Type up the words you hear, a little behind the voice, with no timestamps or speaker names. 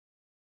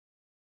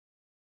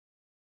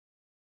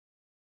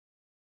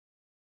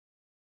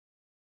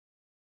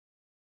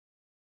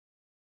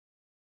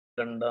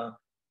കണ്ട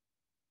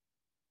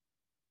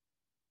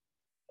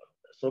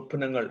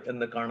സ്വപ്നങ്ങൾ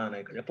എന്ന്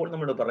കാണാനായി കഴിയും. അപ്പോൾ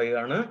നമ്മൾ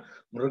പറയുകയാണ്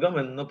മൃഗം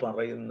എന്ന്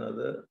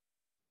പറയുന്നത്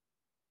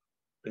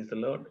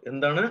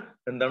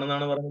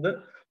എന്താണെന്നാണ് പറഞ്ഞത്?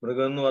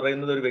 മൃഗം എന്ന്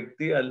പറയുന്നത് ഒരു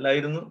വ്യക്തി അല്ല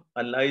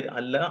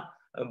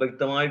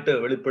വ്യക്തമായിട്ട്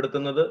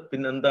വെളിപ്പെടുത്തുന്നത്.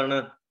 പിന്നെന്താണ്?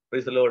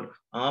 പ്രൈസ് ലോർഡ്,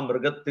 ആ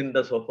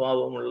മൃഗത്തിന്റെ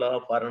സ്വഭാവമുള്ള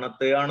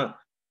ഭരണത്തെയാണ്.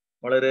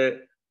 വളരെ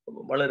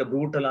വളരെ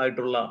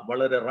ബ്രൂട്ടലായിട്ടുള്ള,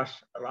 വളരെ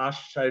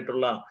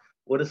റാഷായിട്ടുള്ള,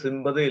 ഒരു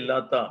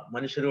സിമ്പതിയില്ലാത്ത,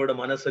 മനുഷ്യരോട്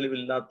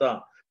മനസ്സലിവില്ലാത്ത,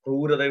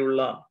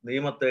 ക്രൂരതയുള്ള,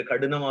 നിയമത്തെ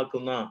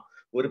കഠിനമാക്കുന്ന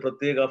ഒരു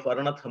പ്രത്യേക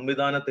ഭരണ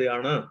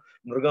സംവിധാനത്തെയാണ്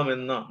മൃഗം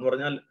എന്ന്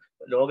പറഞ്ഞാൽ.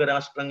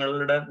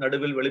 ലോകരാഷ്ട്രങ്ങളുടെ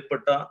നടുവിൽ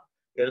വെളിപ്പെട്ട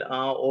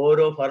ആ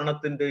ഓരോ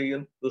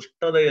ഭരണത്തിന്റെയും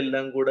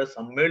ദുഷ്ടതയെല്ലാം കൂടെ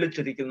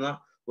സമ്മേളിച്ചിരിക്കുന്ന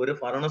ഒരു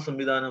ഭരണ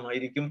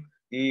സംവിധാനമായിരിക്കും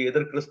ഈ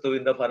എതിർ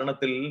ക്രിസ്തുവിന്റെ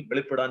ഭരണത്തിൽ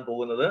വെളിപ്പെടാൻ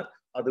പോകുന്നത്.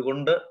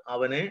 അതുകൊണ്ട്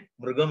അവനെ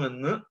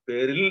മൃഗമെന്ന്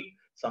പേരിൽ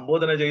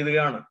സംബോധന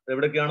ചെയ്യുകയാണ്.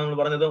 എവിടേക്കാണ് നമ്മൾ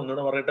പറഞ്ഞത്?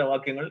 ഒന്നുകൂടെ പറയട്ടെ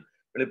വാക്യങ്ങൾ.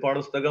 വെളിപ്പാട്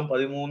പുസ്തകം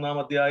 13-ാം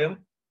അധ്യായം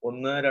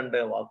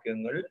 1-2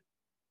 വാക്യങ്ങൾ.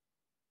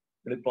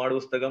 വെളിപ്പാട്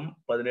പുസ്തകം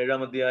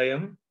 17-ാം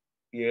അധ്യായം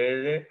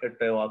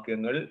 7-8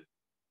 വാക്യങ്ങൾ.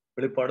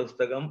 വെളിപ്പാട്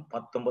പുസ്തകം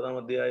 19-ാം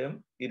അധ്യായം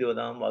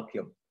 20-ാം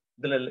വാക്യം.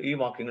 ഈ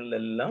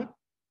വാക്യങ്ങളിലെല്ലാം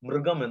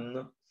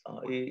മൃഗമെന്ന്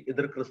ഈ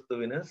എതിർ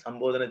ക്രിസ്തുവിനെ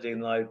സംബോധന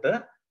ചെയ്യുന്നതായിട്ട്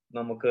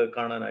നമുക്ക്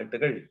കാണാനായിട്ട്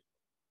കഴിയും.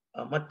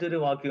 മറ്റൊരു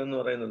വാക്യം എന്ന്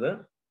പറയുന്നത്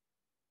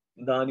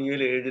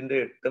ദാനിയേൽ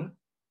 7-8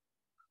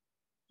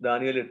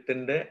 ദാനിയേൽ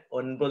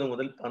 8-9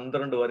 മുതൽ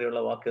 12 വരെയുള്ള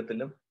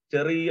വാക്യത്തിലും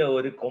ചെറിയ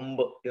ഒരു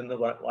കൊമ്പ് എന്ന്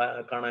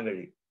കാണാൻ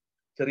കഴിയും.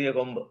 ചെറിയ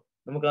കൊമ്പ്.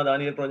 നമുക്ക് ആ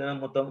ദാനിയേൽ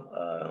പ്രവചനം മൊത്തം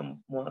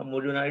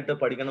മുഴുവനായിട്ട്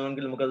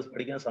പഠിക്കണമെങ്കിൽ നമുക്കത്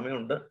പഠിക്കാൻ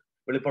സമയമുണ്ട്.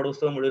 വെളിപ്പാട്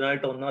പുസ്തകം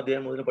മുഴുവനായിട്ട് 1-ാം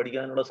അധ്യായം മുതൽ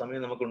പഠിക്കാനുള്ള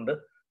സമയം നമുക്കുണ്ട്.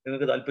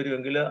 നിങ്ങൾക്ക്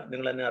താല്പര്യമെങ്കിൽ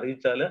നിങ്ങൾ എന്നെ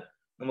അറിയിച്ചാൽ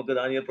നമുക്ക്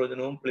ദാനിയേൽ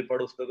പ്രവചനവും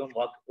വെളിപ്പാട് പുസ്തകവും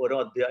ഓരോ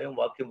അധ്യായവും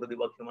വാക്യം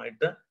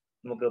പ്രതിവാക്യമായിട്ട്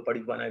നമുക്ക്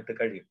പഠിക്കാനായിട്ട്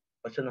കഴിയും.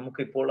 പക്ഷെ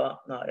നമുക്കിപ്പോൾ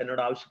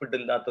എന്നോട്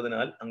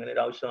ആവശ്യപ്പെട്ടില്ലാത്തതിനാൽ, അങ്ങനെ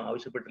ഒരു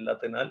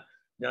ആവശ്യപ്പെട്ടില്ലാത്തതിനാൽ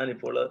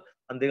ഞാനിപ്പോൾ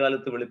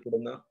അന്ത്യകാലത്ത്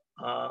വെളിപ്പെടുന്ന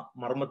ആ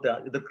മർമ്മത്തെ,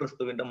 എതിർ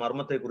ക്രിസ്തുവിന്റെ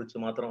മർമ്മത്തെ കുറിച്ച്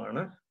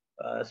മാത്രമാണ്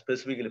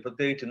സ്പെസിഫിക്കലി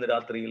പ്രത്യേകിച്ച് ഇന്ന്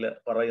രാത്രിയിൽ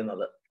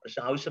പറയുന്നത്. പക്ഷെ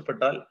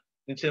ആവശ്യപ്പെട്ടാൽ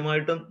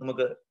നിശ്ചയമായിട്ടും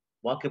നമുക്ക്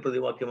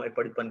വാക്യപ്രതിവാക്യമായി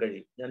പഠിപ്പാൻ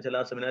കഴിയും. ഞാൻ ചില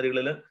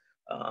സെമിനാറുകളിൽ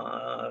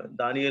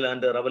ദാനിയേൽ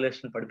ആൻഡ്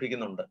റെവലേഷൻ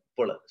പഠിപ്പിക്കുന്നുണ്ട്.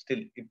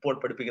 ഇപ്പോൾ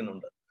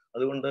പഠിപ്പിക്കുന്നുണ്ട്.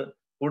 അതുകൊണ്ട്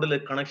കൂടുതൽ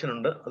കണക്ഷൻ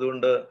ഉണ്ട്,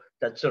 അതുകൊണ്ട്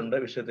ടച്ച് ഉണ്ട്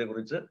വിഷയത്തെ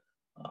കുറിച്ച്.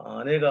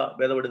 അനേക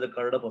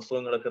വേദപണ്ഡിതക്കാരുടെ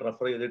പുസ്തകങ്ങളൊക്കെ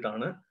റെഫർ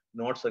ചെയ്തിട്ടാണ്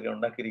നോട്ട്സ് ഒക്കെ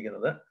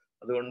ഉണ്ടാക്കിയിരിക്കുന്നത്.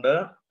 അതുകൊണ്ട്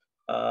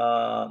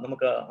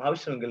നമുക്ക്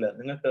ആവശ്യമെങ്കിൽ,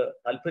 നിങ്ങൾക്ക്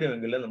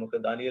താല്പര്യമെങ്കിൽ നമുക്ക്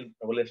ദാനിയേൽ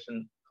റെവലേഷൻ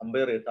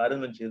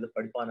താരതമ്യം ചെയ്ത്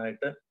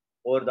പഠിപ്പാനായിട്ട്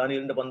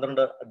ദാനിയേലിന്റെ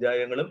 12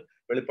 അധ്യായങ്ങളും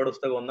വെളിപ്പാട്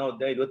പുസ്തകം 1-ാം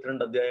അധ്യായം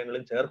 22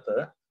 അധ്യായങ്ങളും ചേർത്ത്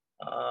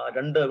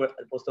 2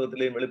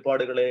 പുസ്തകത്തിലെയും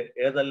വെളിപ്പാടുകളെ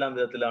ഏതെല്ലാം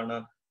വിധത്തിലാണ്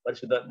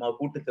പരിശുദ്ധാത്മാവ്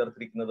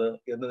കൂട്ടിച്ചേർത്തിരിക്കുന്നത്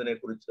എന്നതിനെ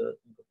കുറിച്ച്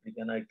നമുക്ക്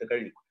പഠിക്കാനായിട്ട്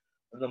കഴിയും.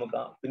 അത് നമുക്ക്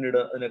പിന്നീട്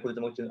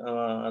അതിനെക്കുറിച്ച് നമുക്ക്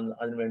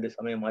അതിനുവേണ്ടി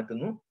സമയം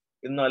മാറ്റുന്നു.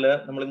 എന്നാൽ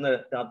നമ്മൾ ഇന്ന്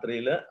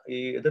രാത്രിയിൽ ഈ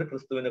എതിർ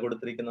ക്രിസ്തുവിന്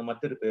കൊടുത്തിരിക്കുന്ന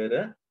മറ്റൊരു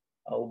പേര്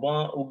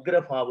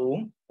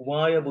ഉഗ്രഭാവവും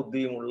ഉപായ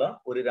ബുദ്ധിയുമുള്ള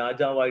ഒരു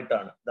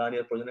രാജാവായിട്ടാണ്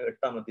ദാനിയേൽ പ്രവചനം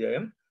 8-ാം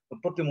അധ്യായം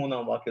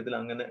 33-ാം വാക്യത്തിൽ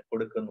അങ്ങനെ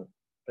കൊടുക്കുന്നു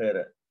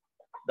പേര്.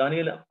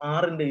 ദാനിയേൽ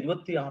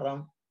 6-26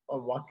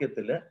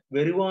 വാക്യത്തില്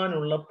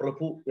വരുവാനുള്ള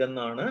പ്രഭു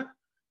എന്നാണ്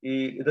ഈ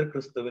എതിർ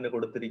ക്രിസ്തുവിന്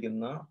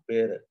കൊടുത്തിരിക്കുന്ന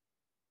പേര്.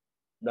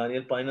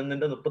 ദാനിയേൽ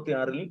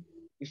 11-36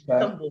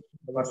 ഇഷ്ടം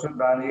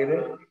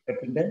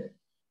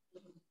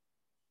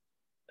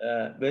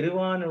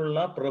വരുവാനുള്ള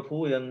പ്രഭു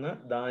എന്ന്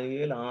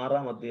ദാനിയേൽ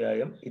 6-ാം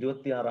അധ്യായം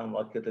 26-ാം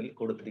വാക്യത്തിൽ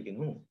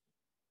കൊടുത്തിരിക്കുന്നു.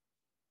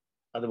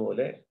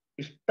 അതുപോലെ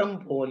ഇഷ്ടം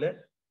പോലെ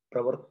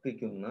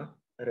പ്രവർത്തിക്കുന്ന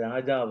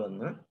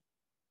രാജാവെന്ന്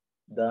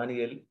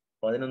ദാനിയേൽ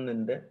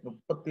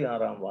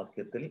 11-36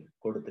 വാക്യത്തിൽ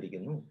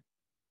കൊടുത്തിരിക്കുന്നു.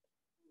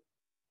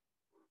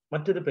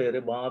 മറ്റൊരു പേര്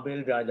ബാബേൽ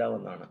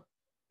രാജാവെന്നാണ്.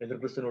 എതിർ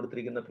ക്രിസ്തുവിന്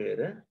കൊടുത്തിരിക്കുന്ന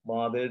പേര്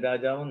ബാബേൽ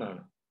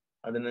രാജാവെന്നാണ്.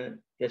 അതിന്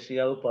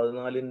യെശയ്യാവ്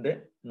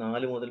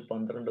 14-4 മുതൽ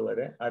 12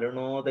 വരെ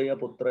അരുണോദയ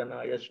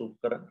പുത്രനായ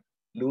ശുക്രൻ,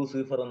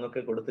 ലൂസിഫർ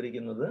എന്നൊക്കെ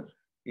കൊടുത്തിരിക്കുന്നത്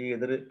ഈ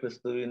എതിർ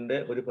ക്രിസ്തുവിന്റെ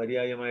ഒരു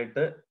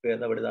പര്യായമായിട്ട്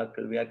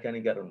വേദപണ്ഡിതാക്കൾ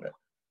വ്യാഖ്യാനിക്കാറുണ്ട്.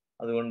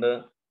 അതുകൊണ്ട്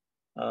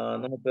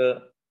നമുക്ക്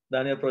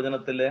ദാനിയേൽ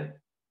പ്രവചനത്തിലെ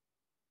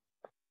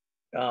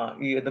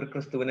ഈ എതിർ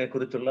ക്രിസ്തുവിനെ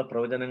കുറിച്ചുള്ള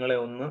പ്രവചനങ്ങളെ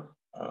ഒന്ന്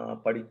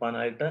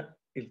പഠിപ്പാനായിട്ട്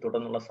ഇതിൽ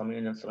തുടർന്നുള്ള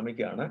സമയം ഞാൻ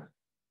ശ്രമിക്കുകയാണ്.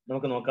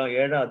 നമുക്ക് നോക്കാം.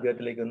 7-ാം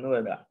അധ്യായത്തിലേക്ക് ഒന്ന്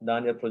വരാം.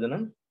 ദാനിയേൽ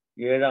പ്രവചനം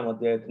 7-ാം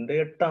അധ്യായത്തിന്റെ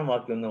 8-ാം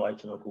വാക്യം ഒന്ന്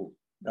വായിച്ചു നോക്കൂ.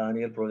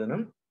 ദാനിയേൽ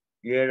പ്രവചനം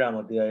 7-ാം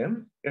അധ്യായം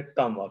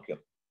 8-ാം വാക്യം.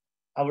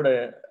 അവിടെ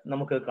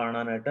നമുക്ക്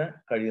കാണാനായിട്ട്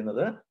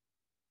കഴിയുന്നത്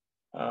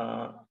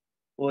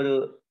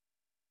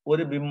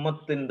ഒരു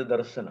ബിംബത്തിന്റെ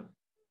ദർശനം.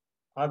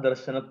 ആ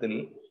ദർശനത്തിൽ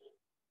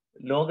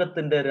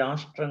ലോകത്തിന്റെ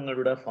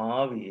രാഷ്ട്രങ്ങളുടെ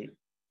ഭാവി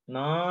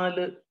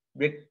 4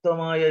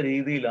 വ്യക്തമായ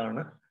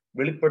രീതിയിലാണ്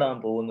വെളിപ്പെടാൻ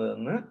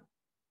പോകുന്നതെന്ന്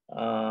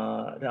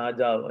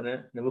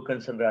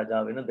നെബൂഖദ്നേസർ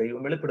രാജാവിന്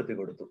ദൈവം വെളിപ്പെടുത്തി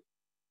കൊടുത്തു.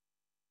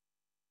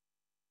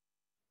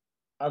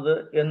 അത്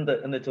എന്ത്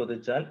എന്ന്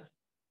ചോദിച്ചാൽ,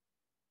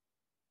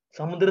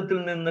 സമുദ്രത്തിൽ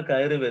നിന്ന്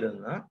കയറി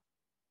വരുന്ന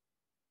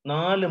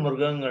 4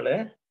 മൃഗങ്ങളെ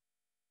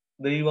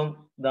ദൈവം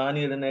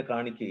ദാനിയേലിനെ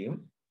കാണിക്കുകയും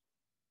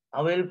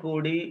അവയിൽ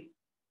കൂടി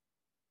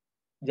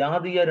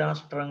ജാതീയ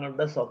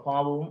രാഷ്ട്രങ്ങളുടെ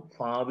സ്വഭാവവും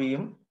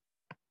ഭാവിയും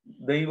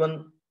ദൈവം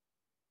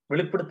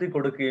വെളിപ്പെടുത്തി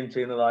കൊടുക്കുകയും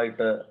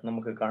ചെയ്യുന്നതായിട്ട്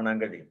നമുക്ക് കാണാൻ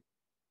കഴിയും.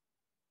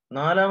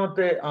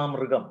 നാലാമത്തെ ആ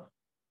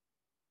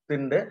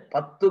മൃഗത്തിന്റെ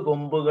 10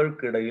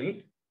 കൊമ്പുകൾക്കിടയിൽ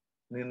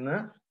നിന്ന്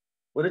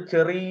ഒരു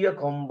ചെറിയ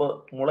കൊമ്പ്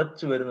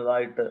മുളച്ചു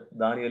വരുന്നതായിട്ട്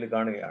ദാനിയേൽ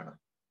കാണുകയാണ്.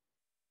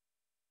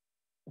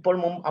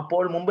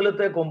 അപ്പോൾ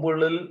മുമ്പിലത്തെ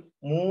കൊമ്പുകളിൽ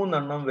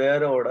 3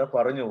 വേരോടെ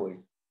പറഞ്ഞുപോയി.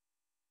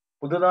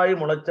 പുതുതായി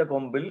മുളച്ച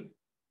കൊമ്പിൽ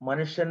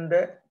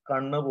മനുഷ്യന്റെ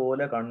കണ്ണ്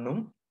പോലെ കണ്ണും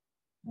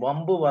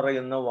വമ്പു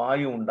പറയുന്ന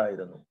വായു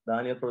ഉണ്ടായിരുന്നു.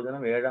 ദാനിയേൽ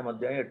പ്രവചനം 7-ാം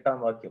അധ്യായം 8-ാം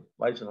വാക്യം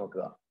വായിച്ചു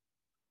നോക്കുക.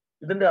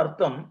 ഇതിന്റെ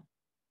അർത്ഥം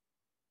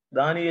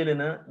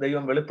ദാനിയേലിന്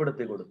ദൈവം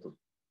വെളിപ്പെടുത്തി കൊടുത്തു.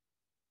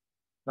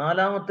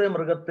 നാലാമത്തെ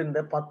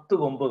മൃഗത്തിന്റെ 10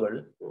 കൊമ്പുകൾ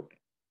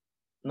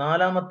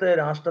നാലാമത്തെ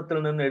രാഷ്ട്രത്തിൽ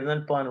നിന്ന്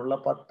എഴുന്നേൽപ്പാനുള്ള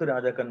 10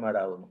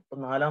 രാജാക്കന്മാരാകുന്നു. അപ്പൊ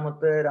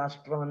നാലാമത്തെ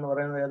രാഷ്ട്രം എന്ന്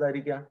പറയുന്നത്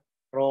ഏതായിരിക്കാം?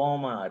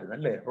 റോമായിരുന്നു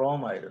അല്ലേ?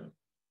 റോമായിരുന്നു.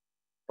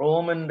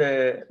 റോമിന്റെ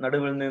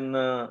നടുവിൽ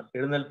നിന്ന്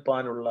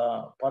എഴുന്നേൽപ്പാനുള്ള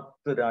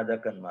 10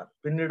 രാജാക്കന്മാർ.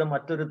 പിന്നീട്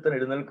മറ്റൊരുത്തൻ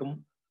എഴുന്നേൽക്കും.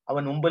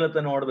 അവൻ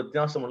മുമ്പിലത്തനോട്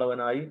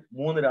വ്യത്യാസമുള്ളവനായി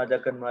 3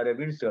 രാജാക്കന്മാരെ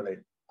വീഴ്ച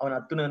കളയും. അവൻ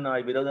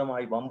അത്യുന്നതനായി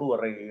വിരോധമായി വമ്പു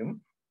പറയുകയും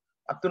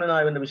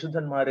അത്യുന്നതനായവന്റെ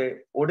വിശുദ്ധന്മാരെ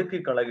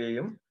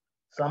ഒടുക്കിക്കളയുകയും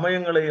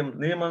സമയങ്ങളെയും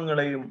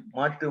നിയമങ്ങളെയും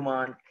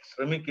മാറ്റുവാൻ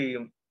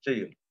ശ്രമിക്കുകയും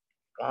ചെയ്യും.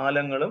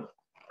 കാലങ്ങളും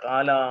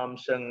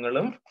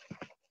കാലാംശങ്ങളും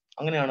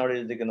അങ്ങനെയാണ് അവിടെ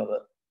എഴുതിയിരിക്കുന്നത്.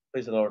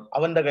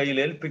 അവന്റെ കയ്യിൽ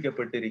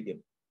ഏൽപ്പിക്കപ്പെട്ടിരിക്കും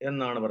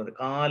എന്നാണ് പറഞ്ഞത്.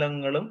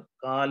 കാലങ്ങളും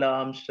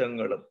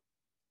കാലാംശങ്ങളും.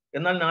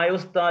 എന്നാൽ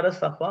ന്യായവിസ്താര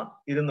സഭ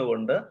ഇരുന്നു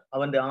കൊണ്ട്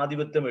അവന്റെ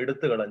ആധിപത്യം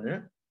എടുത്തു കളഞ്ഞ്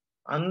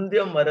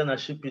അന്ത്യം വരെ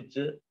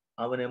നശിപ്പിച്ച്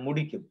അവനെ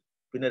മുടിക്കും.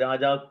 പിന്നെ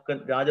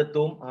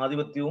രാജത്വവും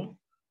ആധിപത്യവും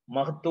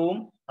മഹത്വവും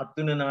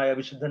അത്യുന്നതനായ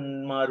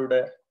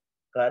വിശുദ്ധന്മാരുടെ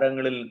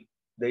കരങ്ങളിൽ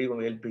ദൈവം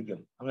ഏൽപ്പിക്കും.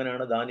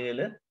 അങ്ങനെയാണ്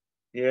ദാനിയേല്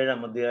 7-ാം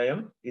അധ്യായം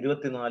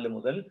 24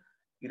 മുതൽ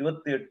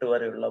 28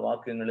 വരെയുള്ള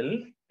വാക്യങ്ങളിൽ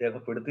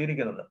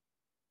രേഖപ്പെടുത്തിയിരിക്കുന്നത്.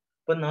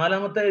 ഇപ്പൊ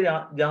നാലാമത്തെ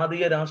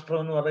ജാതീയ രാഷ്ട്രം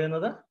എന്ന്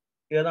പറയുന്നത്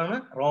ഏതാണ്?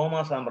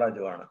 റോമാ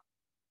സാമ്രാജ്യമാണ്.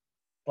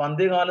 അപ്പൊ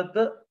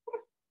അന്ത്യകാലത്ത്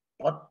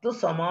 10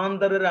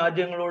 സമാന്തര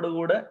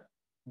രാജ്യങ്ങളോടുകൂടെ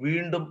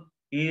വീണ്ടും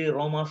ഈ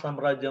റോമാ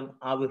സാമ്രാജ്യം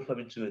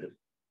ആവിർഭവിച്ചു വരും.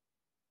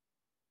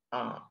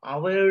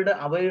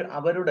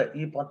 അവരുടെ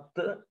ഈ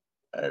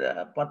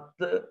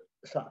 10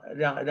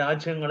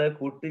 രാജ്യങ്ങളെ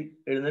കൂട്ടി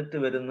എഴുന്നേറ്റ്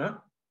വരുന്ന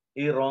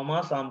ഈ റോമാ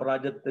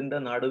സാമ്രാജ്യത്തിന്റെ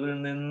നടുവിൽ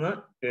നിന്ന്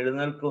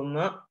എഴുന്നേൽക്കുന്ന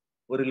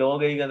ഒരു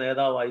ലോകൈക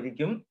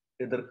നേതാവായിരിക്കും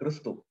എതിർ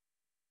ക്രിസ്തു.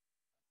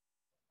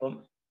 അപ്പം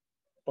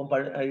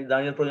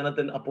ദാനിയേൽ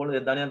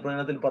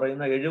പ്രവചനത്തിൽ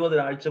പറയുന്ന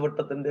 70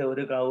 ആഴ്ചവട്ടത്തിന്റെ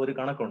ഒരു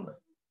കണക്കുണ്ട്.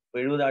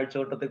 70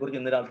 ആഴ്ചവട്ടത്തെ കുറിച്ച്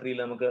ഇന്ന് രാത്രിയിൽ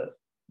നമുക്ക്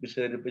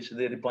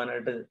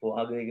വിശദീകരിപ്പാനായിട്ട്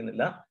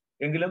ആഗ്രഹിക്കുന്നില്ല.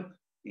 എങ്കിലും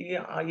ഈ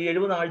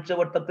 70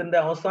 ആഴ്ചവട്ടത്തിന്റെ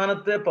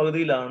അവസാനത്തെ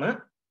പകുതിയിലാണ്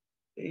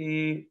ഈ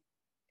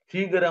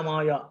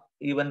ഭീകരമായ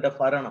ഇവന്റെ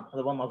ഭരണം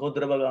അഥവാ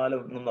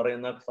മഹോദ്രവകാലം എന്ന്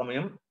പറയുന്ന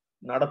സമയം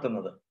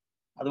നടത്തുന്നത്.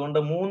 അതുകൊണ്ട്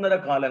 3.5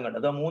 കാലങ്ങൾ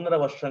അഥവാ 3.5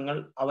 വർഷങ്ങൾ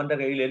അവന്റെ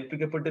കയ്യിൽ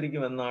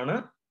ഏൽപ്പിക്കപ്പെട്ടിരിക്കുമെന്നാണ്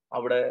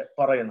അവിടെ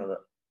പറയുന്നത്.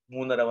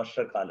 3.5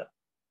 വർഷക്കാലം.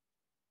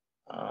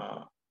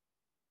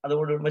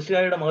 അതുകൊണ്ട്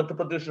മെസ്സിഹായുടെ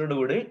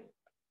മഹത്വപ്രത്യക്ഷയോടുകൂടി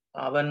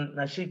അവൻ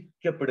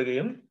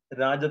നശിക്കപ്പെടുകയും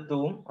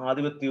രാജത്വവും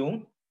ആധിപത്യവും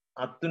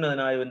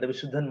അത്യുന്നതനായവന്റെ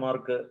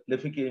വിശുദ്ധന്മാർക്ക്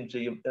ലഭിക്കുകയും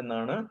ചെയ്യും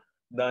എന്നാണ്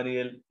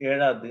ദാനിയേൽ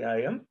 7-ാം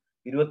അധ്യായം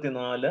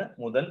 24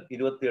 മുതൽ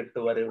 28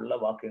 വരെയുള്ള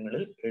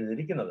വാക്യങ്ങളിൽ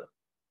എഴുതിയിരിക്കുന്നത്.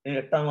 ഇനി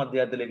 8-ാം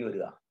അധ്യായത്തിലേക്ക്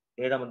വരിക.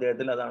 7-ാം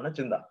അധ്യായത്തിൽ അതാണ്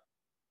ചിന്ത.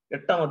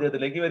 8-ാം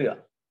അധ്യായത്തിലേക്ക് വരിക.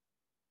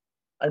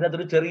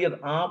 അതിനകത്തൊരു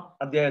ആ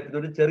അധ്യായത്തിൽ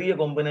ഒരു ചെറിയ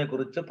കൊമ്പിനെ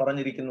കുറിച്ച്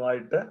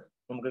പറഞ്ഞിരിക്കുന്നതായിട്ട്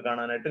നമുക്ക്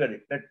കാണാനായിട്ട്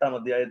കഴിയും. 8-ാം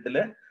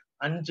അധ്യായത്തിലെ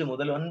 5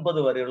 മുതൽ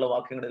 9 വരെയുള്ള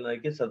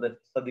വാക്യങ്ങളിലേക്ക്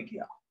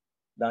ശ്രദ്ധിക്കുക.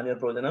 ദാനിയേൽ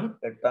പ്രവചനം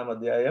 8-ാം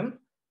അധ്യായം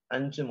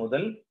 5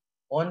 മുതൽ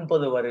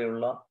 9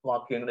 വരെയുള്ള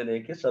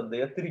വാക്യങ്ങളിലേക്ക്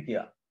ശ്രദ്ധയെ തിരിക്കുക.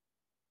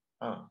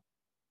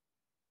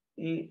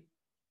 ഈ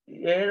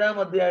 7-ാം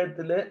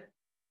അധ്യായത്തിലെ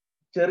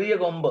ചെറിയ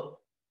കൊമ്പ്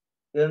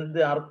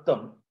എന്ന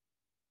അർത്ഥം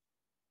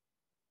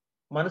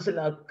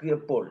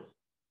മനസ്സിലാക്കിയപ്പോൾ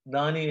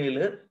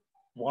ദാനിയേല്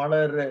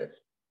വളരെ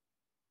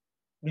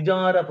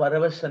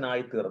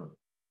വിചാരപരവശനായി തീർന്നു.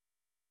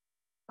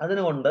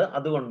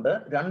 അതുകൊണ്ട്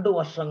 2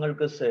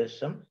 വർഷങ്ങൾക്ക്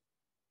ശേഷം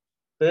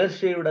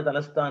പേർഷ്യയുടെ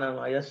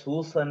തലസ്ഥാനമായ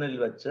സൂസനിൽ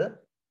വെച്ച്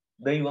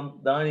ദൈവം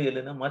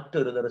ദാനിയേലിന്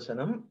മറ്റൊരു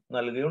ദർശനം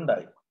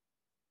നൽകുകയുണ്ടായി.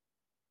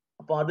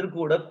 അപ്പൊ അതിൽ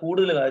കൂടെ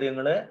കൂടുതൽ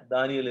കാര്യങ്ങളെ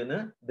ദാനിയേലിന്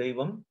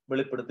ദൈവം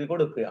വെളിപ്പെടുത്തി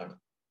കൊടുക്കുകയാണ്.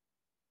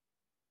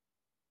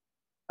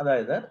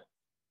 അതായത്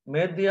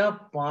മേദ്യ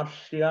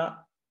പാർഷ്യ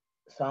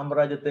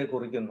സാമ്രാജ്യത്തെ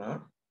കുറിക്കുന്ന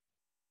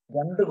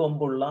 2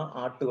 കൊമ്പുള്ള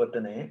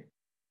ആട്ടുകൊറ്റനെ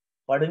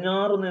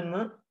പടിഞ്ഞാറ്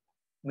നിന്ന്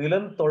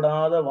നിലം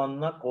തൊടാതെ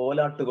വന്ന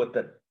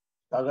കോലാട്ടുകൊറ്റൻ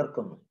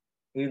തകർക്കുന്നു.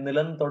 ഈ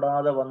നിലം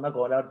തൊടാതെ വന്ന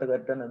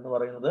കോലാട്ടുകൊറ്റൻ എന്ന്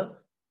പറയുന്നത്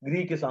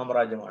ഗ്രീക്ക്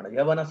സാമ്രാജ്യമാണ്,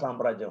 യവന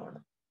സാമ്രാജ്യമാണ്.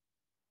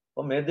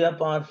 അപ്പൊ മേദ്യ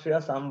പാർഷ്യ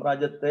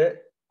സാമ്രാജ്യത്തെ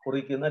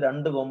കുറിക്കുന്ന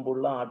 2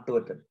 കൊമ്പുള്ള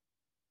ആട്ടുകൊറ്റൻ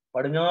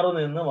പടിഞ്ഞാറ്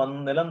നിന്ന്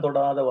നിലം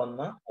തൊടാതെ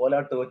വന്ന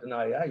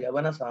കോലാട്ടുകൊറ്റനായ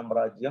യവന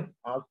സാമ്രാജ്യം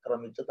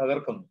ആക്രമിച്ച്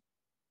തകർക്കുന്നു.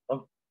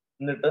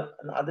 എന്നിട്ട്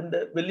അതിന്റെ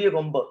വലിയ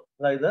കൊമ്പ്,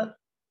 അതായത്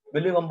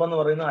വലിയ കൊമ്പെന്ന്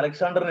പറയുന്നത്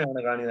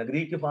അലക്സാണ്ടറിനെയാണ് കാണിക്കുന്നത്.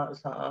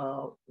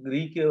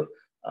 ഗ്രീക്ക്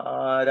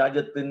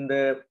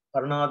രാജ്യത്തിന്റെ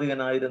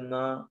ഭരണാധികനായിരുന്ന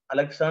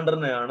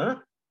അലക്സാണ്ടറിനെയാണ്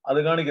അത്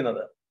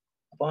കാണിക്കുന്നത്.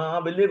 അപ്പൊ ആ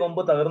വലിയ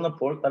കൊമ്പ്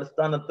തകർന്നപ്പോൾ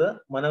തലസ്ഥാനത്ത്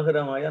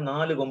മനോഹരമായ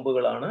 4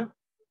 കൊമ്പുകളാണ്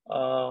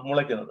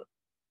മുളയ്ക്കുന്നത്.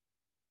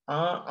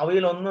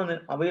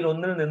 അവയിൽ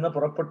ഒന്നിൽ നിന്ന്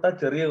പുറപ്പെട്ട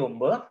ചെറിയ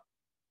കൊമ്പ്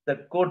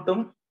തെക്കോട്ടും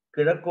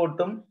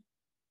കിഴക്കോട്ടും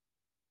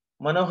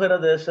മനോഹര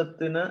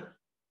ദേശത്തിന്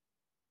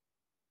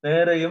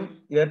നേരെയും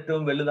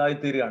ഏറ്റവും വലുതായി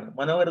തീരുകയാണ്.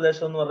 മനോഹര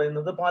ദേശം എന്ന്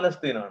പറയുന്നത്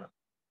പാലസ്തീനാണ്.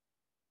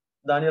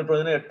 ദാനിയേൽ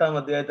പ്രവചനം 8-ാം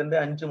അധ്യായത്തിന്റെ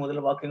 5 മുതൽ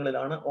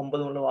വാക്യങ്ങളിലാണ്,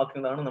 9 മുതൽ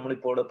വാക്യങ്ങളാണ്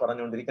നമ്മളിപ്പോൾ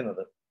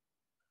പറഞ്ഞുകൊണ്ടിരിക്കുന്നത്.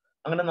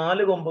 അങ്ങനെ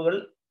 4 കൊമ്പുകൾ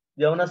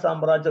യവന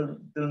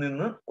സാമ്രാജ്യത്തിൽ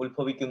നിന്ന്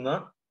ഉത്ഭവിക്കുന്ന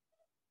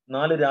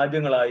 4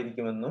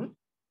 രാജ്യങ്ങളായിരിക്കുമെന്നും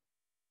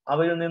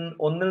അവയിൽ നിന്ന്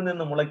ഒന്നിൽ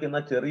നിന്ന് മുളയ്ക്കുന്ന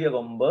ചെറിയ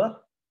കൊമ്പ്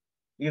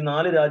ഈ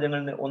 4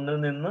 രാജ്യങ്ങളിൽ ഒന്നിൽ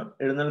നിന്ന്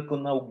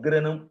എഴുന്നേൽക്കുന്ന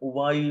ഉഗ്രനും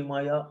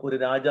ഉപായിയുമായ ഒരു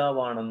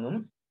രാജാവാണെന്നും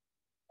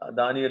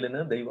ദാനിയേലിന്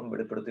ദൈവം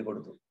വെളിപ്പെടുത്തി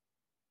കൊടുത്തു.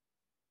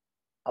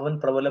 അവൻ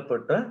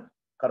പ്രബലപ്പെട്ട്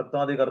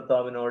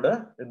കർത്താവിനോട്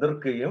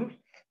എതിർക്കുകയും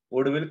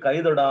ഒടുവിൽ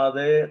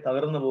കൈതൊടാതെ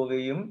തകർന്നു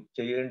പോവുകയും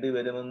ചെയ്യേണ്ടി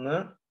വരുമെന്ന്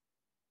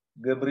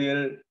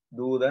ഗബ്രിയേൽ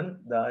ദൂതൻ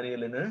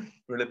ദാനിയേലിന്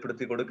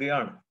വെളിപ്പെടുത്തി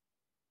കൊടുക്കുകയാണ്.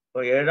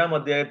 അപ്പൊ 7-ാം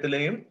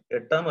അധ്യായത്തിലെയും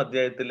 8-ാം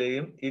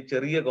അധ്യായത്തിലെയും ഈ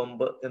ചെറിയ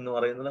കൊമ്പ് എന്ന്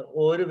പറയുന്നത്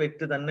ഒരു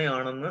വ്യക്തി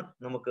തന്നെയാണെന്ന്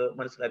നമുക്ക്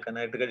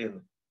മനസ്സിലാക്കാനായിട്ട്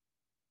കഴിയുന്നു.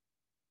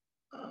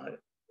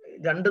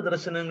 2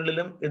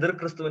 ദർശനങ്ങളിലും എതിർ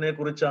ക്രിസ്തുവിനെ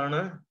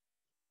കുറിച്ചാണ്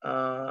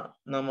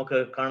നമുക്ക്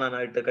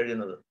കാണാനായിട്ട്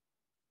കഴിയുന്നത്.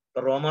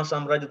 റോമ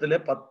സാമ്രാജ്യത്തിലെ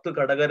 10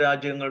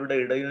 ഘടകരാജ്യങ്ങളുടെ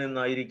ഇടയിൽ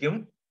നിന്നായിരിക്കും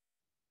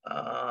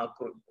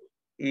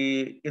ഈ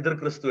എതിർ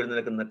ക്രിസ്തു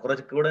എഴുന്നേൽക്കുന്നത്.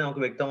 കുറച്ചുകൂടെ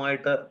നമുക്ക്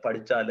വ്യക്തമായിട്ട്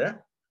പഠിച്ചാല്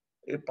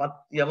ഈ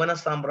യവന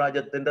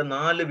സാമ്രാജ്യത്തിന്റെ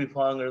 4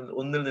 വിഭാഗങ്ങളിൽ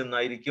ഒന്നിൽ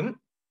നിന്നായിരിക്കും,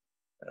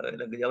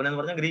 യവന എന്ന്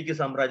പറഞ്ഞാൽ ഗ്രീക്ക്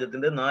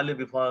സാമ്രാജ്യത്തിന്റെ 4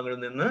 വിഭാഗങ്ങളിൽ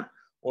നിന്ന്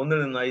ഒന്നിൽ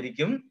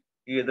നിന്നായിരിക്കും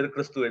ഈ എതിർ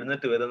ക്രിസ്തു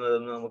എഴുന്നേറ്റ്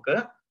വരുന്നതെന്ന് നമുക്ക്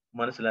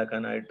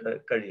മനസ്സിലാക്കാനായിട്ട്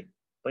കഴിയും.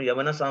 അപ്പൊ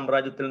യവന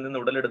സാമ്രാജ്യത്തിൽ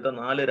നിന്ന് ഉടലെടുത്ത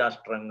 4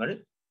 രാഷ്ട്രങ്ങൾ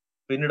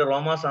പിന്നീട്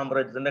റോമ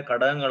സാമ്രാജ്യത്തിന്റെ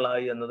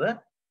ഘടകങ്ങളായി എന്നത്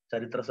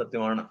ചരിത്ര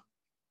സത്യമാണ്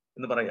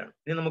എന്ന് പറയാണ്.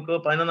 ഇനി നമുക്ക്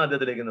 11-ാം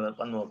അധ്യായത്തിലേക്ക്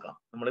വന്ന് നോക്കാം.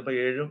 നമ്മളിപ്പോ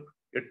 7-ഉം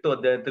 8-ഉം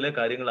അധ്യായത്തിലെ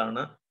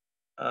കാര്യങ്ങളാണ്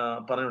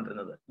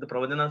പറഞ്ഞുകൊണ്ടിരുന്നത്. ഇത്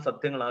പ്രവചന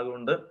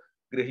സത്യങ്ങളാകൊണ്ട്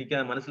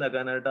ഗ്രഹിക്കാൻ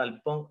മനസ്സിലാക്കാനായിട്ട്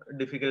അല്പം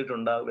ഡിഫിക്കൽട്ട്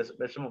ഉണ്ടാകും,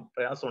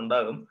 പ്രയാസം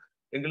ഉണ്ടാകും.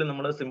 എങ്കിലും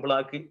നമ്മൾ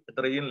സിമ്പിളാക്കി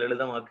എത്രയും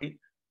ലളിതമാക്കി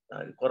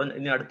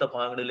ഇനി അടുത്ത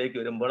ഭാഗങ്ങളിലേക്ക്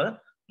വരുമ്പോൾ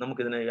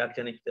നമുക്കിതിനെ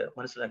വ്യാഖ്യാനിച്ച്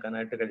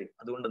മനസ്സിലാക്കാനായിട്ട് കഴിയും.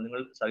 അതുകൊണ്ട്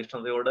നിങ്ങൾ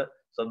സഹിഷ്ണുതയോടെ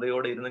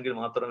ശ്രദ്ധയോടെ ഇരുന്നെങ്കിൽ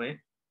മാത്രമേ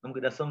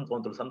നമുക്ക് രസം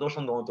തോന്നത്തുള്ളൂ,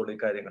 സന്തോഷം തോന്നത്തുള്ളൂ. ഈ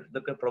കാര്യങ്ങൾ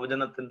ഇതൊക്കെ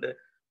പ്രവചനത്തിന്റെ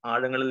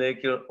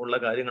ആഴങ്ങളിലേക്ക് ഉള്ള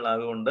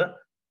കാര്യങ്ങളാകൊണ്ട്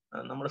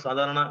നമ്മുടെ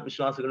സാധാരണ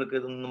വിശ്വാസികൾക്ക്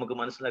ഇതൊന്നും നമുക്ക്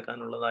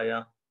മനസ്സിലാക്കാനുള്ളതായ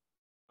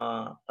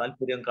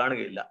താല്പര്യം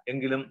കാണുകയില്ല.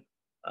 എങ്കിലും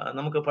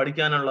നമുക്ക്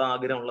പഠിക്കാനുള്ള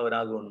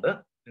ആഗ്രഹമുള്ളവരാകൊണ്ട്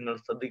നിങ്ങൾ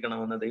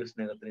ശ്രദ്ധിക്കണമെന്ന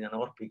ദൈവസ്നേഹത്തിന് ഞാൻ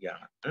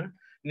ഓർപ്പിക്കുകയാണ്.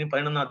 ഇനി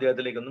 11-ാം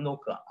അധ്യായത്തിലേക്ക് ഒന്ന്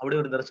നോക്കുക. അവിടെ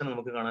ഒരു ദർശനം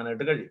നമുക്ക്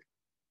കാണാനായിട്ട് കഴിയും.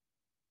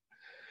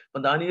 അപ്പൊ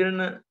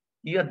ദാനിയേലിന്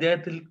ഈ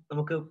അധ്യായത്തിൽ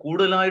നമുക്ക്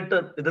കൂടുതലായിട്ട്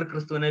എതിർ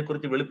ക്രിസ്തുവിനെ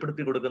കുറിച്ച്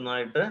വെളിപ്പെടുത്തി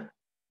കൊടുക്കുന്നതായിട്ട്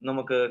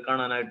നമുക്ക്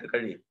കാണാനായിട്ട്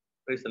കഴിയും.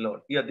 Praise the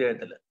Lord. ഈ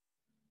അധ്യായത്തില്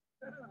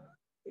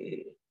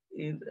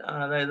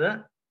അതായത്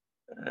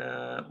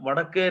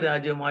വടക്കേ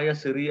രാജ്യമായ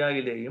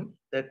സിറിയയിലെയും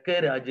തെക്കേ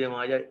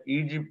രാജ്യമായ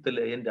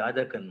ഈജിപ്തിലെയും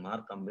രാജാക്കന്മാർ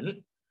തമ്മിൽ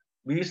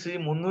BC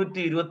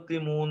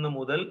 323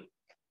 മുതൽ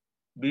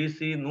BC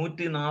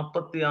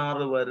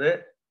 146 വരെ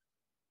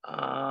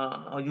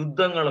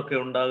യുദ്ധങ്ങളൊക്കെ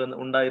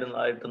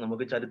ഉണ്ടായിരുന്നതായിട്ട്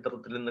നമുക്ക്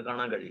ചരിത്രത്തിൽ നിന്ന്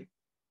കാണാൻ കഴിയും.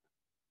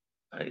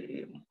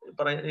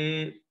 ഈ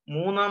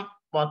 3-ാം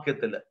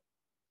വാക്യത്തില്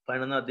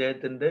 11-ാം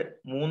അധ്യായത്തിന്റെ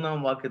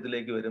 3-ാം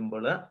വാക്യത്തിലേക്ക്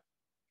വരുമ്പോൾ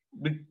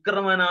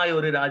വിക്രമനായ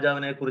ഒരു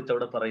രാജാവിനെ കുറിച്ച്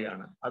അവിടെ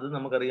പറയുകയാണ്. അത്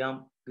നമുക്കറിയാം,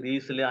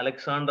 ഗ്രീസിലെ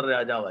അലക്സാണ്ടർ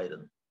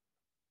രാജാവായിരുന്നു.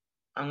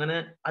 അങ്ങനെ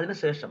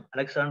അതിനുശേഷം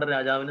അലക്സാണ്ടർ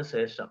രാജാവിന്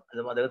ശേഷം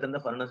അദ്ദേഹത്തിന്റെ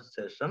ഭരണത്തിന്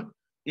ശേഷം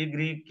ഈ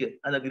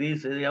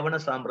ഗ്രീസ് യവന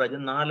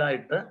സാമ്രാജ്യം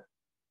 4ആയിട്ട്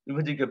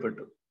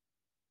വിഭജിക്കപ്പെട്ടു.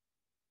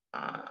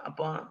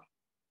 അപ്പൊ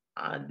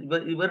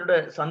ഇവരുടെ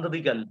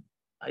സന്തതിക്കല്ല,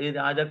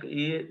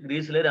 ഈ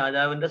ഗ്രീസിലെ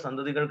രാജാവിന്റെ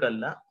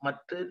സന്തതികൾക്കല്ല,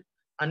 മറ്റ്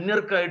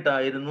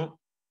അന്യർക്കായിട്ടായിരുന്നു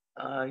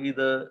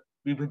ഇത്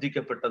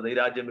വിഭജിക്കപ്പെട്ടത്, ഈ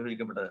രാജ്യം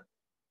വിഭജിക്കപ്പെട്ടത്.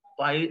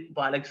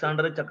 അപ്പൊ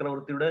അലക്സാണ്ടർ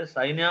ചക്രവർത്തിയുടെ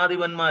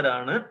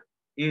സൈന്യാധിപന്മാരാണ്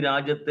ഈ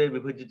രാജ്യത്തെ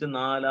വിഭജിച്ച്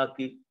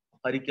 4ആക്കി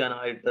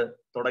ഭരിക്കാനായിട്ട്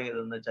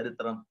തുടങ്ങിയതെന്ന്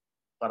ചരിത്രം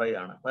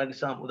പറയാണ്.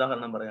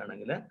 ഉദാഹരണം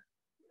പറയുകയാണെങ്കിൽ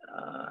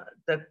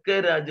തെക്കേ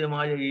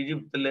രാജ്യമായ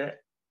ഈജിപ്തിലെ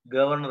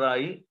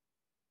ഗവർണറായി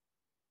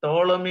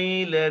ടോളമി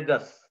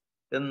ലേഗസ്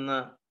എന്ന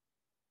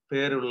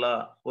പേരുള്ള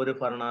ഒരു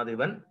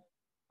ഭരണാധിപൻ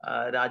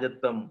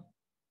രാജ്യത്വം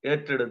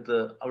ഏറ്റെടുത്ത്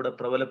അവിടെ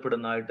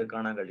പ്രബലപ്പെടുന്നതായിട്ട്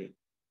കാണാൻ കഴിയും.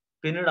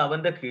 പിന്നീട്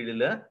അവന്റെ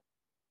കീഴില്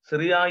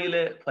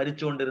സിറിയയിലെ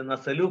ഭരിച്ചുകൊണ്ടിരുന്ന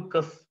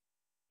സെലൂക്കസ്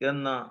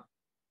എന്ന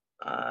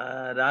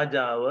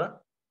രാജാവ്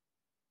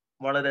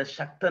വളരെ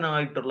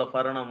ശക്തനായിട്ടുള്ള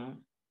ഭരണം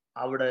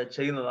അവിടെ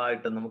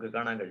ചെയ്യുന്നതായിട്ട് നമുക്ക്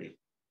കാണാൻ കഴിയും.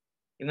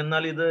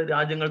 എന്നാൽ ഇത്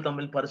രാജ്യങ്ങൾ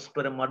തമ്മിൽ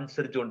പരസ്പരം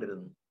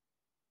മത്സരിച്ചുകൊണ്ടിരുന്നു.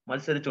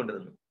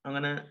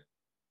 അങ്ങനെ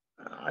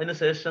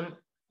അതിനുശേഷം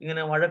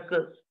ഇങ്ങനെ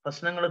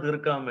പ്രശ്നങ്ങൾ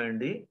തീർക്കാൻ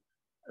വേണ്ടി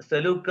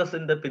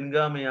സെലൂക്കസിന്റെ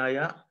പിൻഗാമിയായ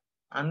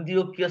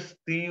അന്ത്യോക്യസ്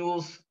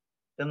തീയൂസ്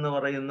എന്ന്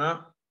പറയുന്ന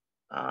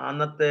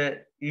അന്നത്തെ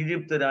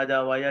ഈജിപ്ത്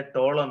രാജാവായ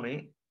ടോളമി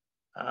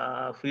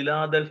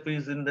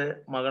ഫിലാദൽഫീസിന്റെ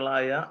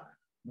മകളായ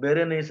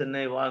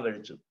ബെരനീസിനെ വിവാഹം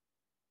കഴിച്ചു.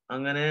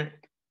 അങ്ങനെ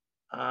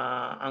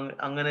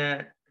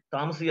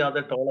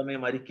താമസിയാതെ ടോളമി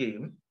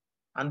മരിക്കുകയും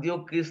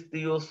അന്ത്യോക്യസ്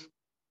തീയൂസ്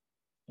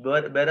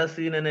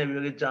ബെരസീനെ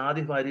വിവഹിച്ച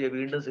ആദ്യ ഭാര്യയെ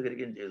വീണ്ടും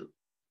സ്വീകരിക്കുകയും ചെയ്തു.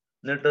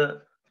 എന്നിട്ട്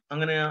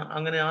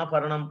അങ്ങനെ ആ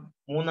ഭരണം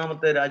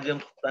 3-ാമത്തെ രാജ്യം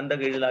തന്റെ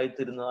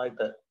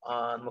കീഴിലായിത്തീരുന്നതായിട്ട്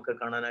നമുക്ക്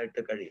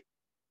കാണാനായിട്ട് കഴിയും.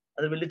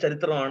 അത് വലിയ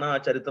ചരിത്രമാണ്. ആ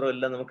ചരിത്രം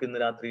എല്ലാം നമുക്ക് ഇന്ന്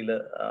രാത്രിയിൽ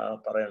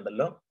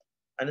പറയണ്ടല്ലോ.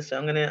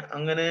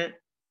 അങ്ങനെ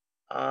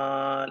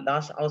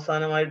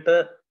അവസാനമായിട്ട്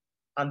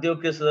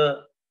അന്ത്യോക്യസ്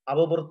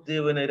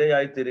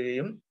അപമൃത്യുവിനിരയായി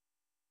തീരുകയും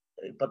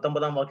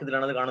 19-ാം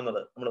വാക്യത്തിലാണ് അത് കാണുന്നത്.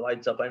 നമ്മൾ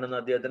വായിച്ച 11-ാം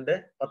അധ്യായത്തിന്റെ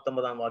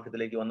 19-ാം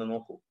വാക്യത്തിലേക്ക് വന്ന്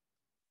നോക്കൂ.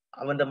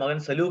 അവന്റെ മകൻ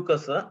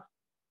സെലൂക്കസ്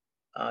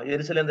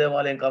യെരുശലേം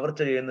ദേവാലയം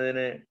കവർച്ച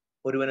ചെയ്യുന്നതിന്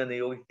ഒരുവനെ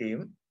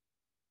നിയോഗിക്കുകയും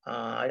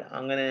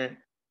അങ്ങനെ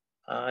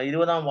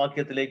 20-ാം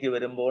വാക്യത്തിലേക്ക്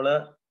വരുമ്പോൾ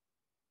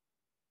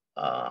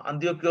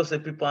അന്ത്യോക്യോസ്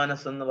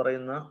എപ്പിപ്പാനസ് എന്ന്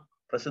പറയുന്ന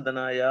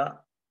പ്രസിദ്ധനായ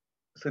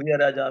സിറിയ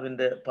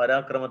രാജാവിന്റെ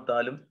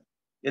പരാക്രമത്താലും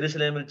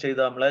യെരുശലേമിൽ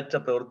ചെയ്ത മ്ലേച്ഛ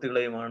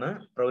പ്രവൃത്തികളെയുമാണ്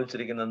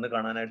പ്രവചിച്ചിരിക്കുന്നതെന്ന്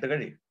കാണാനായിട്ട്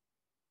കഴിയും.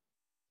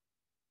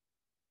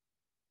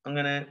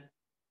 അങ്ങനെ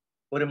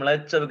ഒരു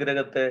മ്ലേച്ഛ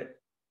വിഗ്രഹത്തെ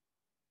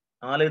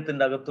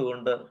ആലയത്തിന്റെ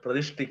അകത്തുകൊണ്ട്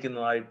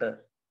പ്രതിഷ്ഠിക്കുന്നതായിട്ട്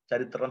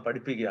ചരിത്രം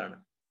പഠിപ്പിക്കുകയാണ്.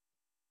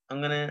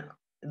 അങ്ങനെ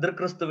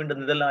എതിർക്രിസ്തുവിന്റെ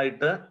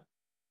നിഴലായിട്ട്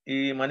ഈ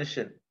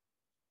മനുഷ്യൻ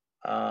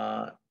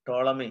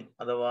ടോളമി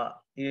അഥവാ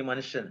ഈ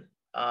മനുഷ്യൻ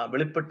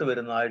വെളിപ്പെട്ട്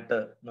വരുന്നതായിട്ട്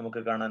നമുക്ക്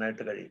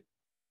കാണാനായിട്ട് കഴിയും.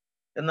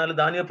 എന്നാൽ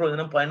ദാനിയേൽ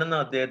പ്രവചനം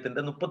 11-ാം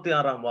അധ്യായത്തിന്റെ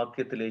 36-ാം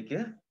വാക്യത്തിലേക്ക്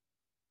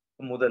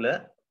മുതല്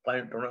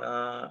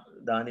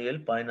ദാനിയേൽ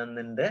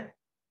 11-ന്റെ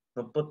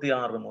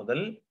 36 മുതൽ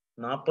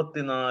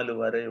 44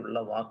 വരെയുള്ള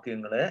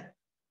വാക്യങ്ങളെ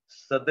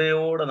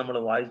ശ്രദ്ധയോടെ നമ്മൾ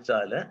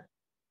വായിച്ചാല്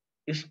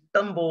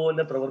ഇഷ്ടം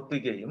പോലെ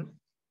പ്രവർത്തിക്കുകയും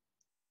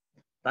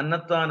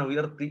തന്നെത്താൻ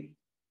ഉയർത്തി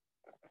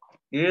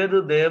ഏത്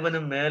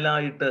ദേവനും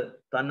മേലായിട്ട്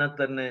തന്നെ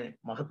തന്നെ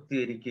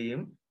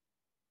മഹത്വീകരിക്കുകയും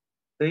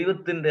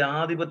ദൈവത്തിന്റെ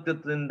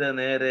ആധിപത്യത്തിന്റെ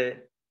നേരെ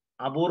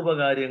അപൂർവ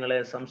കാര്യങ്ങളെ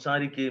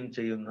സംസാരിക്കുകയും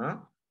ചെയ്യുന്ന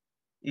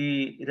ഈ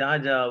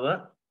രാജാവ്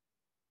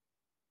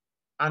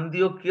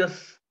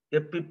അന്ത്യോക്യസ്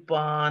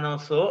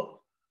എപ്പിപ്പാനോസോ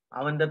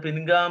അവന്റെ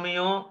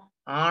പിൻഗാമിയോ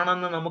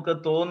ആണെന്ന് നമുക്ക്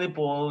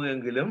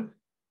തോന്നിപ്പോവുമെങ്കിലും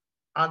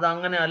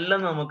അതങ്ങനെ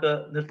അല്ലെന്ന് നമുക്ക്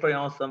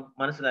നിഷ്പ്രയാസം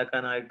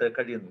മനസ്സിലാക്കാനായിട്ട്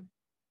കഴിയുന്നു.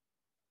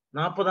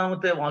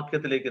 40-ാമത്തെ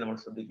വാക്യത്തിലേക്ക് നമ്മൾ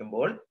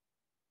ശ്രദ്ധിക്കുമ്പോൾ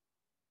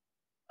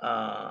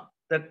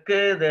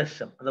തെക്കേ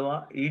ദേശം അഥവാ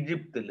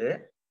ഈജിപ്തിലെ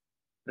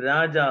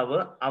രാജാവ്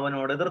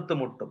അവനോട്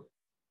എതിർത്തുമുട്ടും.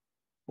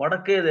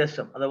 വടക്കേ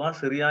ദേശം അഥവാ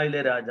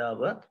സിറിയയിലെ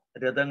രാജാവ്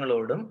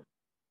രഥങ്ങളോടും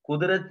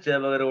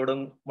കുതിരച്ചേവകരോടും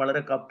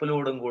വളരെ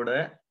കപ്പലോടും കൂടെ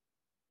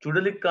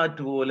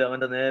ചുഴലിക്കാറ്റ് പോലെ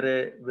അവന്റെ നേരെ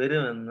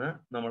വരുമെന്ന്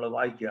നമ്മൾ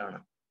വായിക്കുകയാണ്.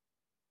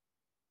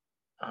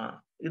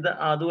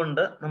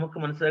 അതുകൊണ്ട് നമുക്ക്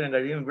മനസ്സിലാക്കാൻ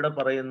കഴിയും ഇവിടെ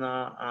പറയുന്ന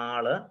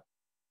ആള്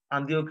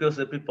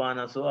അന്ത്യോക്യോസ്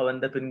എപ്പിപ്പാനസോ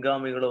അവന്റെ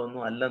പിൻഗാമികളോ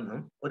ഒന്നും അല്ലെന്നും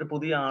ഒരു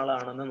പുതിയ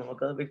ആളാണെന്ന്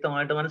നമുക്ക്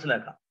വ്യക്തമായിട്ട്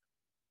മനസ്സിലാക്കാം.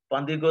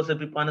 അന്ത്യോക്യോസ്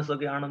എപ്പിപ്പാനസ്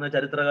ഒക്കെ ആണെന്ന്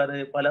ചരിത്രകാരൻ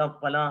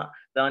പല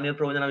ദാനിയേൽ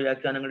പ്രവചന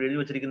വ്യാഖ്യാനങ്ങൾ എഴുതി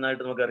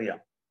വെച്ചിരിക്കുന്നതായിട്ട് നമുക്കറിയാം.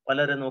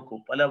 പലരെ നോക്കൂ,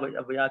 പല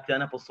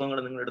വ്യാഖ്യാന പുസ്തകങ്ങൾ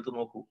നിങ്ങൾ എടുത്തു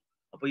നോക്കൂ.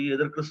 അപ്പൊ ഈ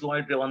എതിർ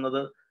ക്രിസ്തുവായിട്ട്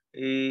വന്നത്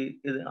ഈ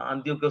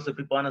അന്ത്യോക്യോസ്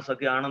എപ്പിപ്പാനസ്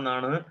ഒക്കെ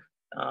ആണെന്നാണ്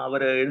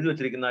അവര് എഴുതി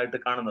വെച്ചിരിക്കുന്നതായിട്ട്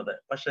കാണുന്നത്.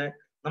 പക്ഷെ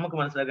നമുക്ക്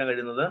മനസ്സിലാക്കാൻ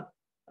കഴിയുന്നത്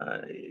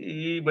ഈ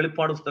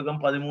വെളിപ്പാട് പുസ്തകം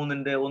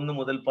 13-ന്റെ 1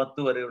 മുതൽ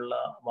 10 വരെയുള്ള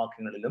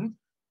വാക്യങ്ങളിലും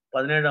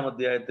 17-ാം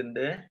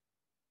അധ്യായത്തിന്റെ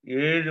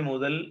 7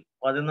 മുതൽ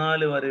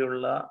 14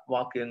 വരെയുള്ള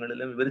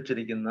വാക്യങ്ങളിലും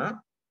വിവരിച്ചിരിക്കുന്ന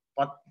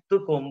 10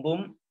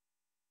 കൊമ്പും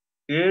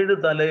 7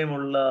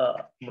 തലയുമുള്ള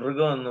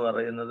മൃഗം എന്ന്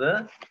പറയുന്നത്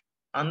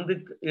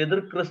എതിർ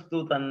ക്രിസ്തു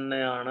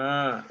തന്നെയാണ്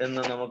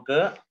എന്ന് നമുക്ക്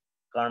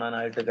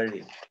കാണാനായിട്ട്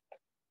കഴിയും.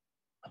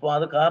 അപ്പൊ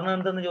അത് കാരണം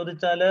എന്തെന്ന്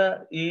ചോദിച്ചാല്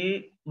ഈ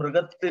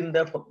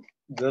മൃഗത്തിന്റെ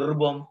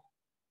ഗർഭം,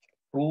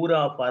 ക്രൂര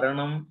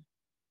ഭരണം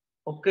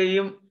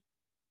ഒക്കെയും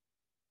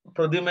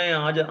പ്രതിമയെ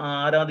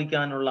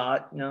ആരാധിക്കാനുള്ള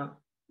ആജ്ഞ,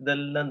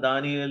 ഇതെല്ലാം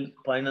ദാനിയേൽ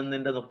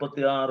 11-ന്റെ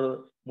 36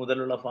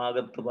 മുതലുള്ള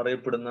ഭാഗത്ത്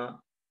പറയപ്പെടുന്ന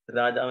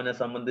രാജാവിനെ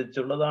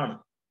സംബന്ധിച്ചുള്ളതാണ്.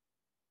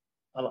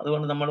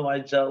 അതുകൊണ്ട് നമ്മൾ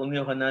വായിച്ച 1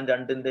 യോഹന്നാൻ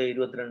 2-ന്റെ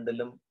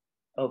 22-ലും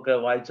ഒക്കെ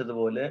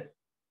വായിച്ചതുപോലെ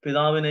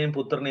പിതാവിനെയും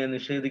പുത്രനെയും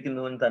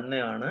നിഷേധിക്കുന്നവൻ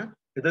തന്നെയാണ്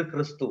എതിർ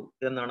ക്രിസ്തു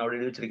എന്നാണ് അവിടെ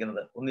എഴുതി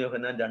വെച്ചിരിക്കുന്നത് 1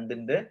 യോഹന്നാൻ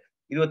 2-ന്റെ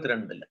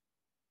 22-ല്.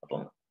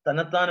 അപ്പം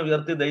തന്നെത്താൻ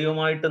ഉയർത്തി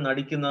ദൈവമായിട്ട്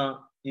നടിക്കുന്ന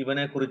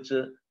ഇവനെ കുറിച്ച്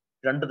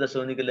 2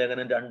 തെസ്സലോനിക്ക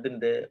ലേഖനം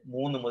 2-ന്റെ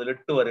 3 മുതൽ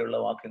 8 വരെയുള്ള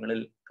വാക്യങ്ങളിൽ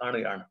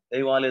കാണുകയാണ്.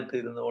 ദൈവാലയത്തിൽ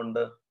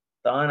ഇരുന്നുകൊണ്ട്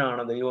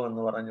താനാണ് ദൈവം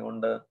എന്ന്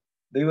പറഞ്ഞുകൊണ്ട്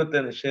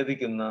ദൈവത്തെ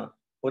നിഷേധിക്കുന്ന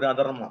ഒരു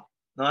അധർമ്മ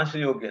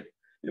നാശയോഗ്യൻ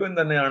ഇവൻ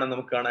തന്നെയാണ്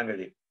നമുക്ക് കാണാൻ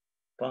കഴിയും.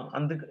 അപ്പൊ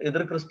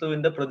എതിർ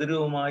ക്രിസ്തുവിന്റെ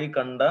പ്രതിരൂപമായി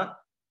കണ്ട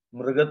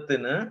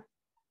മൃഗത്തിന്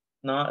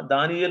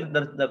ദാനിയേൽ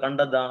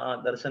കണ്ട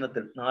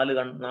ദർശനത്തിൽ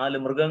 4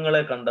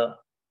 മൃഗങ്ങളെ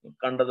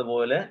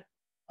കണ്ടതുപോലെ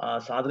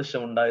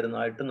സാദൃശ്യം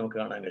ഉണ്ടായിരുന്നതായിട്ട് നമുക്ക്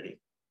കാണാൻ കഴിയും.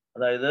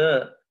 അതായത്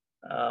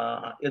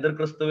എതിർ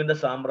ക്രിസ്തുവിന്റെ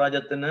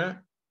സാമ്രാജ്യത്തിന്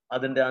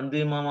അതിന്റെ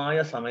അന്തിമമായ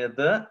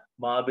സമയത്ത്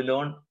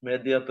ബാബിലോൺ,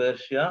 മേദ്യ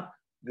പേർഷ്യ,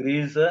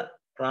 ഗ്രീസ്,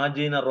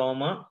 പ്രാചീന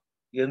റോമ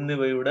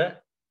എന്നിവയുടെ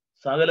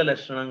സകല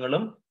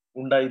ലക്ഷണങ്ങളും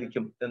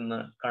ഉണ്ടായിരിക്കും എന്ന്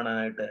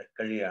കാണാനായിട്ട്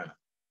കഴിയുകയാണ്.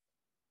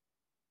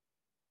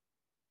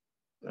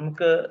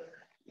 നമുക്ക്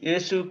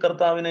യേശു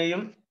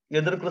കർത്താവിനെയും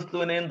എതിർ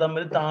ക്രിസ്തുവിനെയും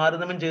തമ്മിൽ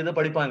താരതമ്യം ചെയ്ത്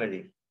പഠിപ്പാൻ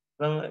കഴിയും.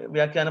 ഇപ്പം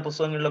വ്യാഖ്യാന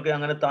പുസ്തകങ്ങളിലൊക്കെ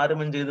അങ്ങനെ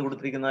താരതമ്യം ചെയ്ത്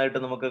കൊടുത്തിരിക്കുന്നതായിട്ട്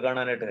നമുക്ക്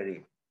കാണാനായിട്ട്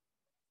കഴിയും.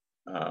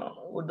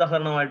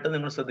 ഉദാഹരണമായിട്ട്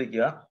നിങ്ങൾ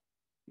ശ്രദ്ധിക്കുക,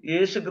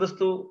 യേശു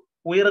ക്രിസ്തു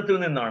ഉയരത്തിൽ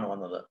നിന്നാണ്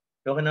വന്നത്.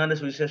 യോഹന്നാന്റെ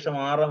സുവിശേഷം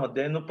 6-ാം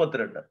അധ്യായം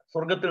 32.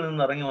 സ്വർഗത്തിൽ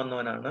നിന്ന് ഇറങ്ങി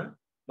വന്നവനാണ്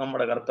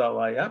നമ്മുടെ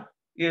കർത്താവായ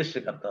യേശു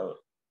കർത്താവ്.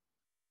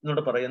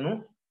 എന്നോട് പറയുന്നു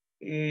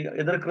ഈ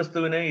എതിർ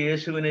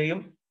ക്രിസ്തുവിനെയും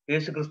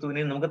യേശു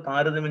ക്രിസ്തുവിനെയും നമുക്ക്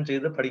താരതമ്യം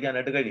ചെയ്ത്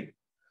പഠിക്കാനായിട്ട് കഴിയും.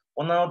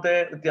 ഒന്നാമത്തെ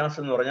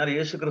വ്യത്യാസം എന്ന് പറഞ്ഞാൽ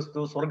യേശു ക്രിസ്തു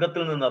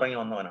സ്വർഗത്തിൽ നിന്ന് ഇറങ്ങി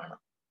വന്നവനാണ്.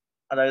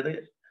 അതായത്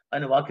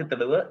അതിന്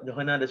വാക്യത്തെളിവ്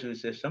യോഹന്നാന്റെ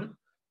സുവിശേഷം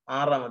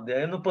 6-ാം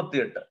അധ്യായം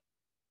 38.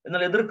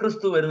 എന്നാൽ എതിർ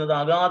ക്രിസ്തു വരുന്നത്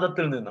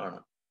അഗാധത്തിൽ നിന്നാണ്.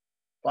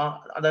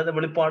 അതായത്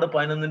വെളിപ്പാട്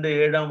 11-ന്റെ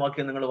 7-ാം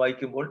വാക്യം നിങ്ങൾ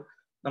വായിക്കുമ്പോൾ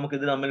നമുക്ക്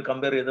ഇത് തമ്മിൽ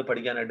കമ്പയർ ചെയ്ത്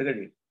പഠിക്കാനായിട്ട്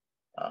കഴിയും.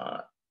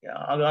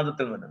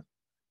 അഗാധത്തിൽ നിന്ന്.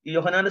 ഈ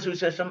യോഹന്നാന്റെ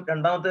സുവിശേഷം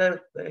 2-ാമത്തെ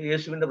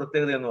യേശുവിന്റെ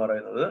പ്രത്യേകത എന്ന്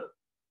പറയുന്നത്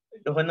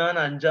യോഹന്നാൻ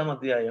 5-ാം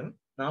അധ്യായം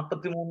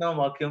 43-ാം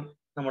വാക്യം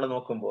നമ്മൾ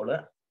നോക്കുമ്പോൾ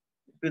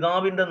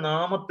പിതാവിന്റെ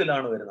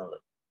നാമത്തിലാണ് വരുന്നത്.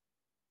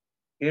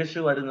 യേശു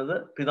വരുന്നത്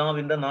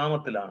പിതാവിന്റെ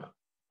നാമത്തിലാണ്.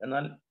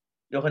 എന്നാൽ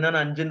യോഹന്നാൻ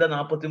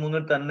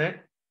 5-43 തന്നെ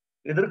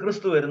എതിർ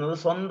ക്രിസ്തു വരുന്നത്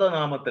സ്വന്തം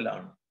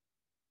നാമത്തിലാണ്.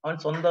 അവൻ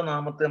സ്വന്തം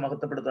നാമത്തെ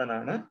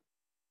മഹത്വപ്പെടുത്താനാണ്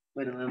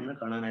വരുന്നതെന്ന്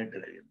കാണാനായിട്ട്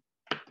കഴിയുന്നു.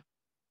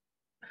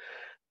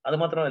 അത്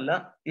മാത്രമല്ല,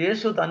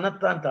 യേശു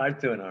തന്നെത്താൻ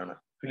താഴ്ത്തിയവനാണ്.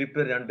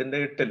 ഫിലിപ്പിയർ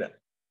 2-8.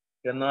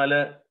 എന്നാൽ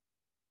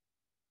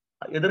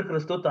എതിർ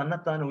ക്രിസ്തു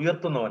തന്നെത്താൻ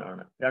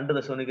ഉയർത്തുന്നവനാണ്. 2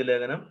 തെസ്സലോനിക്ക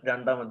ലേഖനം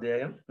 2-ാം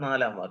അധ്യായം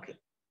 4-ാം വാക്യം.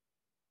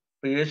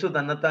 യേശു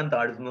തന്നെത്താൻ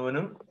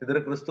താഴ്ത്തുന്നവനും എതിർ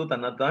ക്രിസ്തു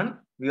തന്നെത്താൻ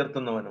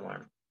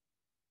ഉയർത്തുന്നവനുമാണ്.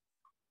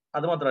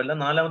 അത് മാത്രമല്ല,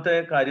 4-ാമത്തെ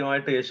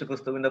കാര്യമായിട്ട് യേശു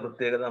ക്രിസ്തുവിന്റെ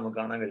പ്രത്യേകത നമുക്ക്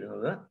കാണാൻ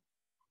കഴിയുന്നത്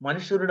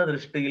മനുഷ്യരുടെ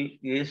ദൃഷ്ടിയിൽ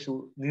യേശു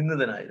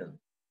നിന്ദിതനായിരുന്നു.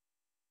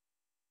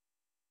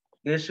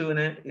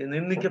 യേശുവിനെ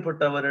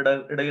നിന്ദിക്കപ്പെട്ടവരുടെ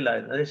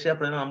ഇടയിലായിരുന്നു. യെശയ്യാ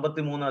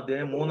 53-ാം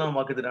അധ്യായം 3-ാം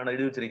വാക്യത്തിലാണ്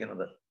എഴുതി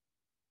വെച്ചിരിക്കുന്നത്.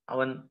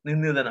 അവൻ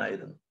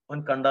നിന്ദിതനായിരുന്നു.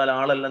 അവൻ കണ്ടാൽ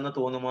ആളല്ലെന്ന്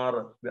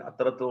തോന്നുമാറ്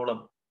അത്രത്തോളം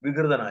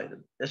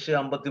വികൃതനായിരുന്നു.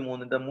 യെശയ്യാ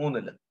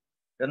 53-3.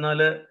 എന്നാൽ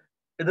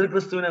എതിർ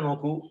ക്രിസ്തുവിനെ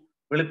നോക്കൂ.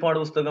 വെളിപ്പാട്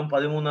പുസ്തകം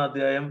 13-ാം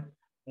അധ്യായം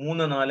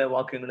 3-4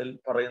 വാക്യങ്ങളിൽ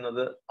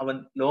പറയുന്നത് അവൻ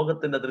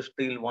ലോകത്തിന്റെ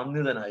ദൃഷ്ടിയിൽ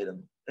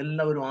വന്ദിതനായിരുന്നു.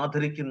 എല്ലാവരും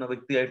ആദരിക്കുന്ന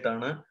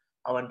വ്യക്തിയായിട്ടാണ്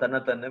അവൻ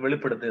തന്നെ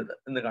വെളിപ്പെടുത്തിയത്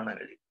എന്ന് കാണാൻ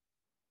കഴിയും.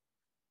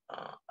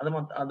 അത്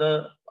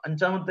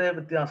 5-ാമത്തെ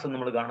വ്യത്യാസം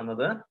നമ്മൾ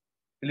കാണുന്നത്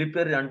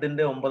ഫിലിപ്പിയർ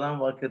 2-ന്റെ 9-ാം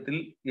വാക്യത്തിൽ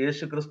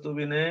യേശു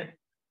ക്രിസ്തുവിനെ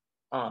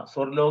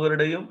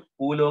സ്വർലോകരുടെയും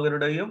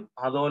ഭൂലോകരുടെയും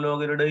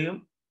അധോലോകരുടെയും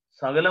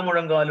സകല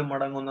മുഴങ്കാലും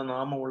മടങ്ങുന്ന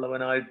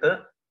നാമമുള്ളവനായിട്ട്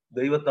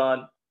ദൈവത്താൽ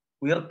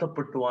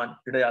ഉയർത്തപ്പെട്ടുവാൻ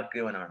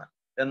ഇടയാക്കിയവനാണ്.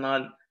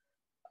 എന്നാൽ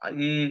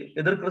ഈ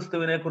എതിർ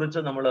ക്രിസ്തുവിനെ കുറിച്ച്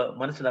നമ്മൾ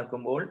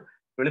മനസ്സിലാക്കുമ്പോൾ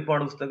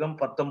വെളിപ്പാട് പുസ്തകം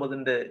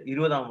 19-ന്റെ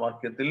 20-ാം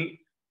വാക്യത്തിൽ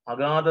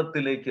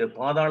അഗാധത്തിലേക്ക്,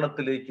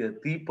 പാതാളത്തിലേക്ക്,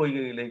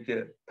 തീപ്പൊയ്കയിലേക്ക്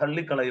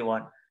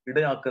തള്ളിക്കളയുവാൻ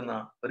ഇടയാക്കുന്ന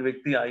ഒരു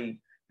വ്യക്തിയായി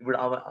ഇവിടെ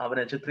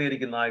അവനെ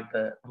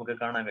ചിത്രീകരിക്കുന്നതായിട്ട് നമുക്ക്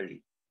കാണാൻ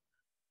കഴിയും.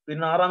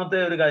 പിന്നെ 6-ാമത്തെ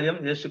ഒരു കാര്യം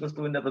യേശു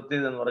ക്രിസ്തുവിന്റെ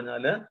പ്രത്യേകത എന്ന്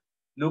പറഞ്ഞാല്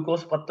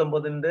ലൂക്കോസ്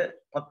 19-ന്റെ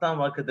 10-ാം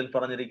വാക്യത്തിൽ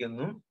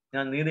പറഞ്ഞിരിക്കുന്നു,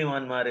 ഞാൻ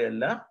നീതിമാന്മാരെ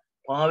അല്ല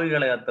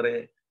പാവികളെ അത്രേ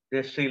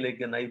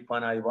രക്ഷയിലേക്ക്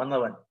നയിപ്പാനായി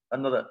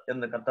വന്നത്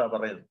എന്ന് കർത്താവ്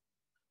പറയുന്നു.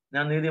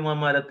 ഞാൻ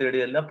നീതിമാന്മാരെ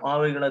തേടിയല്ല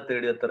പാവികളെ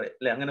തേടിയത്രേ,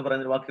 അല്ലെ? അങ്ങനെ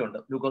പറയുന്നൊരു വാക്യമുണ്ട്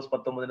ലൂക്കോസ്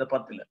 19-ന്റെ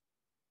 10-ല്.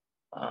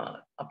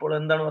 അപ്പോൾ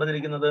എന്താണ്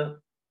പറഞ്ഞിരിക്കുന്നത്?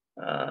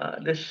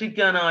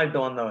 രക്ഷിക്കാനായിട്ട്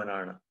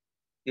വന്നവനാണ്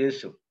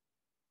യേശു.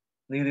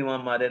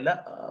 നീതിമാന്മാരല്ല,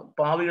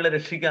 പാവികളെ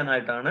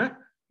രക്ഷിക്കാനായിട്ടാണ്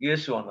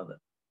യേശു വന്നത്.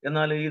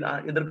 എന്നാൽ ഈ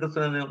എതിർ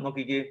ക്രിസ്തുവിനെ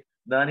നോക്കിക്കേ,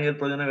 ദാനിയേൽ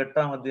പ്രവചനം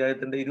 8-ാം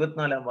അധ്യായത്തിന്റെ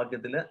 24-ാം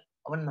വാക്യത്തില്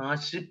അവൻ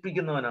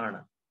നശിപ്പിക്കുന്നവനാണ്,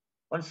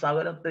 അവൻ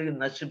സകലത്തെയും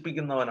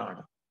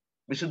നശിപ്പിക്കുന്നവനാണ്,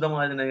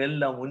 വിശുദ്ധമായതിനെ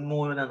എല്ലാം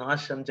ഉന്മൂലന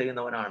നാശം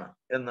ചെയ്യുന്നവനാണ്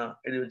എന്ന്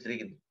എഴുതി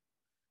വെച്ചിരിക്കുന്നു.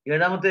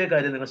 7-ാമത്തെ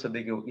കാര്യം നിങ്ങൾ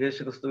ശ്രദ്ധിക്കൂ. യേശു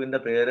ക്രിസ്തുവിന്റെ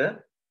പേര്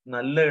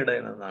നല്ല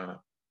ഇടയൻ എന്നാണ്.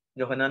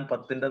 യോഹന്നാൻ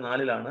 10-ന്റെ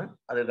 4-ലാണ്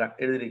അത്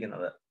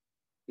എഴുതിയിരിക്കുന്നത്.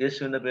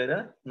 യേശുവിന്റെ പേര്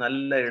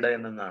നല്ല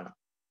ഇടയൻ എന്നാണ്.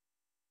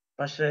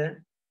 പക്ഷേ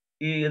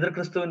ഈ എതിർ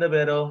ക്രിസ്തുവിന്റെ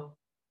പേരോ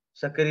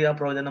സക്കറിയ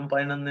പ്രവചനം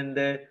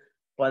 11-ന്റെ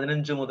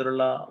 15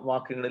 മുതലുള്ള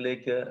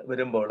വാക്യങ്ങളിലേക്ക്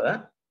വരുമ്പോൾ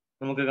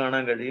നമുക്ക്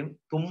കാണാൻ കഴിയും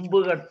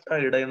തുമ്പുകെട്ട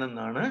ഇടയൻ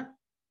എന്നാണ്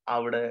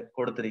അവിടെ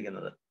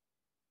കൊടുത്തിരിക്കുന്നത്.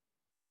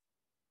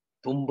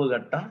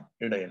 തുമ്പുകെട്ട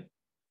ഇടയൻ.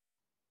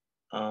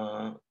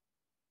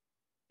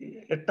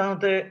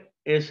 8-ാമത്തെ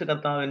യേശു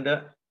കർത്താവിന്റെ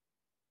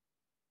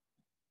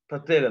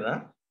പ്രത്യേകത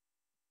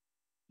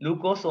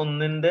ലൂക്കോസ്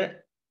 1-ന്റെ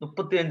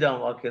 35-ാം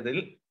വാക്യത്തിൽ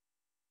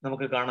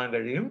നമുക്ക് കാണാൻ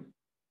കഴിയും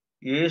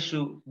യേശു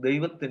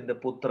ദൈവത്തിന്റെ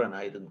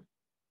പുത്രനായിരുന്നു.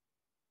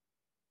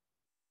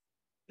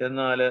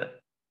 എന്നാൽ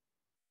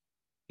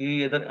ഈ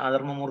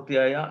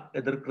അധർമ്മമൂർത്തിയായ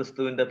എതിർ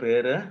ക്രിസ്തുവിന്റെ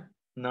പേര്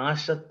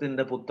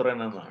നാശത്തിന്റെ പുത്രൻ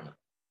എന്നാണ്.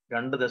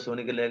 2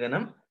 തെസ്സലോനിക്ക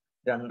ലേഖനം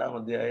 2-ാം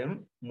അധ്യായം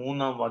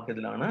 3-ാം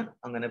വാക്യത്തിലാണ്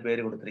അങ്ങനെ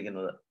പേര്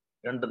കൊടുത്തിരിക്കുന്നത്.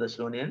 2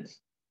 തെസ്സലോനിയൻസ്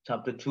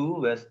ചാപ്റ്റർ 2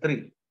 വേഴ്സ് 3.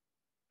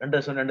 2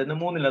 തെസ്സലോനിക്കർ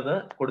 2-3 അത്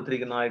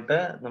കൊടുത്തിരിക്കുന്നതായിട്ട്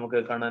നമുക്ക്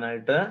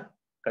കാണാനായിട്ട്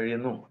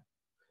കഴിയുന്നു.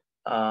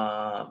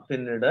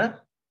 പിന്നീട്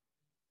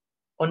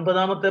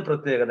 9-ാമത്തെ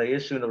പ്രത്യേകത,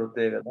 യേശുവിന്റെ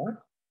പ്രത്യേകത,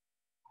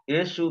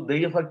 യേശു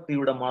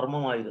ദൈവഭക്തിയുടെ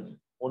മർമ്മമായിരുന്നു.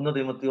 1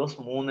 തീമോഥെയോസ്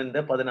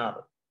 3-ന്റെ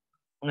 16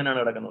 അങ്ങനെയാണ്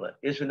കിടക്കുന്നത്.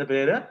 യേശുവിന്റെ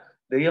പേര്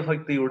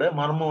ദൈവഭക്തിയുടെ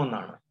മർമ്മം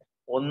എന്നാണ്.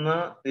 1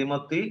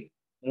 തീമോത്തി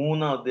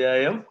 3-ാം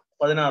അധ്യായം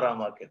 16-ാം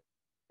വാക്യം.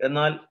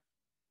 എന്നാൽ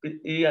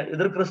ഈ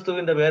എതിർ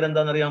ക്രിസ്തുവിന്റെ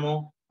പേരെന്താണെന്നറിയാമോ?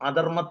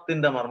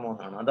 അധർമ്മത്തിന്റെ മർമ്മം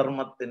എന്നാണ്.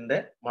 അധർമ്മത്തിന്റെ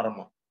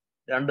മർമ്മം.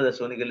 2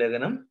 തെസ്സലോനിക്ക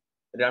ലേഖനം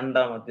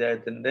 2-ാം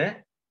അധ്യായത്തിന്റെ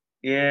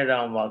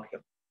 7-ാം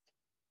വാക്യം.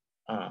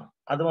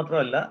 അത്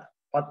മാത്രമല്ല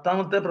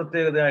 10-ാമത്തെ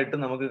പ്രത്യേകതയായിട്ട്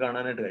നമുക്ക്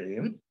കാണാനായിട്ട്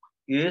കഴിയും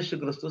യേശു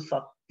ക്രിസ്തു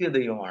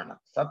സത്യദൈവമാണ്,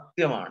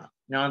 സത്യമാണ്.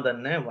 ഞാൻ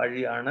തന്നെ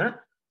വഴിയാണ്,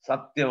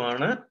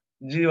 സത്യമാണ്,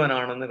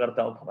 ജീവനാണെന്ന്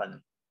കർത്താവ് പറഞ്ഞു.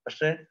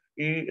 പക്ഷെ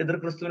ഈ എതിർ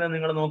ക്രിസ്തുവിനെ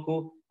നിങ്ങൾ നോക്കൂ,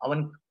 അവൻ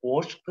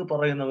ഓഷ്ക്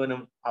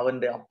പറയുന്നവനും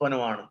അവന്റെ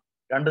അപ്പനുമാണ്.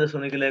 2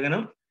 തെസ്സലോനിക്ക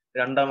ലേഖനം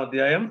 2-ാം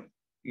അധ്യായം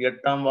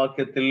 8-ാം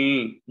വാക്യത്തിൽ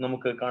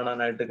നമുക്ക്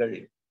കാണാനായിട്ട്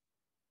കഴിയും.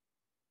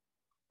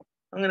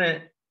 അങ്ങനെ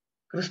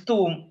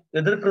ക്രിസ്തുവും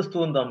എതിർ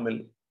ക്രിസ്തുവും തമ്മിൽ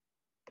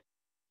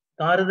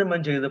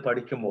താരതമ്യം ചെയ്ത്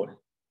പഠിക്കുമ്പോൾ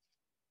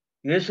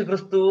യേശു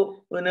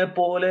ക്രിസ്തുവിനെ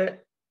പോലെ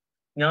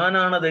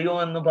ഞാനാണ് ദൈവം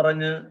എന്ന്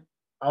പറഞ്ഞ്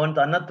അവൻ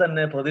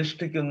തന്നെ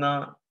പ്രതിഷ്ഠിക്കുന്ന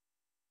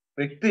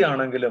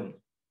വ്യക്തിയാണെങ്കിലും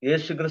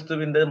യേശു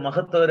ക്രിസ്തുവിന്റെ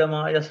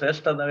മഹത്വകരമായ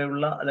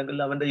ശ്രേഷ്ഠതയുള്ള അല്ലെങ്കിൽ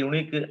അവന്റെ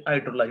യുണീക്ക്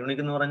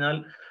എന്ന് പറഞ്ഞാൽ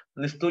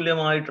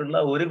നിസ്തുല്യമായിട്ടുള്ള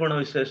ഒരു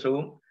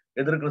ഗുണവിശേഷവും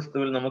എതിർ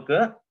ക്രിസ്തുവിൽ നമുക്ക്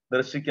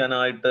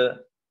ദർശിക്കാനായിട്ട്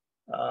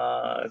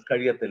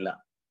കഴിയത്തില്ല.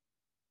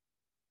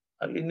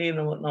 ഇനി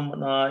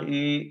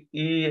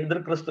ഈ എതിർ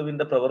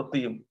ക്രിസ്തുവിന്റെ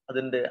പ്രവൃത്തിയും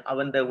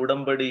അവന്റെ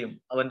ഉടമ്പടിയും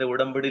അവന്റെ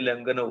ഉടമ്പടി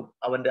ലംഘനവും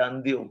അവന്റെ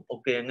അന്ത്യവും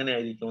ഒക്കെ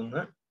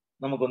എങ്ങനെയായിരിക്കുമെന്ന്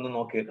നമുക്കൊന്ന്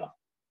നോക്കിയേക്കാം.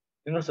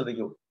 നിങ്ങൾ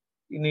ശ്രദ്ധിക്കൂ.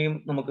 ഇനിയും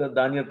നമുക്ക്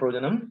ദാനിയേൽ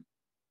പ്രവചനം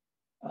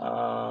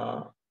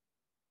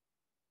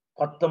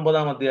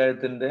 19-ാം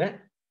അധ്യായത്തിന്റെ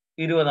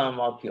 20-ാം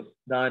വാക്യം.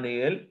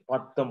 ദാനിയേൽ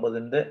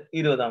 19-ന്റെ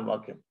 20-ാം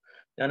വാക്യം.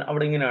 ഞാൻ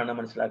അവിടെ ഇങ്ങനെയാണ്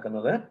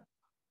മനസ്സിലാക്കുന്നത്.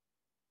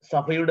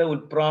 സഭയുടെ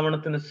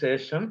ഉത്പ്രാവണത്തിന്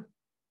ശേഷം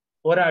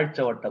ഒരാഴ്ച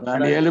വട്ടം.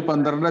 ദാനിയേൽ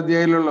 12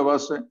 അധ്യായത്തിലുള്ള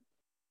വാസ്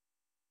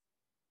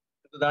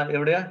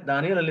എവിടെയാ?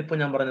 ദാനിയേൽ അല്ല ഇപ്പൊ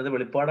ഞാൻ പറഞ്ഞത്,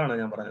 വെളിപ്പാടാണ്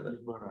ഞാൻ പറഞ്ഞത്.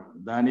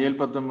 ദാനിയേൽ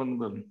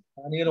 19.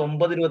 ദാനിയേൽ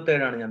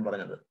 9:27 ഞാൻ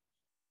പറഞ്ഞത്.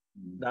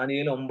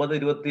 ദാനിയേൽ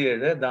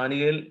 9:27.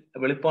 ദാനിയേൽ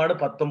വെളിപ്പാട്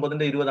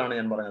 19-ന്റെ 20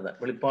 ഞാൻ പറഞ്ഞത്.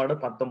 വെളിപ്പാട്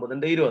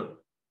 19-ന്റെ 20.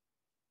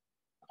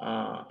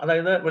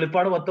 അതായത്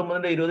വെളിപ്പാട്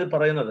 19-ന്റെ 20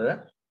 പറയുന്നത്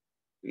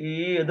ഈ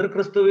എതിർ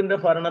ക്രിസ്തുവിന്റെ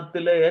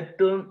ഭരണത്തിലെ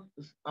ഏറ്റവും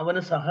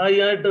അവന്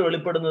സഹായിയായിട്ട്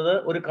വെളിപ്പെടുന്നത്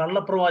ഒരു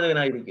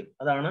കള്ളപ്രവാചകനായിരിക്കും.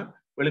 അതാണ്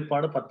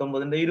വെളിപ്പാട്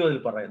 19-ന്റെ 20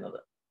 പറയുന്നത്.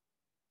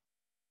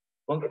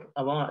 അപ്പം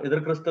എതിർ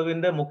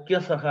ക്രിസ്തുവിന്റെ മുഖ്യ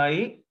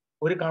സഹായി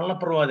ഒരു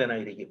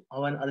കള്ളപ്രവാചകനായിരിക്കും.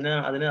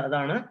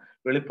 അതാണ്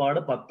വെളിപ്പാട്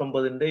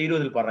 19-ന്റെ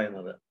 20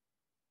 പറയുന്നത്.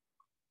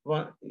 അപ്പൊ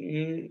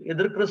ഈ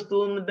എതിർ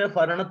ക്രിസ്തുവിന്റെ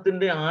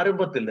ഭരണത്തിന്റെ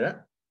ആരംഭത്തില്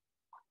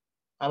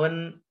അവൻ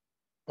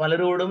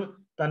പലരോടും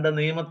തന്റെ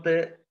നിയമത്തെ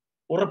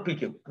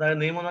ഉറപ്പിക്കും. അതായത്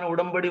നിയമം എന്ന്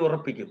ഉടമ്പടി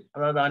ഉറപ്പിക്കും.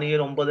 അതായത് ദാനിയേൽ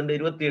 9-ന്റെ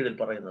 27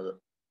 പറയുന്നത്.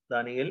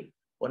 ദാനിയേൽ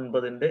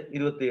 9-ന്റെ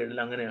 27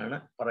 അങ്ങനെയാണ്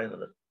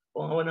പറയുന്നത്.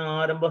 അപ്പൊ അവൻ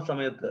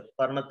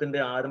ഭരണത്തിന്റെ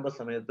ആരംഭ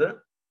സമയത്ത്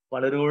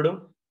പലരോടും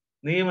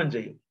നിയമം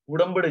ചെയ്യും,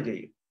 ഉടമ്പടി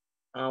ചെയ്യും,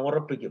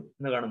 ഉറപ്പിക്കും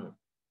എന്ന് കാണുന്നു.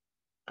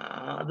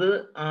 അത്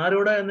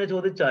ആരോടാ എന്ന്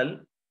ചോദിച്ചാൽ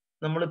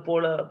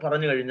നമ്മളിപ്പോൾ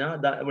പറഞ്ഞു കഴിഞ്ഞ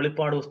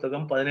വെളിപ്പാട്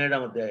പുസ്തകം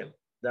 17-ാം അധ്യായം,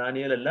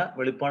 ദാനിയേൽ അല്ല,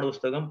 വെളിപ്പാട്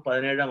പുസ്തകം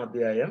 17-ാം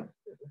അധ്യായം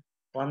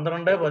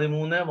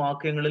 12-13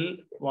 വാക്യങ്ങളിൽ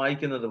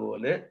വായിക്കുന്നത്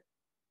പോലെ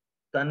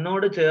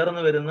തന്നോട്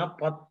ചേർന്ന് വരുന്ന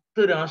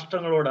 10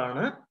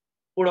 രാഷ്ട്രങ്ങളോടാണ്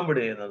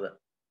ഉടമ്പടി ചെയ്യുന്നത്.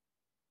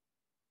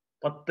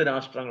 10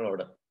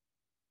 രാഷ്ട്രങ്ങളോട്.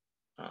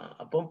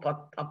 അപ്പോൾ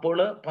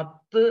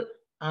 10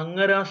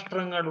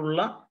 അംഗരാഷ്ട്രങ്ങളുള്ള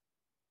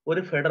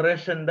ഒരു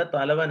ഫെഡറേഷന്റെ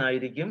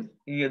തലവനായിരിക്കും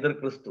ഈ എതിർ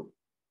ക്രിസ്തു.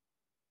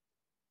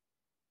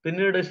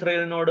 പിന്നീട്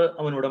ഇസ്രായേലിനോട്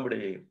അവൻ ഉടമ്പടി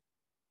ചെയ്യും.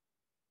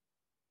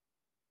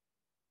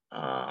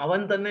 അവൻ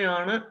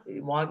തന്നെയാണ്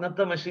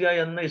വാഗ്ദത്ത മെശിഹ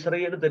എന്ന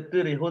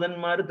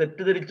യഹൂദന്മാര്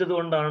തെറ്റിദ്ധരിച്ചത്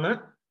കൊണ്ടാണ്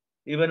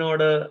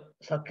ഇവനോട്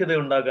സഖ്യത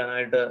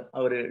ഉണ്ടാക്കാനായിട്ട്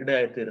അവർ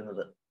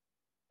ഇടയായിത്തീരുന്നത്.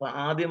 അപ്പൊ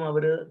ആദ്യം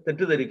അവര്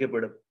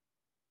തെറ്റിദ്ധരിക്കപ്പെടും.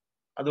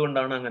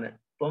 അതുകൊണ്ടാണ് അങ്ങനെ.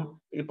 ഇപ്പം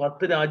ഈ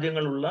 10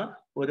 രാജ്യങ്ങളുള്ള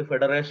ഒരു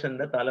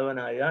ഫെഡറേഷന്റെ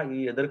തലവനായ ഈ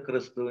എതിർ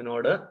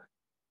ക്രിസ്തുവിനോട്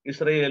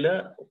ഇസ്രായേല്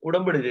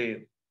ഉടമ്പടി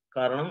ചെയ്യും.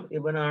 കാരണം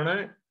ഇവനാണ്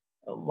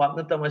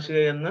വാഗ്ദത്ത മെശിഹ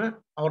എന്ന്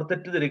അവർ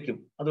തെറ്റിദ്ധരിക്കും.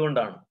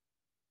 അതുകൊണ്ടാണ്.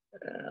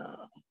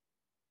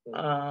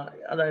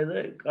 അതായത്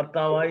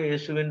കർത്താവായ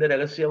യേശുവിന്റെ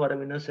രഹസ്യ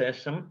വരവിന്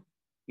ശേഷം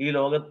ഈ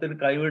ലോകത്തിൽ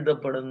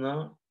കൈവിടപ്പെടുന്ന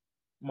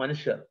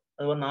മനുഷ്യർ,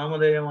 അതുപോലെ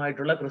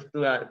നാമധേയമായിട്ടുള്ള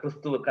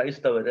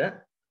ക്രൈസ്തവര്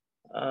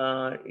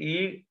ഈ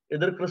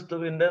എതിർ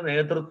ക്രിസ്തുവിന്റെ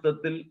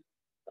നേതൃത്വത്തിൽ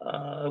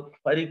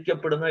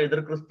ഭരിക്കപ്പെടുന്ന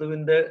എതിർ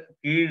ക്രിസ്തുവിന്റെ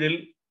കീഴിൽ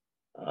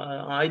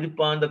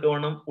ആയിരിപ്പാൻ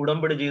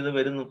ഉടമ്പടി ചെയ്ത്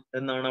വരുന്നു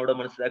എന്നാണ് അവിടെ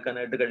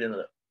മനസ്സിലാക്കാനായിട്ട്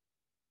കഴിയുന്നത്.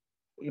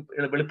 ഈ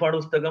വെളിപ്പാട്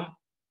പുസ്തകം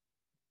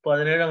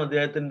 17-ാം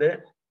അധ്യായത്തിന്റെ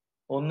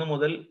 1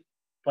 മുതൽ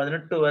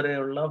 18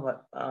 വരെയുള്ള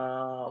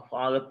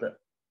ഭാഗത്ത്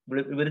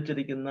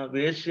വിവരിച്ചിരിക്കുന്ന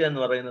വേശ്യ എന്ന്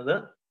പറയുന്നത്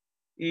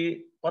ഈ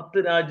 10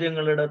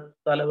 രാജ്യങ്ങളുടെ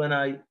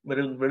തലവനായി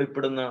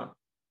വെളിപ്പെടുന്ന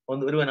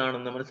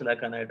ഒരുവനാണെന്ന്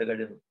മനസ്സിലാക്കാനായിട്ട്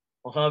കഴിയുന്നു.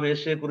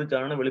 മഹാവേശ്യയെ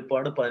കുറിച്ചാണ്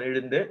വെളിപ്പാട്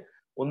 17-ന്റെ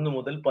 1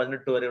 മുതൽ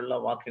 18 വരെയുള്ള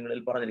വാക്യങ്ങളിൽ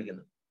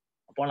പറഞ്ഞിരിക്കുന്നത്.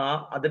 അപ്പോൾ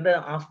അതിന്റെ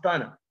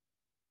ആസ്ഥാനം,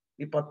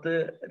 ഈ 10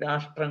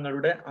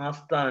 രാഷ്ട്രങ്ങളുടെ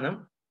ആസ്ഥാനം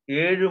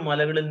 7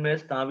 മലകളിന്മേൽ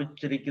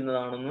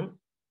സ്ഥാപിച്ചിരിക്കുന്നതാണെന്നും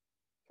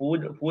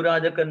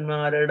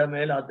ഭൂരാജക്കന്മാരുടെ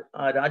മേൽ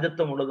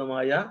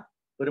രാജത്വമുള്ളതുമായ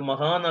ഒരു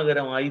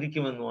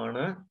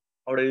മഹാനഗരമായിരിക്കുമെന്നുമാണ്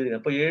അവിടെ എഴുതിയത്.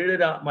 അപ്പൊ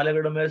 7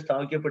 മലകളുടെ മേൽ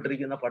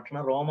സ്ഥാപിക്കപ്പെട്ടിരിക്കുന്ന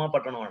പട്ടണം റോമൻ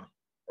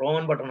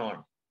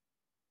പട്ടണമാണ്.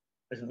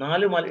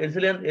 4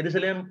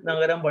 എരുസലേം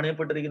നഗരം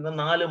പണിയപ്പെട്ടിരിക്കുന്ന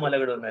 4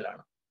 മലകളുടെ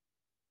മേലാണ്.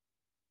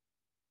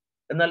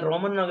 എന്നാൽ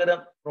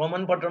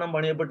റോമൻ പട്ടണം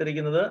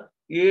പണിയപ്പെട്ടിരിക്കുന്നത്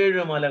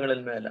 7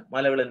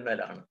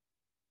 മലകളിന്മേലാണ്.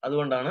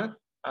 അതുകൊണ്ടാണ്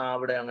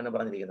അവിടെ അങ്ങനെ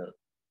പറഞ്ഞിരിക്കുന്നത്.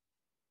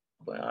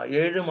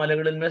 7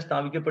 മലകളിന്മേൽ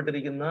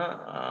സ്ഥാപിക്കപ്പെട്ടിരിക്കുന്ന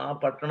ആ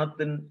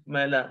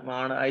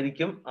പട്ടണത്തിന്മേലാണ്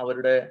ആയിരിക്കും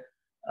അവരുടെ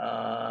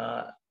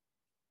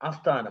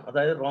ആസ്ഥാനം.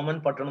 അതായത് റോമൻ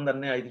പട്ടണം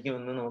തന്നെ ആയിരിക്കും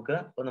എന്ന് നമുക്ക്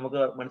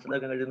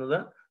മനസ്സിലാക്കാൻ കഴിയുന്നത്.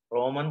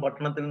 റോമൻ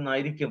പട്ടണത്തിൽ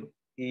നിന്നായിരിക്കും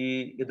ഈ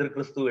എതിർ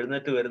ക്രിസ്തു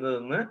എഴുന്നേറ്റ്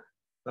വരുന്നതെന്ന്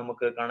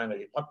നമുക്ക് കാണാൻ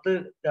കഴിയും. 10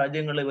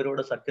 രാജ്യങ്ങൾ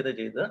ഇവരോട് സഖ്യത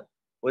ചെയ്ത്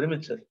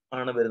ഒരുമിച്ച്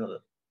ആണ് വരുന്നത്.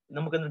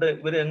 നമുക്ക് എന്നിട്ട്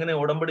ഇവര് എങ്ങനെ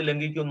ഉടമ്പടി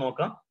ലംഘിക്കും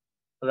നോക്കാം.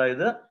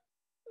 അതായത്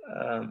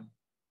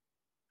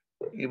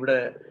ഇവിടെ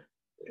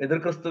എതിർ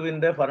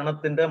ക്രിസ്തുവിന്റെ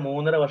ഭരണത്തിന്റെ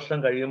 3.5 വർഷം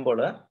കഴിയുമ്പോൾ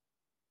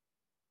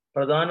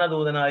പ്രധാന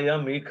ദൂതനായ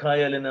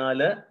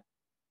മീഖായേലിനാല്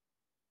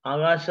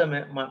ആകാശ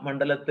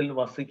മണ്ഡലത്തിൽ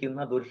വസിക്കുന്ന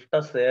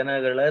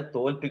ദുഷ്ടസേനകളെ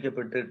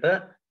തോൽപ്പിക്കപ്പെട്ടിട്ട്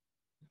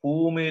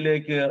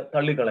ഭൂമിയിലേക്ക്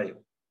തള്ളിക്കളയും.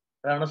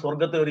 അതാണ്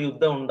സ്വർഗത്തിൽ ഒരു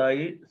യുദ്ധം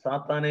ഉണ്ടായി,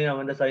 സാത്താനെയും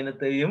അവന്റെ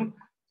സൈന്യത്തെയും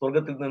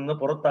സ്വർഗത്തിൽ നിന്ന്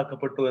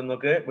പുറത്താക്കപ്പെട്ടു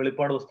എന്നൊക്കെ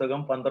വെളിപ്പാട് പുസ്തകം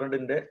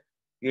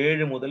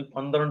 12:7 മുതൽ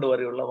 12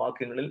 വരെയുള്ള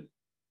വാക്യങ്ങളിൽ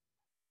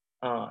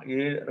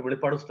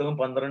വെളിപ്പാട് പുസ്തകം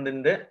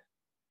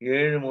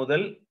 12:7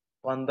 മുതൽ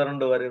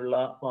 12 വരെയുള്ള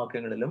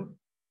വാക്യങ്ങളിലും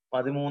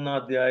 13-ാം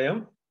അധ്യായം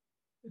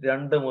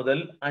 2 മുതൽ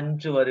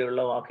 5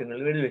 വരെയുള്ള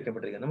വാക്യങ്ങളിൽ എഴുതി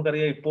വെക്കപ്പെട്ടിരിക്കുന്നത്.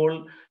 നമുക്കറിയാം ഇപ്പോൾ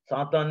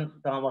സാത്താൻ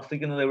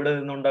വസിക്കുന്നത് എവിടെ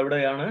നിന്നുണ്ട്?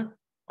 എവിടെയാണ്?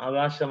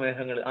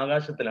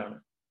 ആകാശത്തിലാണ്.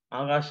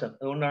 ആകാശം.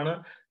 അതുകൊണ്ടാണ്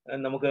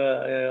നമുക്ക്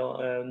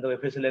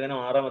എഫേസ്യ ലേഖനം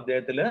 6-ാം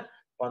അധ്യായത്തില്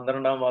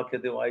 12-ാം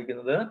വാക്യത്തിൽ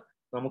വായിക്കുന്നത്,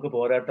 നമുക്ക്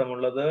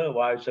പോരാട്ടമുള്ളത്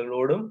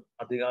വാഴ്ചകളോടും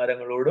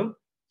അധികാരങ്ങളോടും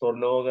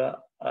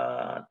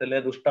സ്വർലോകത്തിലെ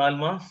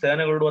ദുഷ്ടാത്മ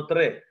സേനകളോടും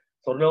അത്രേ.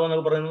 സ്വർലോകം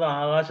എന്നൊക്കെ പറയുന്നത്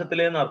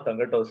ആകാശത്തിലേന്ന് അർത്ഥം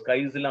കേട്ടോ,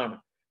 സ്കൈസിലാണ്.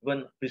 ഇവൻ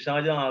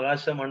പിശാച്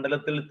ആകാശ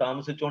മണ്ഡലത്തിൽ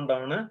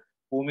താമസിച്ചുകൊണ്ടാണ്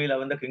ഭൂമിയിൽ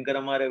അവന്റെ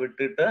കിങ്കരന്മാരെ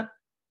വിട്ടിട്ട്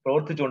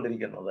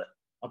പ്രവർത്തിച്ചുകൊണ്ടിരിക്കുന്നത്.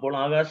 അപ്പോൾ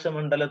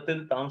ആകാശമണ്ഡലത്തിൽ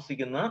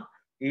താമസിക്കുന്ന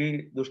ഈ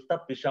ദുഷ്ട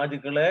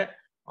പിശാചുക്കളെ,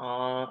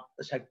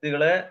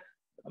 ശക്തികളെ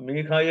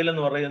മീഖായേൽ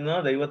എന്ന് പറയുന്ന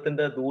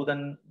ദൈവത്തിന്റെ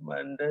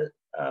ദൂതന്മാരുടെ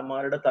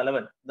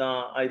തലവൻ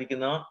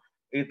ആയിരിക്കുന്ന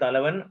ഈ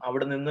തലവൻ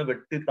അവിടെ നിന്ന്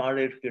വെട്ടി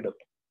താഴേക്കിടും.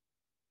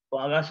 അപ്പൊ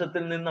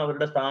ആകാശത്തിൽ നിന്ന്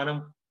അവരുടെ സ്ഥാനം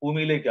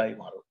ഭൂമിയിലേക്കായി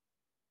മാറും.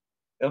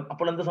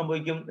 അപ്പോൾ എന്ത്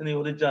സംഭവിക്കും എന്ന്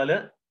ചോദിച്ചാല്,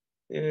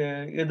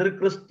 എതിർ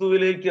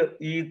ക്രിസ്തുവിലേക്ക്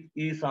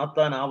ഈ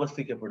സാത്താൻ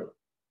ആവസ്ഥിക്കപ്പെടും.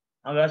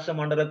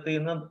 ആകാശമണ്ഡലത്തിൽ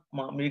നിന്ന്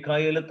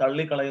മീഖായേൽ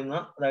തള്ളിക്കളയുന്ന,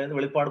 അതായത്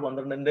വെളിപ്പാട്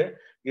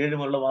 12:7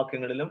 മുതലുള്ള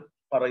വാക്യങ്ങളിലും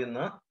പറയുന്ന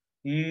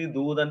ഈ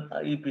ദൂതൻ,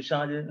 ഈ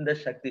പിശാചിന്റെ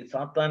ശക്തി,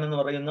 സാത്താൻ എന്ന്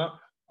പറയുന്ന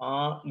ആ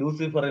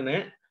ലൂസിഫറിനെ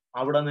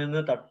അവിടെ നിന്ന്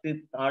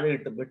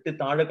വെട്ടി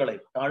താഴെ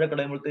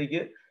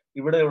കളയുമ്പോഴത്തേക്ക്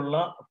ഇവിടെയുള്ള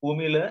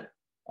ഭൂമിയിലെ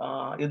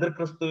എതിർ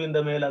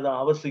ക്രിസ്തുവിന്റെ മേൽ അത്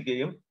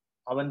ആവസിക്കുകയും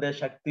അവന്റെ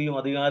ശക്തിയും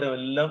അധികാരവും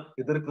എല്ലാം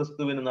എതിർ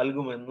ക്രിസ്തുവിന്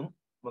നൽകുമെന്നും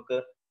നമുക്ക്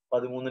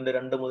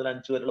 13:2 മുതൽ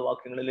 5 വരെയുള്ള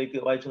വാക്യങ്ങളിലേക്ക്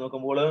വായിച്ചു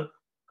നോക്കുമ്പോൾ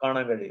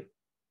കാണാൻ കഴിയും.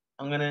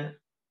 അങ്ങനെ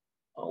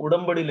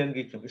ഉടമ്പടി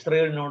ലംഘിക്കും.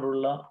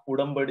 ഇസ്രായേലിനോടുള്ള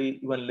ഉടമ്പടി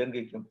ഇവൻ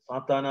ലംഘിക്കും.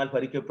 സാത്താനാൽ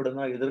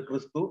ഭരിക്കപ്പെടുന്ന എതിർ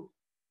ക്രിസ്തു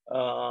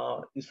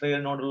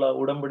ഇസ്രായേലിനോടുള്ള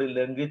ഉടമ്പടി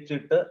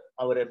ലംഘിച്ചിട്ട്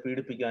അവരെ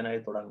പീഡിപ്പിക്കാനായി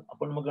തുടങ്ങും.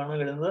 അപ്പോൾ നമുക്ക് കാണാൻ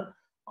കഴിയുന്നത്,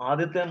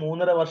 ആദ്യത്തെ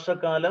 3.5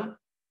 വർഷക്കാലം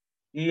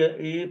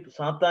ഈ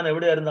സാത്താൻ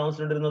എവിടെയായിരുന്നു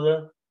താമസിച്ചുകൊണ്ടിരുന്നത്?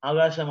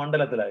 ആകാശ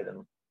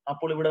മണ്ഡലത്തിലായിരുന്നു.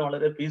 അപ്പോൾ ഇവിടെ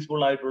വളരെ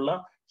പീസ്ഫുൾ ആയിട്ടുള്ള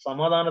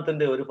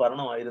സമാധാനത്തിന്റെ ഒരു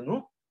ഭരണമായിരുന്നു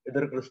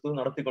എതിർ ക്രിസ്തു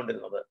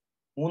നടത്തിക്കൊണ്ടിരുന്നത്.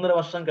 3.5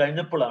 വർഷം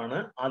കഴിഞ്ഞപ്പോഴാണ്,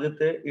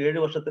 ആദ്യത്തെ 7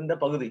 വർഷത്തിന്റെ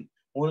പകുതി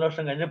 3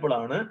 വർഷം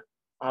കഴിഞ്ഞപ്പോഴാണ്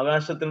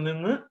ആകാശത്തിൽ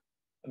നിന്ന്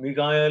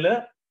മീഖായേല്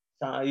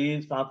ഈ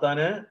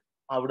സാത്താനെ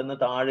അവിടുന്ന്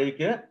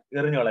താഴേക്ക്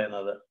എറിഞ്ഞു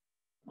കളയുന്നത്,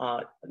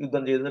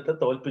 യുദ്ധം ചെയ്തിട്ട്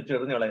തോൽപ്പിച്ച്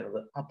എറിഞ്ഞു കളയുന്നത്.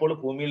 അപ്പോൾ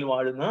ഭൂമിയിൽ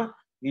വാഴുന്ന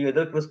ഈ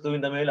എതിർ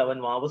ക്രിസ്തുവിന്റെ മേൽ അവൻ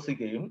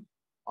ആവസിക്കുകയും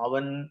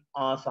അവൻ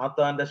ആ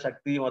സാത്താന്റെ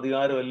ശക്തിയും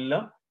അധികാരവും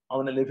എല്ലാം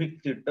അവന്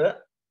ലഭിച്ചിട്ട്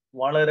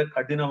വളരെ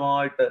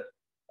കഠിനമായിട്ട്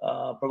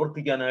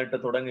പ്രവർത്തിക്കാനായിട്ട്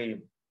തുടങ്ങുകയും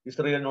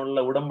ഇസ്രായേലിനുള്ള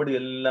ഉടമ്പടി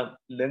എല്ലാം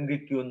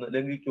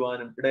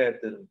ലംഘിക്കുവാനും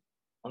ഇടയായിത്തീരുന്നു.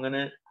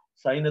 അങ്ങനെ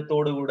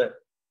സൈന്യത്തോടുകൂടെ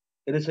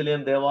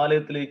യെരൂശലേം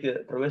ദേവാലയത്തിലേക്ക്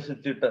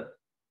പ്രവേശിച്ചിട്ട്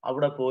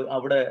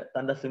അവിടെ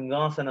തന്റെ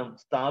സിംഹാസനം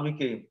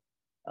സ്ഥാപിക്കുകയും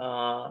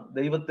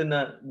ദൈവത്തിന്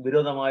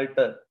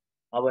വിരോധമായിട്ട്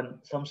അവൻ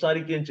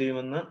സംസാരിക്കുകയും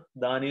ചെയ്യുമെന്ന്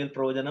ദാനിയേൽ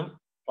പ്രവചനം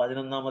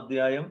 11-ാം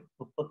അധ്യായം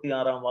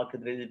 36-ാം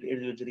വാക്യത്തിൽ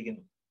എഴുതി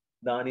വെച്ചിരിക്കുന്നു.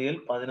 ദാനിയേൽ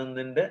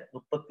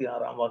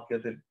 11:36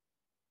 വാക്യത്തിൽ.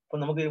 അപ്പൊ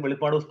നമുക്ക് ഈ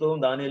വെളിപ്പാട് പുസ്തകവും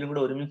ദാനിയേലും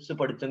കൂടെ ഒരുമിച്ച്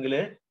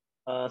പഠിച്ചെങ്കിലേ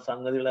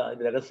സംഗതികളെ,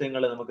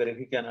 രഹസ്യങ്ങളെ നമുക്ക്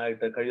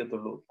ഗ്രഹിക്കാനായിട്ട്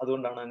കഴിയത്തുള്ളൂ.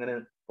 അതുകൊണ്ടാണ് അങ്ങനെ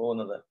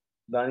പോകുന്നത്.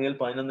 ദാനിയേൽ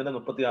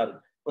 11:36.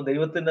 അപ്പൊ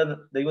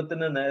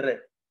ദൈവത്തിന് നേരെ,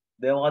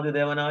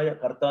 ദേവാദിദേവനായ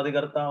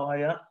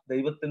കർത്താവായ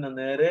ദൈവത്തിന്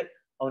നേരെ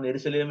അവൻ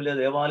യെരൂശലേമിലെ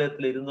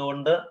ദേവാലയത്തിൽ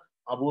ഇരുന്നുകൊണ്ട്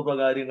അപൂർവ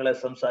കാര്യങ്ങളെ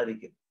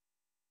സംസാരിക്കും.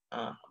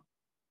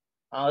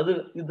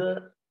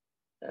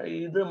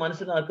 ഇത്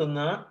മനസ്സിലാക്കുന്ന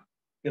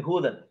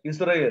യഹൂദൻ,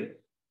 ഇസ്രായേൽ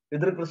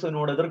എതിർ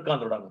ക്രിസ്തുവിനോട് എതിർക്കാൻ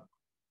തുടങ്ങും.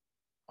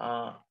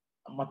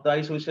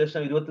 മത്തായി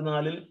സുവിശേഷം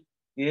 24-ൽ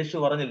യേശു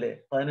പറഞ്ഞില്ലേ,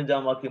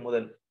 15-ാം വാക്യം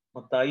മുതൽ,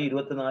 മത്തായി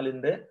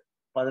 24-ന്റെ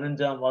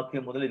 15-ാം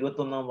വാക്യം മുതൽ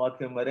 21-ാം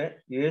വാക്യം വരെ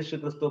യേശു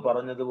ക്രിസ്തു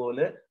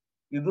പറഞ്ഞതുപോലെ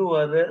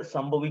ഇതുവരെ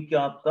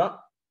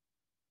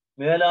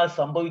മേലാൽ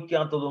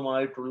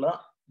സംഭവിക്കാത്തതുമായിട്ടുള്ള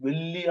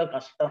വലിയ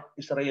കഷ്ടം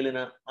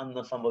ഇസ്രായേലിന്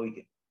അന്ന്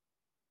സംഭവിക്കും.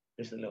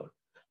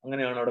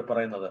 അങ്ങനെയാണ് അവിടെ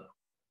പറയുന്നത്.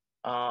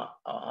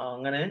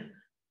 അങ്ങനെ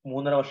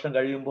 3.5 വർഷം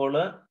കഴിയുമ്പോൾ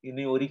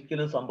ഇനി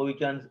ഒരിക്കലും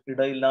സംഭവിക്കാൻ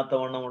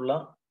ഇടയില്ലാത്തവണ്ണമുള്ള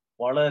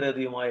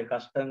വളരെയധികമായ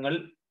കഷ്ടങ്ങൾ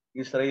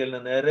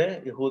ഇസ്രായേലിന് നേരെ,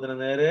 യഹൂദന്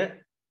നേരെ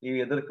ഈ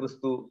എതിർ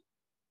ക്രിസ്തു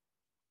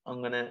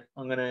അങ്ങനെ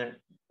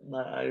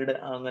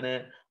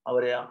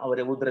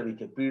അവരെ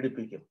ഉപദ്രവിക്കും,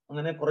 പീഡിപ്പിക്കും.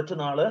 അങ്ങനെ കുറച്ചു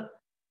നാള്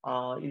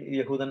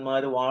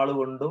യഹൂദന്മാര്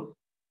വാളുകൊണ്ടും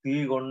തീ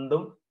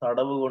കൊണ്ടും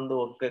തടവ് കൊണ്ടും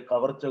ഒക്കെ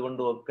കവർച്ച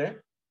കൊണ്ടും ഒക്കെ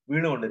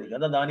വീണുകൊണ്ടിരിക്കും.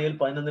 അതാ ദാനിയേൽ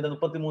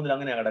 11:33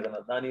 അങ്ങനെയാണ്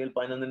കിടക്കുന്നത്. ദാനിയേൽ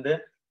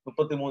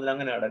 11:33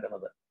 അങ്ങനെ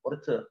കിടക്കുന്നത്.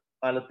 കുറച്ച്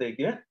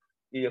കാലത്തേക്ക്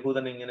ഈ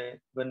യഹൂദൻ ഇങ്ങനെ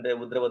ഇവന്റെ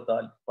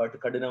ഉപദ്രവത്താൽ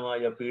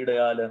കഠിനമായ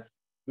പീഡയാല്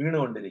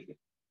വീണുകൊണ്ടിരിക്കും.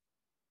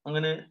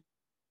 അങ്ങനെ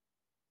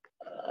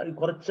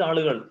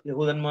കുറച്ചാളുകൾ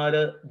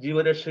യഹൂദന്മാര്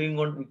ജീവരക്ഷയും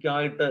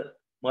കൊണ്ടായിട്ട്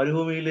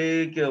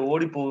മരുഭൂമിയിലേക്ക്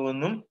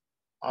ഓടിപ്പോകുമെന്നും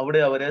അവിടെ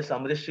അവരെ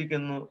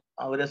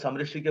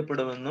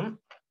സംരക്ഷിക്കപ്പെടുമെന്നും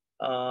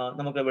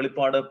നമുക്ക്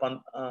വെളിപ്പാട്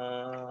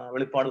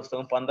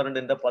പുസ്തകം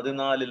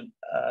 12:14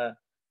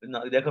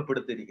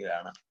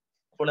 രേഖപ്പെടുത്തിയിരിക്കുകയാണ്.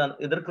 അപ്പോൾ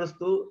എതിർ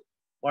ക്രിസ്തു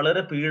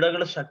വളരെ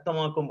പീഡകൾ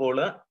ശക്തമാക്കുമ്പോൾ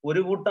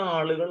ഒരു കൂട്ടം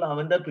ആളുകൾ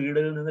അവന്റെ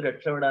പീഡയിൽ നിന്ന്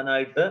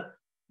രക്ഷപ്പെടാനായിട്ട്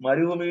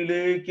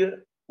മരുഭൂമിയിലേക്ക്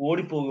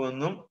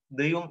ഓടിപ്പോകുമെന്നും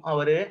ദൈവം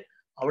അവരെ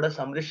അവിടെ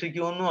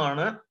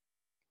സംരക്ഷിക്കുമെന്നുമാണ്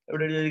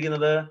എവിടെ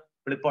എഴുതിയിരിക്കുന്നത്?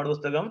 വെളിപ്പാട്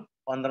പുസ്തകം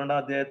 12-ാം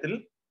അധ്യായത്തിൽ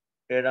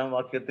 7-ാം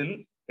വാക്യത്തിൽ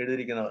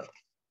എഴുതിയിരിക്കുന്നത്.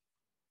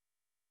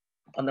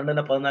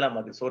 12-ന്റെ 14-ാം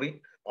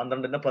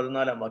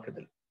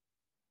വാക്യത്തിൽ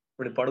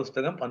വെളിപ്പാട്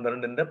പുസ്തകം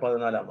 12-ന്റെ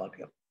 14-ാം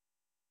വാക്യം.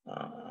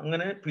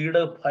 അങ്ങനെ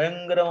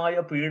ഭയങ്കരമായ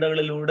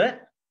പീഡകളിലൂടെ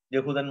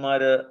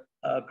യഹൂദന്മാര്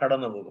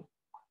കടന്നു പോകും.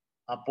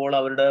 അപ്പോൾ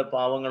അവരുടെ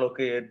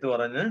പാവങ്ങളൊക്കെ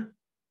ഏറ്റുപറഞ്ഞ്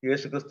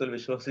യേശുക്രിസ്തുവിൽ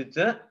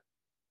വിശ്വസിച്ച്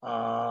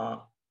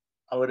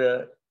അവര്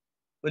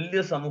വലിയ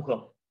സമൂഹം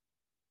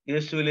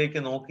യേശുവിലേക്ക്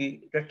നോക്കി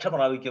രക്ഷ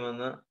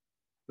പ്രാപിക്കുമെന്ന്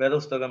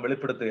വേദപുസ്തകം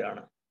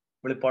വെളിപ്പെടുത്തുകയാണ്.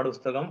 വെളിപ്പാട്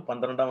പുസ്തകം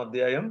 12-ാം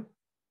അധ്യായം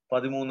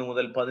 13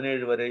 മുതൽ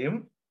 17 വരെയും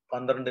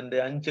 12-ന്റെ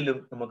 5-ലും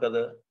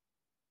നമുക്കത്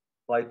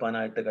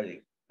വായിപ്പാനായിട്ട്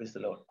കഴിയും.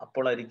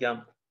 അപ്പോഴായിരിക്കാം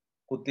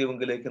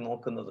കുത്തിയവങ്കിലേക്ക്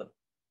നോക്കുന്നത്.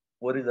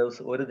 ഒരു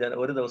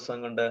ദിവസം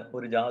കൊണ്ട്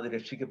ഒരു ജാതി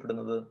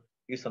രക്ഷിക്കപ്പെടുന്നത്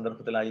ഈ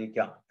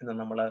സന്ദർഭത്തിലായിരിക്കാം എന്ന്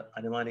നമ്മൾ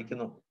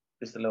അനുമാനിക്കുന്നു.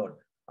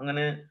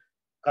 അങ്ങനെ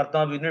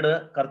പിന്നീട്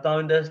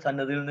കർത്താവിന്റെ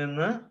സന്നിധിയിൽ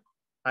നിന്ന്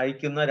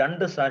അയക്കുന്ന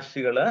 2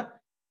 സാക്ഷികള്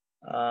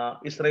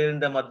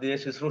ഇസ്രായേലിന്റെ മധ്യേ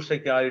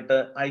ശുശ്രൂഷയ്ക്കായിട്ട്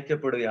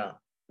അയക്കപ്പെടുകയാണ്.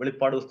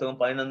 വെളിപ്പാട് പുസ്തകം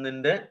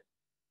 11-ന്റെ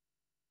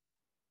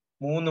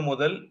 3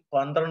 മുതൽ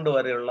 12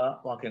 വരെയുള്ള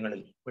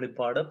വാക്യങ്ങളിൽ,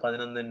 വെളിപ്പാട്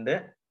 11-ന്റെ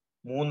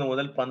 3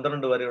 മുതൽ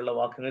 12 വരെയുള്ള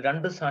വാക്യങ്ങൾ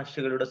 2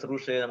 സാക്ഷികളുടെ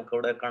ശുശ്രൂഷയെ നമുക്ക്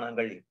അവിടെ കാണാൻ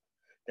കഴിയും.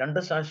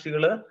 2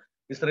 സാക്ഷികള്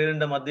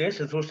ഇസ്രായേലിന്റെ മധ്യേ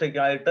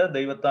ശുശ്രൂഷയ്ക്കായിട്ട്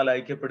ദൈവത്താൽ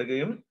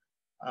അയക്കപ്പെടുകയും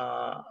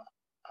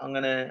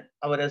അങ്ങനെ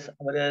അവരെ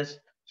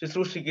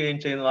ശുശ്രൂഷിക്കുകയും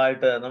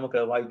ചെയ്യുന്നതായിട്ട് നമുക്ക്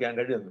വായിക്കാൻ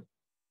കഴിയുന്നു.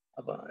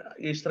 അപ്പൊ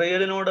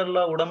ഇസ്രായേലിനോടുള്ള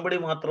ഉടമ്പടി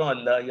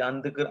മാത്രമല്ല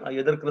ഈ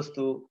എതിർ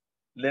ക്രിസ്തു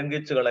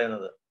ലംഘിച്ചു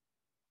കളയുന്നത്.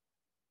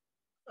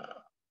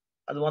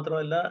 അത്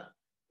മാത്രമല്ല,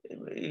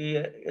 ഈ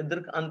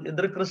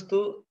എതിർ ക്രിസ്തു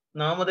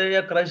നാമധേയ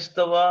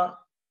ക്രൈസ്തവ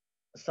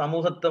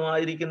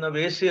സമൂഹത്വമായിരിക്കുന്ന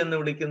വേശ്യ എന്ന്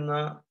വിളിക്കുന്ന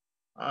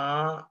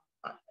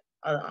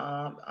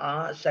ആ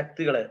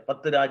ശക്തികളെ,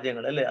 10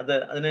 രാജ്യങ്ങൾ അല്ലെ,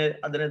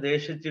 അതിനെ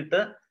ദേശിച്ചിട്ട്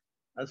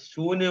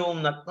ശൂന്യവും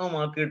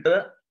നഗ്നവുമാക്കിയിട്ട്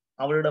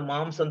അവളുടെ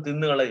മാംസം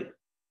തിന്നുകളയും,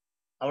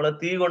 അവളെ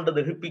തീ കൊണ്ട്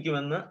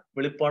ദഹിപ്പിക്കുമെന്ന്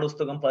വെളിപ്പാട്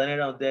പുസ്തകം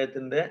 17-ാം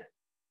അധ്യായത്തിന്റെ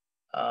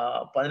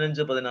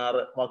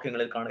 15-16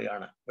 വാക്യങ്ങളിൽ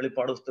കാണുകയാണ്.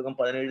 വെളിപ്പാട് പുസ്തകം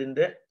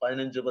 17-ന്റെ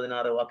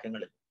 15-16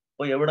 വാക്യങ്ങളിൽ.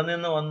 അപ്പൊ എവിടെ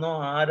നിന്ന് വന്നോ,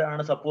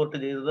 ആരാണ് സപ്പോർട്ട്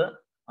ചെയ്തത്,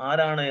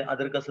 ആരാണ്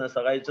എതിർക്രിസ്തുവിനെ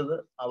സഹായിച്ചത്,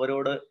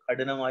 അവരോട്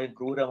കഠിനമായും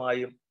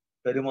ക്രൂരമായും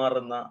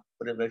പെരുമാറുന്ന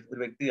ഒരു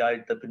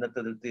വ്യക്തിയായിട്ട്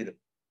പിന്നത്തെ തീരും.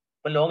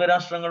 അപ്പൊ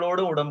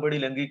ലോകരാഷ്ട്രങ്ങളോട് ഉടമ്പടി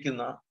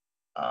ലംഘിക്കുന്ന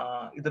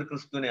എതിർ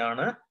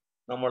ക്രിസ്തുവിനെയാണ്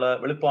നമ്മൾ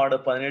വെളിപ്പാട്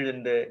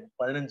 17-ന്റെ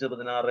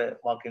 15-16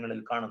 വാക്യങ്ങളിൽ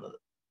കാണുന്നത്.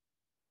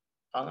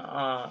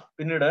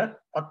 പിന്നീട്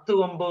 10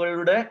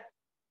 കൊമ്പുകളുടെ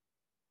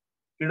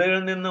ഇടയിൽ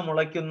നിന്ന്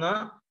മുളയ്ക്കുന്ന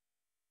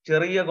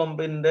ചെറിയ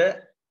കൊമ്പിന്റെ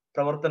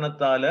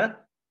പ്രവർത്തനത്താല്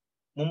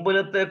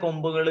മുമ്പിലത്തെ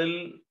കൊമ്പുകളിൽ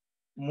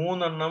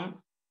 3 എണ്ണം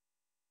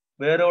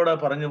വേരോടെ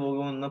പറഞ്ഞു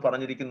പോകുമെന്ന്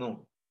പറഞ്ഞിരിക്കുന്നു.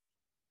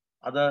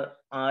 അത്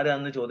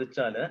ആരാന്ന്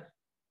ചോദിച്ചാല്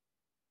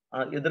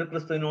എതിർ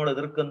ക്രിസ്തുവിനോട്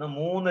എതിർക്കുന്ന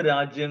 3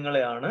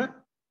 രാജ്യങ്ങളെയാണ്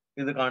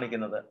ഇത്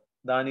കാണിക്കുന്നത്.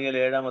 ദാനിയേൽ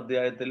 7-ാം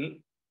അധ്യായത്തിൽ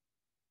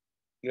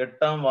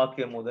 8-ാം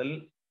വാക്യം മുതൽ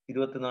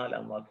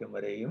 24-ാം വാക്യം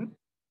വരെയും,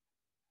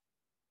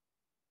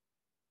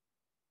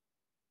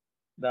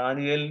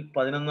 ദാനിയേൽ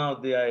 11-ാം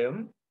അധ്യായം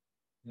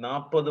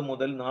 40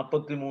 മുതൽ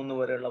 43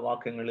 വരെയുള്ള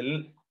വാക്യങ്ങളിൽ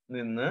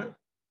നിന്ന്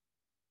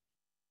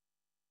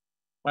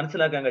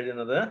മനസ്സിലാക്കാൻ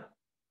കഴിയുന്നത്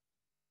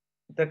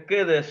തെക്കേ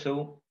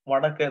ദേശവും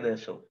വടക്കേ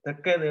ദേശവും.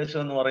 തെക്കേ ദേശം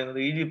എന്ന് പറയുന്നത്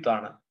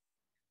ഈജിപ്താണ്,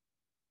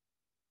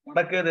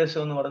 വടക്കേ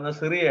ദേശം എന്ന് പറയുന്നത്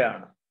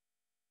സിറിയയാണ്.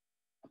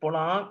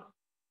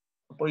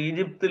 അപ്പോൾ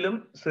ഈജിപ്തിലും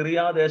സിറിയ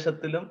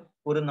ദേശത്തിലും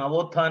ഒരു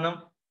നവോത്ഥാനം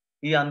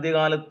ഈ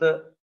അന്ത്യകാലത്ത്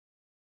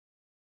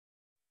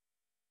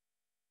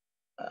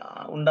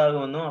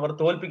ഉണ്ടാകുമെന്നും അവർ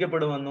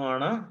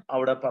തോൽപ്പിക്കപ്പെടുമെന്നുമാണ്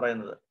അവിടെ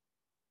പറയുന്നത്.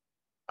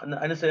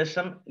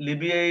 അതിനുശേഷം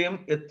ലിബിയയെയും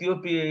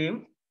എത്യോപ്യയെയും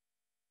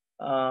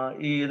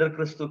ഈ എതിർ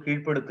ക്രിസ്തു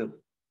കീഴ്പ്പെടുത്തും.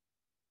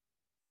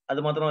 അത്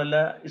മാത്രമല്ല,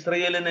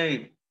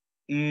 ഇസ്രയേലിനെയും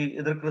ഈ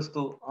എതിർ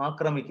ക്രിസ്തു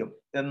ആക്രമിക്കും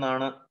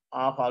എന്നാണ്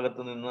ആ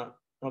ഭാഗത്ത് നിന്ന്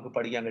നമുക്ക്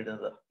പഠിക്കാൻ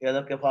കഴിയുന്നത്.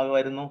 ഏതൊക്കെ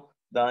ഭാഗമായിരുന്നു?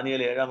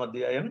 ദാനിയേൽ 7-ാം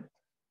അധ്യായം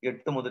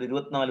 8 മുതൽ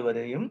 24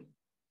 വരെയും,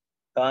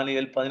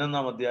 ദാനിയേൽ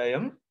 11-ാം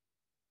അധ്യായം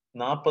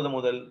 40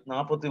 മുതൽ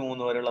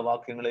 43 വരെയുള്ള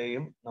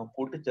വാക്യങ്ങളെയും നാം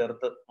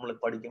കൂട്ടിച്ചേർത്ത് നമ്മൾ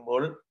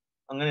പഠിക്കുമ്പോൾ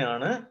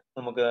അങ്ങനെയാണ്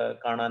നമുക്ക്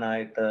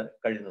കാണാനായിട്ട്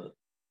കഴിയുന്നത്.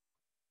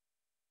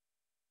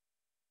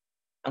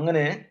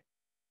 അങ്ങനെ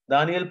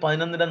ദാനിയേൽ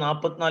 11-ന്റെ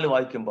 44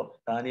 വായിക്കുമ്പോൾ,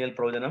 ദാനിയേൽ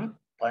പ്രവചനം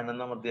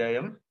 11-ാം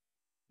അധ്യായം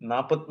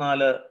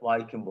 44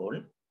 വായിക്കുമ്പോൾ,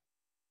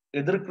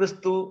 എതിർ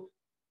ക്രിസ്തു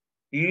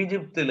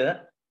ഈജിപ്തില്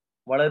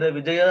വളരെ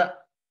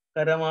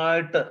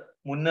വിജയകരമായിട്ട്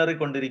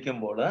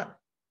മുന്നേറിക്കൊണ്ടിരിക്കുമ്പോൾ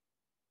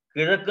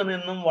കിഴക്ക്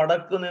നിന്നും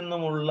വടക്ക്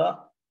നിന്നുമുള്ള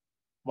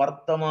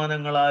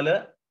വർത്തമാനങ്ങളാല്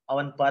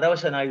അവൻ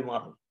പരവശനായി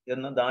മാറും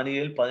എന്ന്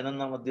ദാനിയേൽ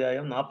 11-ാം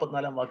അധ്യായം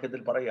 44-ാം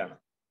വാക്യത്തിൽ പറയുകയാണ്.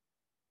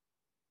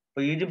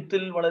 അപ്പൊ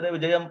ഈജിപ്തിൽ വളരെ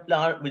വിജയം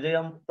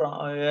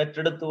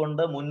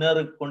ഏറ്റെടുത്തുകൊണ്ട്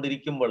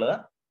മുന്നേറിക്കൊണ്ടിരിക്കുമ്പോൾ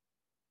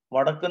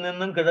വടക്ക്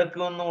നിന്നും കിഴക്ക്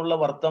നിന്നുമുള്ള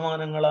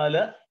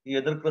വർത്തമാനങ്ങളാല് ഈ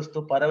എതിർ ക്രിസ്തു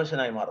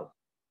പരവശനായി മാറും.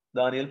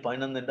 ദാനിയേൽ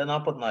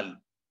 11:44.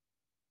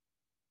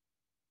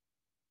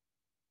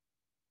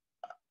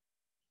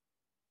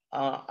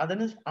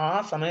 അതിന് ആ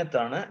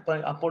സമയത്താണ്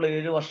അപ്പോൾ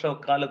 7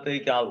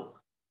 വർഷക്കാലത്തേക്കാവും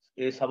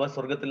ഈ സഭ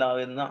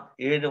സ്വർഗത്തിലാവുന്ന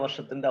 7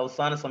 വർഷത്തിന്റെ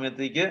അവസാന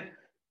സമയത്തേക്ക്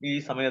ഈ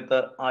സമയത്ത്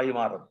ആയി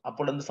മാറും.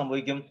 അപ്പോൾ എന്ത്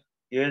സംഭവിക്കും?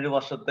 7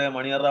 വർഷത്തെ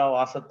മണിയറ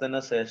വാസത്തിന്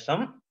ശേഷം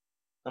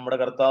നമ്മുടെ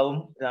കർത്താവും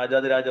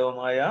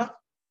രാജാതിരാജാവുമായ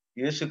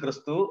യേശു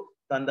ക്രിസ്തു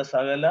തന്റെ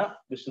സകല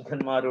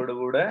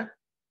വിശുദ്ധന്മാരോടുകൂടെ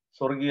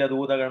സ്വർഗീയ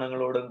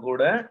ദൂതഗണങ്ങളോടും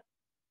കൂടെ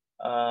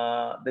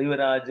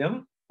ദൈവരാജ്യം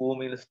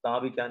ഭൂമിയിൽ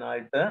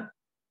സ്ഥാപിക്കാനായിട്ട്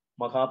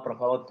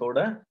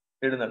മഹാപ്രഭാവത്തോടെ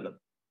എഴുന്നള്ളും.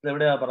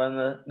 ഇതെവിടെയാ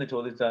പറയുന്നത് എന്ന്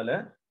ചോദിച്ചാല്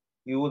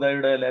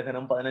യൂദയുടെ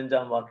ലേഖനം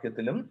 15-ാം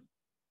വാക്യത്തിലും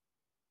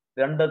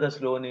 2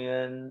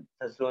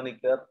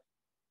 തെസ്സലോനിക്കർ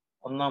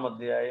 1-ാം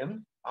അധ്യായം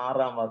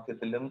 6-ാം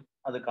വാക്യത്തിലും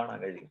അത് കാണാൻ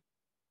കഴിയും.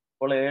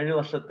 അപ്പോൾ 7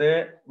 വർഷത്തെ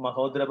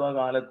മഹോദ്രവ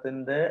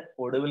കാലത്തിന്റെ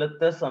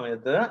ഒടുവിലത്തെ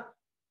സമയത്ത്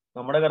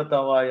നമ്മുടെ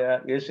കർത്താവായ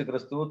യേശു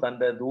ക്രിസ്തു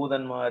തന്റെ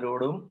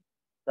ദൂതന്മാരോടും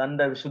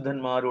തന്റെ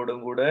വിശുദ്ധന്മാരോടും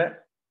കൂടെ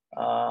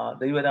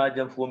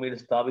ദൈവരാജ്യം ഭൂമിയിൽ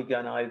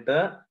സ്ഥാപിക്കാനായിട്ട്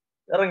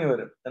ഇറങ്ങി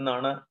വരും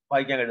എന്നാണ്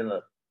വായിക്കാൻ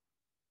കഴിയുന്നത്.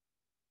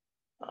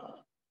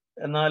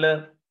 എന്നാല്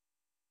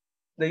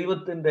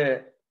ദൈവത്തിന്റെ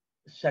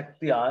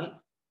ശക്തിയാൽ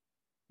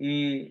ഈ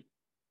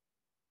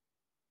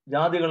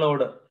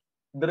ജാതികളോട്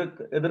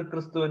എതിർ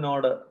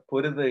ക്രിസ്തുവിനോട്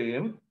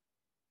പൊരുതുകയും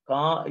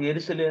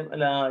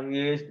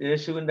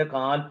യേശുവിന്റെ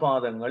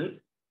കാൽപാദങ്ങൾ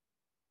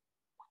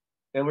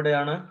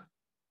എവിടെയാണ്?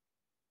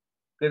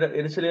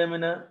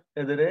 യെരുശലേമിന്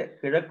എതിരെ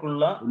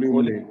കിഴക്കുള്ള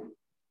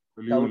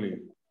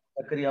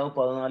സക്കറിയാവ്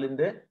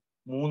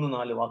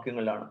 14-3-4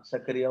 വാക്യങ്ങളിലാണ്.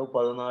 സക്കറിയാവ്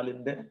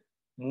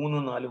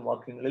 14-3-4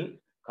 വാക്യങ്ങളിൽ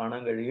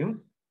കാണാൻ കഴിയും.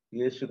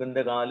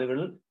 യേശുവിന്റെ കാലുകൾ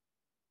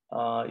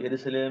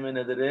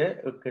യെരുശലേമിനെതിരെ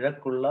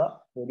കിഴക്കുള്ള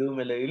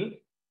ഒലിവുമലയിൽ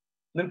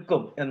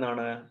നിൽക്കും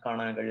എന്നാണ്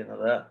കാണാൻ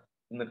കഴിയുന്നത്,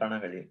 ഇന്ന് കാണാൻ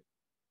കഴിയും.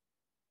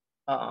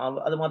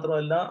 അത്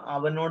മാത്രമല്ല,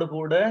 അവനോട്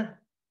കൂടെ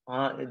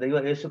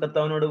യേശു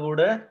കർത്താവിനോട്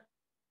കൂടെ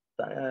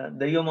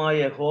ദൈവമായ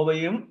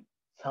യഹോവയും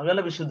സകല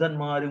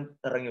വിശുദ്ധന്മാരും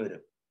ഇറങ്ങി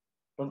വരും.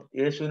 അപ്പം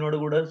യേശുവിനോട്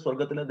കൂടെ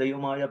സ്വർഗത്തിലെ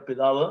ദൈവമായ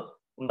പിതാവ്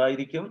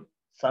ഉണ്ടായിരിക്കും,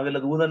 സകല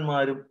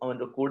ദൂതന്മാരും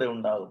അവന്റെ കൂടെ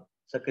ഉണ്ടാകും.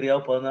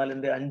 സക്കറിയാവ്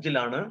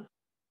 14:5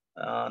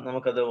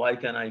 നമുക്കത്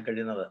വായിക്കാനായി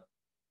കഴിയുന്നത്.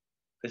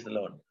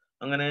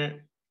 അങ്ങനെ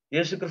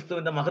യേശു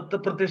ക്രിസ്തുവിന്റെ മഹത്വ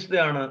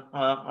പ്രത്യക്ഷതയാണ്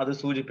അത്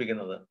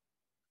സൂചിപ്പിക്കുന്നത്.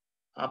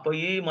 അപ്പൊ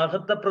ഈ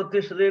മഹത്വ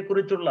പ്രത്യക്ഷതയെ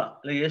കുറിച്ചുള്ള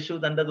യേശു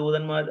തന്റെ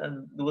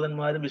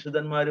ദൂതന്മാരും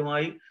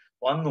വിശുദ്ധന്മാരുമായി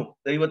വന്നു,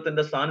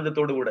 ദൈവത്തിന്റെ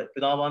സാന്നിധ്യത്തോടുകൂടെ,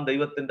 പിതാവാൻ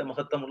ദൈവത്തിന്റെ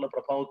മഹത്വമുള്ള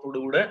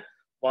പ്രഭാവത്തോടുകൂടെ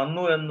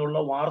വന്നു എന്നുള്ള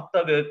വാർത്ത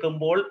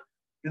കേൾക്കുമ്പോൾ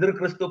എതിർ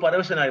ക്രിസ്തു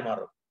പരവശനായി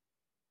മാറും.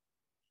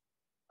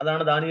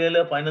 അതാണ് ദാനിയേൽ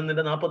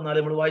 11:44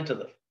 നമ്മൾ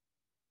വായിച്ചത്.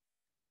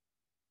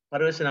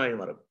 പരവശനായി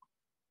മാറും.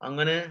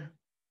 അങ്ങനെ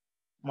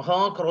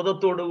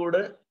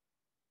മഹാക്രോധത്തോടുകൂടെ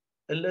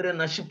എല്ലാവരെയും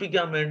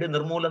നശിപ്പിക്കാൻ വേണ്ടി,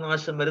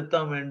 നിർമൂലനാശം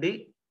വരുത്താൻ വേണ്ടി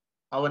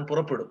അവൻ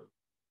പുറപ്പെടും.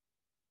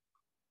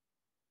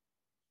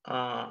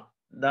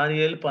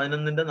 ദാനിയേൽ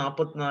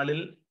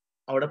 11:44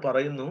 അവിടെ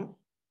പറയുന്നു,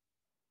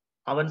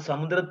 അവൻ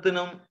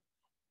സമുദ്രത്തിനും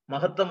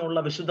മഹത്വമുള്ള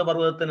വിശുദ്ധ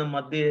പർവ്വതത്തിനും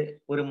മധ്യേ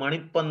ഒരു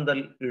മണിപ്പന്തൽ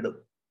ഇടും.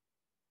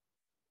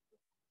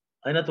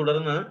 അതിനെ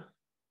തുടർന്ന്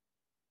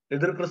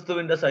എതിർ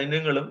ക്രിസ്തുവിന്റെ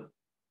സൈന്യങ്ങളും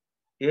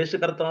യേശു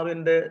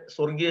കർത്താവിന്റെ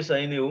സ്വർഗീയ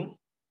സൈന്യവും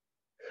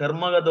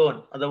ഹെർമഗദോൻ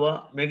അഥവാ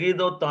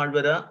മെഗീദോ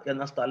താഴ്വര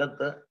എന്ന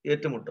സ്ഥലത്ത്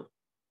ഏറ്റുമുട്ടും.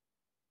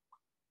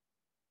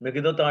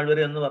 മെഗീദോ താഴ്വര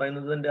എന്ന്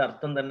പറയുന്നതിന്റെ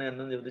അർത്ഥം തന്നെ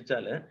എന്ന്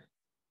ചോദിച്ചാല്,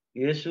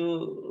 യേശു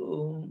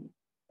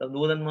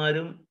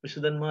ദൂതന്മാരും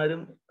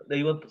വിശുദ്ധന്മാരും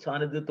ദൈവ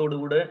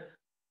സാന്നിധ്യത്തോടുകൂടെ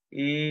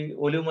ഈ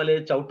ഒലിവുമലയെ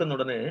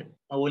ചവിട്ടുന്നുടനെ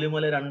ആ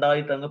ഒലിവുമല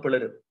 2ആയിട്ട് അങ്ങ്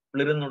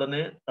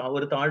പിളരുന്നുടനെ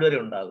ഒരു താഴ്വര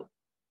ഉണ്ടാകും.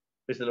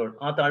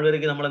 ആ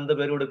താഴ്വരയ്ക്ക് നമ്മൾ എന്താ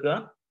പേര് കൊടുക്കുക?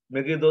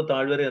 മെഗീദോ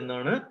താഴ്വര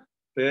എന്നാണ്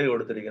പേര്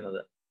കൊടുത്തിരിക്കുന്നത്.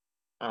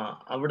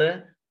 അവിടെ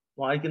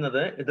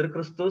വായിക്കുന്നത് എതിർ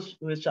ക്രിസ്തു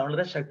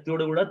വളരെ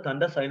ശക്തിയോടുകൂടെ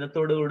തന്റെ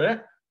സൈന്യത്തോടുകൂടെ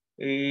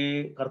ഈ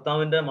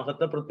കർത്താവിന്റെ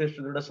മഹത്വ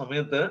പ്രത്യക്ഷതയുടെ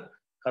സമയത്ത്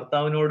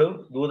കർത്താവിനോടും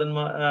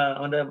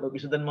അവന്റെ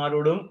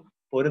വിശുദ്ധന്മാരോടും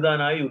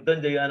പൊരുതാനായി യുദ്ധം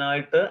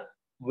ചെയ്യാനായിട്ട്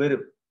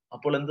വരും.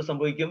 അപ്പോൾ എന്ത്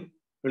സംഭവിക്കും?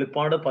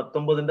 വെളിപ്പാട്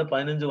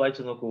 19:15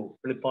 വായിച്ചു നോക്കൂ.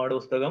 വെളിപ്പാട്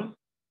പുസ്തകം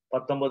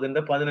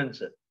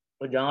 19:15.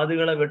 അപ്പൊ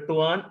ജാതികളെ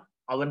വെട്ടുവാൻ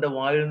അവന്റെ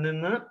വായിൽ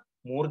നിന്ന്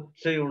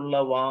മൂർച്ചയുള്ള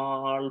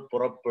വാൾ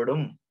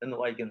പുറപ്പെടും എന്ന്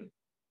വായിക്കുന്നു.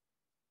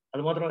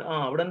 അത് മാത്രം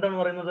അവിടെ എന്താണ്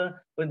പറയുന്നത്?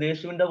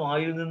 യേശുവിന്റെ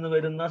വായിൽ നിന്ന്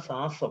വരുന്ന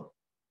ശ്വാസം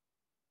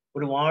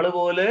ഒരു വാള്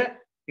പോലെ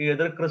ഈ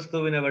എതിർ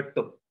ക്രിസ്തുവിനെ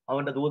വെട്ടും,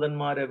 അവന്റെ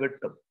ദൂതന്മാരെ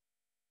വെട്ടും.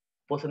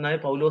 അപ്പോസ്തലനായ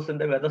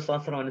പൗലോസിന്റെ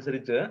വേദശാസ്ത്രം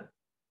അനുസരിച്ച്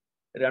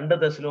 2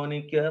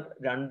 തെസ്സലോനിക്കർ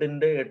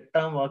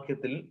 2:8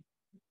 വാക്യത്തിൽ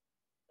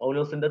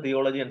പൗലോസിന്റെ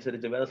തിയോളജി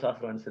അനുസരിച്ച്,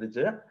 വേദശാസ്ത്രം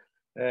അനുസരിച്ച്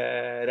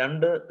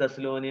 2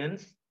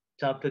 തെസ്സലോനിയൻസ്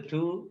ചാപ്റ്റർ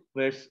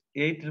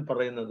 2:8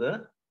 പറയുന്നത്,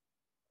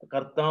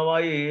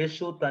 കർത്താവായ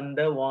യേശു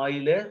തന്റെ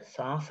വായിലെ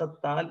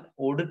ശ്വാസത്താൽ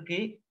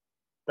ഒടുക്കി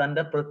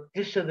തന്റെ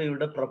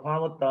പ്രത്യക്ഷതയുടെ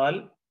പ്രഭാവത്താൽ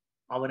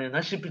അവനെ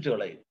നശിപ്പിച്ചു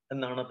കളയും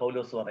എന്നാണ്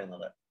പൗലോസ്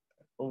പറയുന്നത്.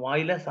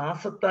 വായിലെ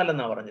ശ്വാസത്താൽ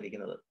എന്നാ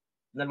പറഞ്ഞിരിക്കുന്നത്.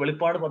 എന്നാൽ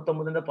വെളിപ്പാട്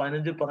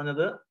 19:15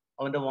 പറഞ്ഞത്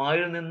അവന്റെ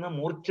വായിൽ നിന്ന്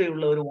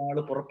മൂർച്ചയുള്ള ഒരു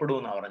വാള്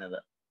പുറപ്പെടുമെന്നാണ് പറഞ്ഞത്.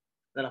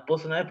 എന്നാൽ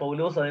അപ്പോസ്തലനായ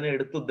പൗലോസ് അതിനെ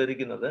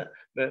എടുത്തുദ്ധരിക്കുന്നത്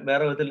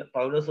വേറെ വിധത്തിൽ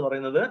പൗലോസ്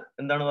പറയുന്നത്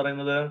എന്താണ്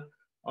പറയുന്നത്?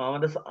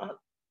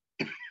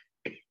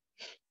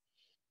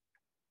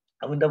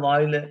 അവന്റെ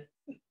വായിലെ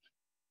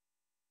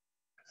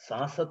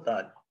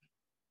ശ്വാസത്താൽ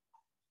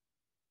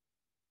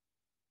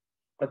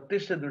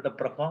പ്രത്യക്ഷതയുടെ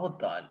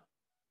പ്രഭാവത്താൽ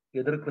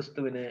എതിർ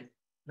ക്രിസ്തുവിനെ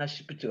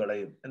നശിപ്പിച്ചു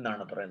കളയും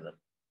എന്നാണ് പറയുന്നത്.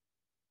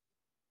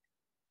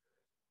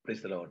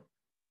 Praise the Lord.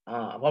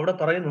 അപ്പൊ അവിടെ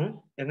പറയുന്നു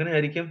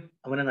എങ്ങനെയായിരിക്കും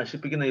അവനെ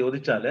നശിപ്പിക്കുന്ന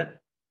ചോദിച്ചാല്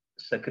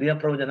സക്രിയ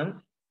പ്രവചനം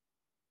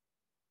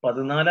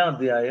 14-ാം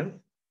അധ്യായം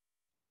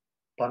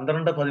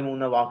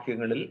 12-13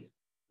 വാക്യങ്ങളിൽ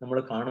നമ്മൾ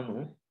കാണുന്നു.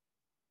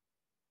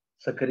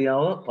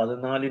 സക്രിയാവ്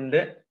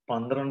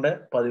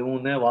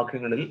 14:12-13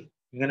 വാക്യങ്ങളിൽ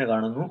ഇങ്ങനെ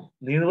കാണുന്നു: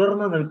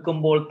 നിവർന്നു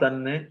നിൽക്കുമ്പോൾ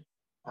തന്നെ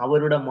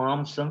അവരുടെ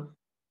മാംസം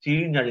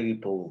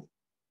ചീഞ്ഞഴുകിപ്പോകും,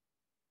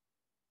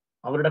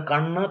 അവരുടെ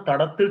കണ്ണ്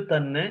തടത്തിൽ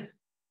തന്നെ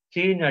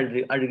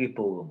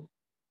അഴുകിപ്പോകും,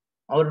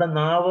 അവരുടെ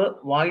നാവ്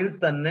വായിൽ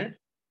തന്നെ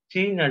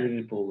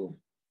ചീഞ്ഞഴുകിപ്പോകും.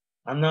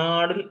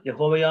 അന്നാളിൽ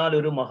യഹോവയാൽ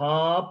ഒരു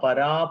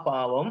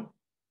മഹാപരാഭാവം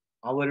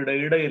അവരുടെ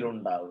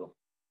ഇടയിലുണ്ടാകും,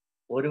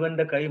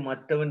 ഒരുവന്റെ കൈ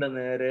മറ്റവന്റെ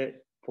നേരെ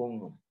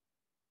പൊങ്ങും.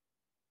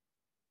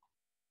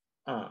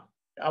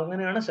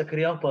 അങ്ങനെയാണ്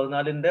സക്രിയാവ്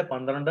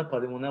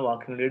 14:12-13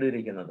 വാക്യങ്ങൾ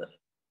എഴുതിയിരിക്കുന്നത്.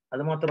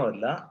 അത്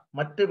മാത്രമല്ല,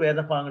 മറ്റ്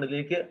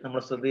വേദഭാഗങ്ങളിലേക്ക് നമ്മൾ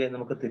ശ്രദ്ധയെ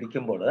നമുക്ക്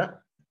തിരിക്കുമ്പോൾ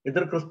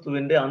എതിർ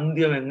ക്രിസ്തുവിന്റെ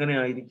അന്ത്യം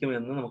എങ്ങനെയായിരിക്കും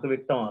എന്ന് നമുക്ക്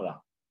വ്യക്തമാകാം.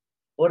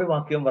 ഒരു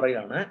വാക്യം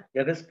പറയാണ്,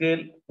 യെഹെസ്കേൽ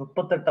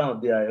 38-ാം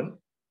അധ്യായം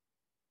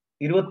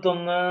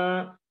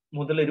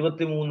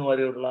 21-23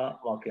 വരെയുള്ള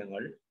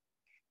വാക്യങ്ങൾ.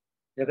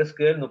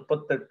 യെഹെസ്കേൽ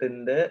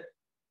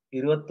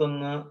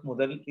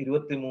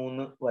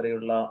 38-21-23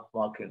 വരെയുള്ള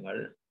വാക്യങ്ങൾ.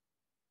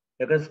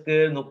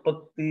 യെഹെസ്കേൽ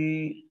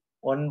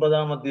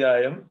 39-ാം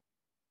അധ്യായം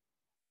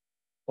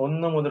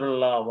 1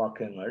 മുതലുള്ള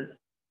വാക്യങ്ങൾ.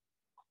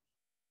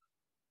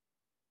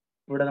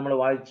 ഇവിടെ നമ്മൾ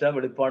വായിച്ച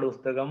വെളിപ്പാട്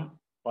പുസ്തകം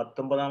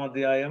 19-ാം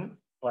അധ്യായം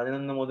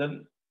 11 മുതൽ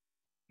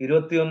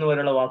 21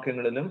 വരെയുള്ള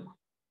വാക്യങ്ങളിലും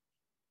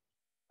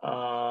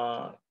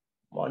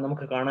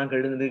നമുക്ക് കാണാൻ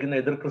കഴിയുന്നിരിക്കുന്ന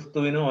എതിർ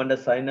ക്രിസ്തുവിനും അവന്റെ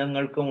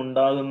സൈന്യങ്ങൾക്കും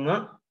ഉണ്ടാകുന്ന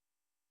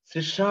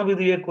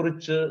ശിക്ഷാവിധിയെ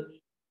കുറിച്ച്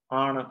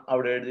ആണ്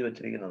അവിടെ എഴുതി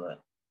വച്ചിരിക്കുന്നത്.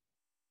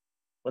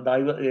 അപ്പൊ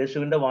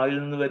യേശുവിന്റെ വായിൽ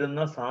നിന്ന് വരുന്ന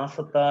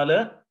ശ്വാസത്താല്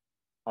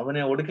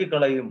അവനെ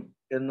ഒടുക്കിക്കളയും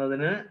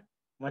എന്നതിന്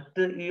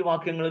മറ്റ് ഈ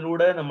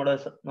വാക്യങ്ങളിലൂടെ നമ്മൾ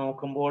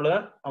നോക്കുമ്പോൾ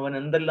അവൻ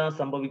എന്തെല്ലാം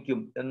സംഭവിക്കും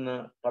എന്ന്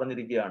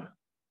പറഞ്ഞിരിക്കുകയാണ്.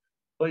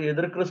 അപ്പൊ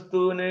എതിർ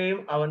ക്രിസ്തുവിനെയും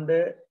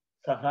അവന്റെ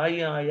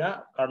സഹായിയായ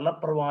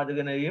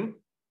കള്ളപ്രവാചകനെയും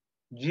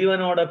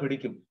ജീവനോടെ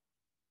പിടിക്കും,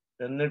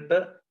 എന്നിട്ട്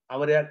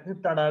അവരെ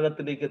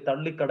അഗ്നിത്തടാകത്തിലേക്ക്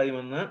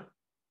തള്ളിക്കളയുമെന്ന്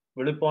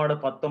വെളിപ്പാട്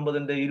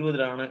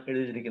 19:20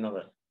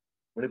 എഴുതിയിരിക്കുന്നത്.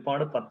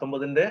 വെളിപ്പാട്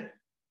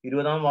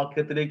 19:20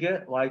 വാക്യത്തിലേക്ക്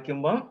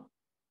വായിക്കുമ്പം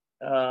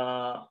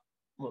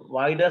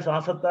വായിലെ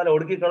ശ്വാസത്താൽ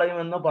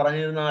ഒടുക്കിക്കളയുമെന്ന്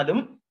പറഞ്ഞിരുന്നാലും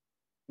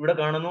ഇവിടെ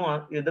കാണുന്നു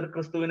എതിർ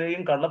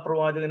ക്രിസ്തുവിനെയും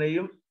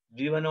കള്ളപ്രവാചകനെയും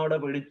ജീവനോടെ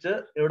പിടിച്ച്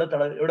ഇവിടെ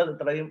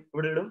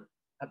ഇടും,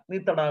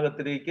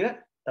 അഗ്നിത്തടാകത്തിലേക്ക്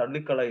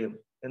തള്ളിക്കളയും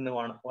എന്ന്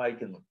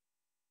വായിക്കുന്നു.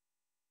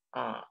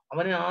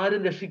 അവനെ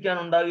ആരും രക്ഷിക്കാൻ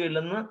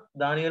ഉണ്ടാകുകയില്ലെന്ന്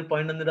ദാനിയേൽ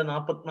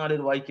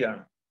 11:44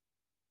 വായിക്കുകയാണ്.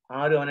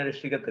 ആരും അവനെ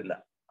രക്ഷിക്കത്തില്ല.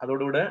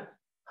 അതോടുകൂടെ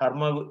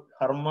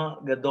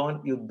ഹർമഗദോൻ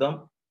യുദ്ധം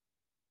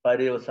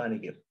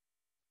പര്യവസാനിക്കും.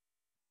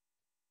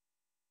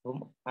 അപ്പം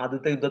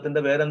ആദ്യത്തെ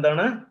യുദ്ധത്തിന്റെ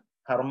പേരെന്താണ്?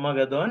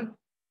 ഹർമഗദോൻ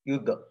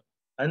യുദ്ധം.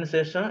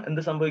 അതിനുശേഷം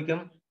എന്ത് സംഭവിക്കും?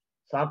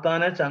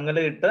 സാത്താനെ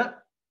ചങ്ങലയിട്ട്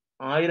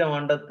 1000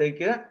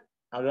 ആണ്ടത്തേക്ക്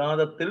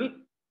അഗാധത്തിൽ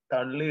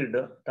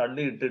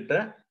തള്ളിയിട്ടിട്ട്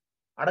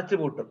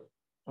അടച്ചുപൂട്ടും.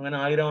 അങ്ങനെ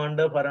 1000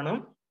 ആണ്ട് ഭരണം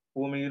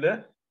ഭൂമിയിൽ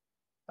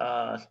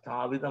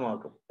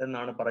സ്ഥാപിതമാക്കും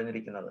എന്നാണ്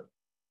പറഞ്ഞിരിക്കുന്നത്.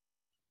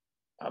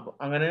 അപ്പൊ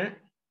അങ്ങനെ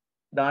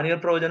ദാനിയേൽ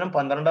പ്രവചനം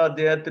 12-ാം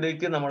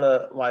അധ്യായത്തിലേക്ക് നമ്മൾ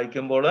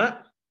വായിക്കുമ്പോൾ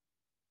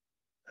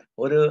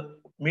ഒരു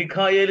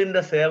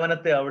മീഖായേലിന്റെ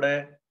സേവനത്തെ അവിടെ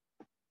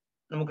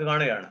നമുക്ക്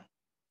കാണുകയാണ്.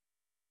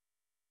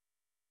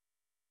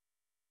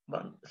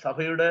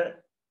 സഭയുടെ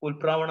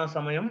ഉൽപ്രാവണ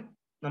സമയം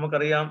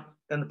നമുക്കറിയാം,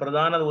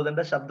 പ്രധാന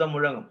ദൂതന്റെ ശബ്ദം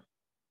മുഴങ്ങും.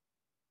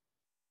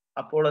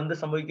 അപ്പോൾ എന്ത്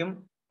സംഭവിക്കും?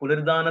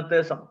 പുനരുദ്ധാനത്തെ,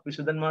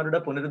 വിശുദ്ധന്മാരുടെ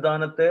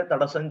പുനരുദ്ധാനത്തെ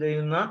തടസ്സം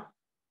ചെയ്യുന്ന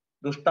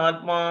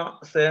ദുഷ്ടാത്മാ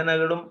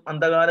സേനകളും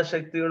അന്ധകാര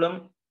ശക്തികളും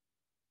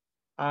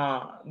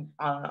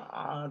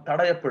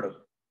തടയപ്പെടും,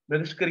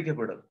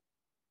 ബഹിഷ്കരിക്കപ്പെടും.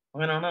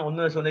 അങ്ങനെയാണ്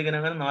 1 തെസ്സലോനിക്കർ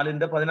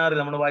 4:16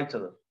 നമ്മൾ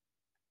വായിച്ചത്.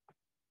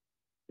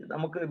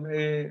 നമുക്ക്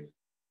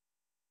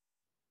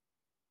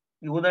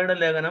യൂദയുടെ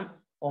ലേഖനം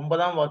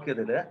 9-ാം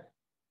വാക്യത്തില്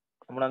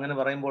നമ്മൾ അങ്ങനെ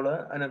പറയുമ്പോൾ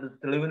അതിനകത്ത്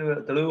തെളിവ്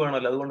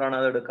വേണമല്ലോ, അതുകൊണ്ടാണ്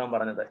അത് എടുക്കാൻ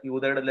പറഞ്ഞത്.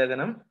 യൂദയുടെ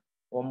ലേഖനം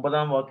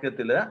 9-ാം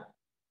വാക്യത്തില്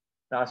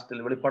ലാസ്റ്റിൽ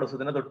വെളിപ്പാട്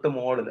പുസ്തകത്തിന്റെ തൊട്ട്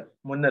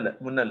മുന്നല്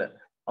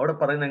അവിടെ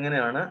പറയുന്നത്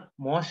എങ്ങനെയാണ്?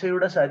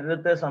 മോശയുടെ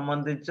ശരീരത്തെ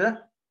സംബന്ധിച്ച്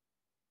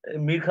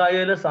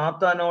മീഖായേല്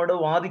സാത്താനോട്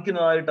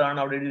വാദിക്കുന്നതായിട്ടാണ്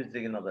അവിടെ എഴുതി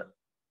വെച്ചിരിക്കുന്നത്.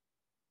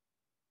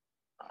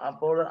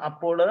 അപ്പോൾ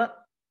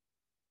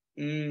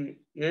ഈ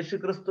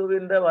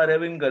യേശുക്രിസ്തുവിന്റെ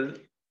വരവിങ്കൽ,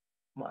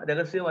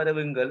 രഹസ്യ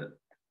വരവിങ്കൽ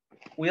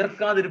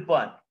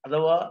ഉയർക്കാതിരിപ്പാൻ,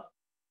 അഥവാ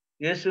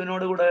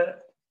യേശുവിനോട് കൂടെ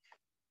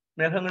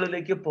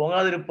മേഘങ്ങളിലേക്ക്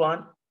പോകാതിരിപ്പാൻ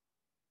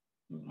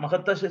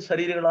മഹത്വ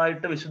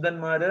ശരീരങ്ങളായിട്ട്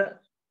വിശുദ്ധന്മാര്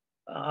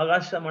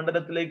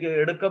ആകാശമണ്ഡലത്തിലേക്ക്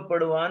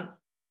എടുക്കപ്പെടുവാൻ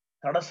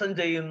തടസ്സം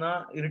ചെയ്യുന്ന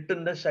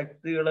ഇരുട്ടിന്റെ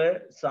ശക്തികളെ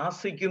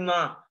ശാസിക്കുന്ന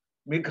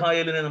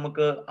മിഖായേലിനെ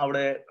നമുക്ക്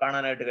അവിടെ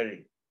കാണാനായിട്ട്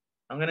കഴിയും.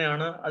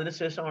 അങ്ങനെയാണ്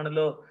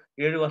അതിനുശേഷമാണല്ലോ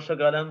 7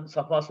 വർഷക്കാലം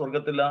സഭ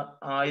സ്വർഗത്തിൽ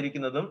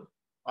ആയിരിക്കുന്നതും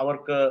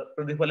അവർക്ക്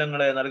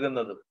പ്രതിഫലങ്ങളെ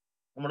നൽകുന്നതും.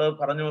 നമ്മൾ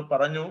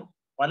പറഞ്ഞു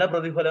പല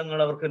പ്രതിഫലങ്ങൾ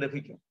അവർക്ക്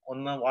ലഭിക്കും.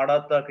 ഒന്ന്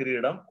വാടാത്ത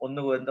കിരീടം,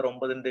 1 കൊരിന്ത്യർ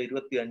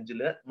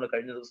 9:25 നമ്മൾ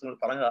കഴിഞ്ഞ ദിവസങ്ങൾ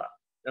പറഞ്ഞതാ,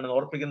 ഞാൻ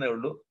ഓർപ്പിക്കുന്നേ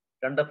ഉള്ളൂ.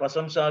 2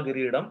 പ്രശംസാ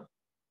കിരീടം,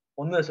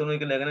 1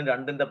 തെസ്സലോനിക്കർ ലേഖനം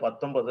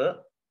 2:19,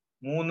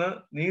 3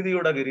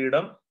 നീതിയുടെ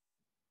കിരീടം,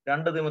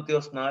 2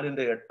 തിമോഥെയോസ്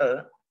 4:8.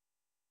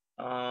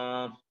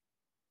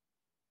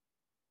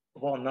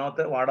 അപ്പൊ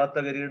ഒന്നാമത്തെ വാടാത്ത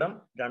കിരീടം,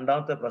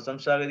 രണ്ടാമത്തെ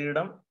പ്രശംസാ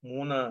കിരീടം,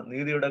 3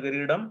 നീതിയുടെ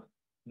കിരീടം,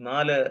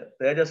 4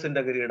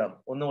 തേജസ്സിന്റെ കിരീടം,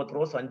 1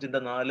 പത്രോസ്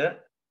 5:4,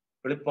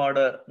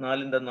 വെളിപ്പാട്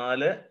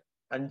 4:4,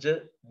 5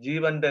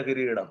 ജീവന്റെ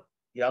കിരീടം,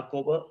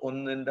 യാക്കോബ്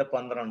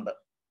 1:12.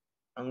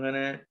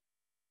 അങ്ങനെ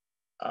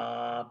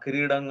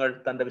കിരീടങ്ങൾ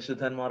തന്റെ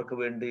വിശുദ്ധന്മാർക്ക്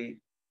വേണ്ടി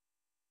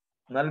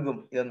നൽകും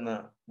എന്ന്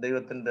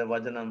ദൈവത്തിന്റെ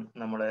വചനം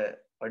നമ്മളെ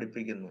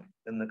പഠിപ്പിക്കുന്നു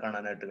എന്ന്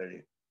കാണാനായിട്ട്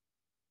കഴിയും.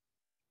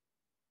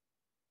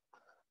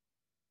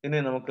 ഇനി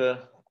നമുക്ക്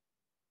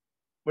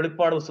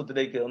വെളിപ്പാട്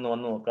പുസ്തകത്തിലേക്ക് ഒന്ന്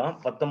വന്നു നോക്കാം.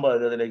 19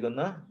 അധ്യായത്തിലേക്ക്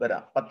ഒന്ന്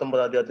വരാം.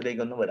 19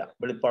 അധ്യായത്തിലേക്ക് ഒന്ന് വരാം.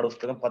 വെളിപ്പാട്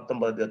പുസ്തകം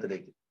 19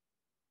 അധ്യായത്തിലേക്ക്.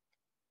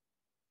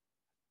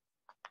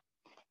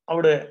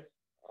 അവിടെ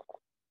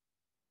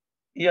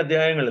ഈ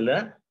അധ്യായങ്ങളില്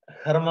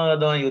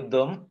ഹെർമഗദോൻ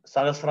യുദ്ധം,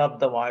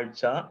 സഹസ്രാബ്ദ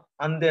വാഴ്ച,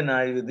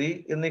 അന്ത്യന്യായവിധി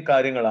എന്നീ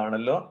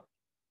കാര്യങ്ങളാണല്ലോ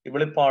ഈ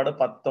വെളിപ്പാട്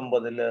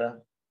 19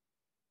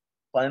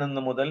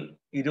 11 മുതൽ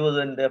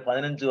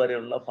 20:15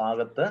 വരെയുള്ള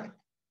ഭാഗത്ത്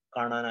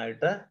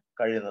കാണാനായിട്ട്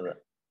കഴിയുന്നത്.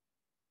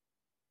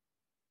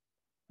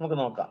 നമുക്ക്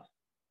നോക്കാം.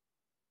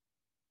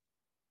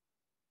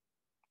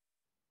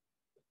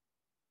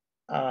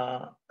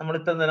 നമ്മൾ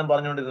ഇത്ര നേരം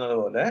പറഞ്ഞുകൊണ്ടിരുന്നത്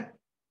പോലെ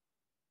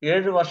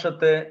 7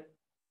 വർഷത്തെ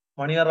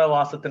മണിയറ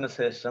വാസത്തിന്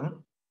ശേഷം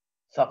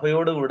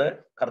സഭയോടുകൂടെ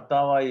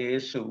കർത്താവായ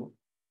യേശു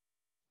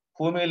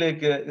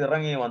ഭൂമിയിലേക്ക്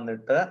ഇറങ്ങി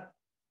വന്നിട്ട്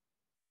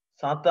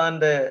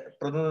സാത്താന്റെ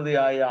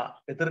പ്രതിനിധിയായ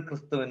എതിർ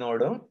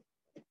ക്രിസ്തുവിനോടും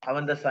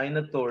അവന്റെ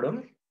സൈന്യത്തോടും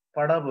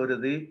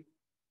പടപൊരുതി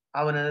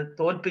അവനെ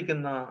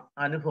തോൽപ്പിക്കുന്ന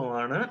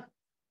അനുഭവമാണ്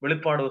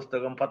വെളിപ്പാട്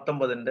പുസ്തകം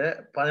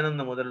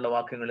 19:11 മുതലുള്ള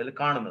വാക്യങ്ങളിൽ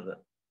കാണുന്നത്.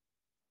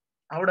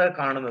 അവിടെ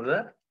കാണുന്നത്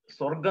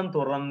സ്വർഗം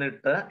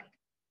തുറന്നിട്ട്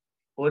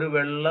ഒരു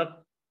വെള്ള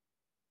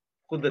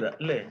കുതിര,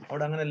 അല്ലേ?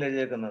 അവിടെ അങ്ങനെയല്ലേ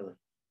എഴുതിയേക്കുന്നത്?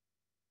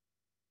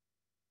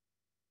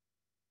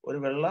 ഒരു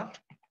വെള്ള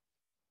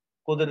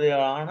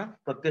കുതിരയാണ്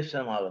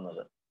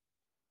പ്രത്യക്ഷമാകുന്നത്.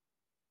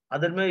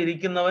 അതിന്മേൽ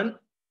ഇരിക്കുന്നവൻ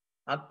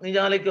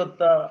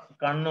അഗ്നിജാലയ്ക്കൊത്ത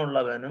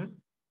കണ്ണുള്ളവനും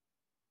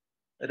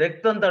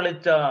രക്തം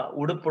തളിച്ച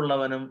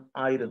ഉടുപ്പുള്ളവനും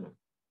ആയിരുന്നു.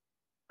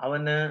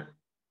 അവന്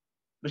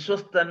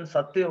വിശ്വസ്തൻ,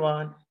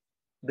 സത്യവാൻ,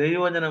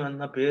 ദൈവവചനം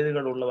എന്ന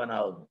പേരുകൾ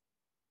ഉള്ളവനാകുന്നു.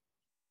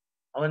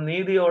 അവൻ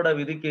നീതിയോടെ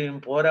വിധിക്കുകയും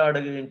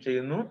പോരാടുകയും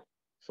ചെയ്യുന്നു.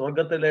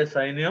 സ്വർഗത്തിലെ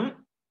സൈന്യം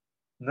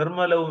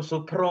നിർമ്മലവും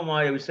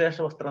ശുഭ്രവുമായ വിശേഷ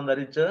വസ്ത്രം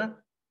ധരിച്ച്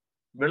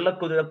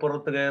വെള്ളക്കുതിര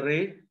പുറത്ത് കയറി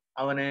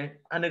അവനെ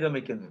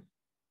അനുഗമിക്കുന്നു.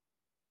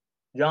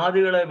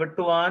 ജാതികളെ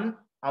വെട്ടുവാൻ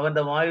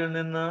അവന്റെ വായിൽ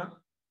നിന്ന്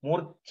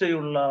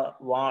മൂർച്ചയുള്ള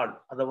വാൾ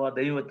അഥവാ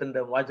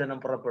ദൈവത്തിന്റെ വചനം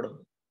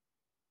പുറപ്പെടുന്നു.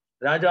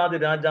 രാജാതി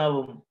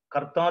രാജാവും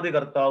കർത്താതി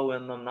കർത്താവും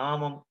എന്ന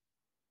നാമം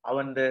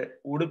അവന്റെ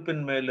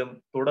ഉടുപ്പിന്മേലും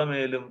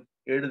തുടമേലും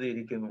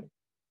എഴുതിയിരിക്കുന്നു.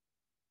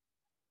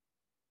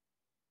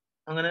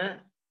 അങ്ങനെ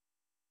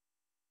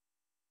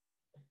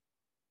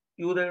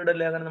യൂദയുടെ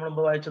ലേഖനം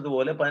നമ്മൾ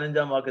വായിച്ചതുപോലെ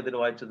 15-ാം വാക്യത്തിൽ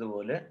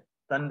വായിച്ചതുപോലെ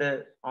തന്റെ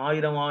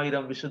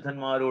 1000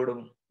 വിശുദ്ധന്മാരോടും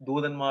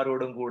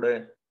ദൂതന്മാരോടും കൂടെ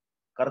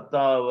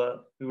കർത്താവ്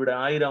ഇവിടെ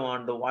 1000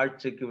 ആണ്ട്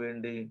വാഴ്ചയ്ക്ക്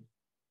വേണ്ടി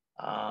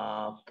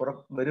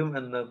വരും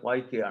എന്ന്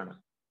വായിക്കുകയാണ്.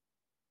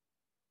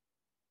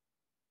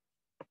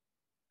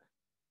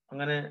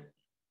 അങ്ങനെ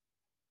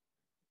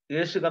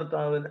യേശു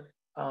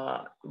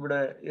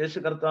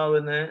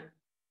കർത്താവിനെ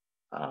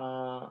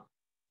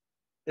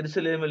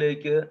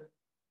യെരുശലേമിലേക്ക്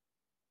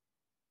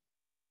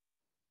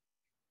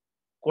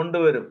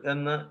കൊണ്ടുവരും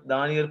എന്ന്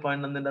ദാനിയേൽ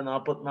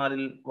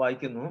 11:44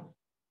 വായിക്കുന്നു.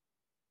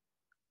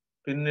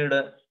 പിന്നീട്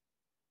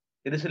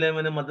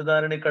യെരുശലേമിനും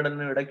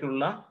മധ്യധാരണിക്കടലിനും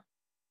ഇടയ്ക്കുള്ള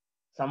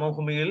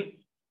സമഭൂമിയിൽ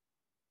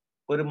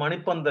ഒരു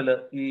മണിപ്പന്തല്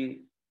ഈ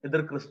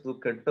എതിർ ക്രിസ്തു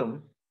കെട്ടും.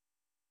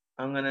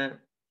 അങ്ങനെ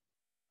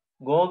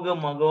ഗോഗ്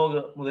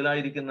മഗോഗ്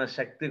മുതലായിരിക്കുന്ന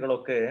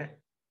ശക്തികളൊക്കെ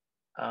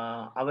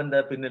അവന്റെ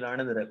പിന്നിൽ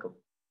അണിനിരക്കും.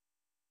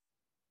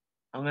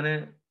 അങ്ങനെ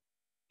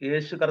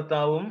യേശു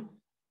കർത്താവും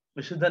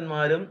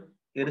വിശുദ്ധന്മാരും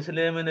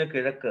യെരുശലേമിന്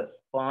കിഴക്ക്,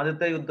 അപ്പൊ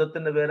ആദ്യത്തെ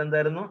യുദ്ധത്തിന്റെ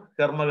പേരെന്തായിരുന്നു?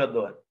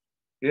 ഹെർമഗദ്ദോൻ.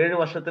 7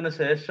 വർഷത്തിന്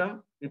ശേഷം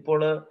ഇപ്പോൾ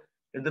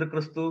എതിർ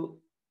ക്രിസ്തു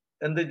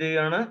എന്ത്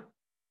ചെയ്യാണ്?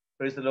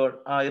 Praise the Lord.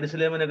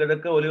 യെരുശലേമിന്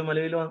കിഴക്ക്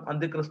ഒലിവുമലയിലും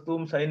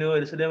അന്തിക്രിസ്തുവും സൈന്യവും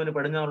യെരുശലേമിന്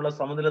പടിഞ്ഞാറുള്ള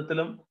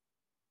സമുദ്രത്തിലും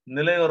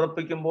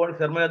നിലയുറപ്പിക്കുമ്പോൾ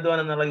ഹെർമഗദ്ദോൻ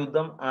എന്നുള്ള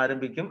യുദ്ധം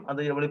ആരംഭിക്കും. അത്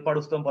വെളിപ്പാട്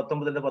പുസ്തകം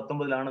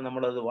 19:19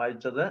 നമ്മൾ അത്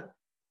വായിച്ചത്.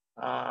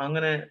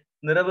 അങ്ങനെ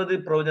നിരവധി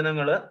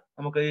പ്രവചനങ്ങള്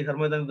നമുക്ക് ഈ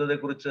ഹെർമഗദ്ദോൻ യുദ്ധത്തെ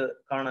കുറിച്ച്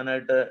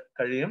കാണാനായിട്ട്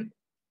കഴിയും.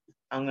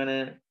 അങ്ങനെ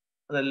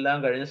അതെല്ലാം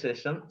കഴിഞ്ഞ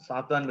ശേഷം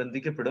സാത്താൻ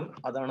ബന്ധിക്കപ്പെടും.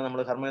 അതാണ്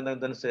നമ്മൾ ഹെർമഗദ്ദോൻ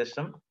യുദ്ധത്തിന്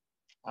ശേഷം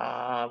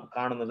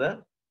കാണുന്നത്.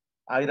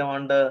 1000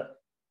 ആണ്ട്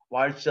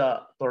വാഴ്ച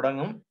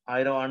തുടങ്ങും.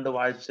 1000 ആണ്ട്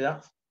വാഴ്ച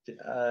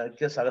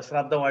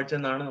സഹസ്രാബ്ദ വാഴ്ച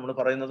എന്നാണ് നമ്മൾ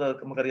പറയുന്നത്.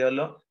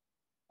 നമുക്കറിയാമല്ലോ.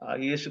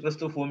 യേശു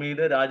ക്രിസ്തു ഭൂമിയിൽ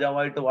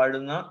രാജാവായിട്ട്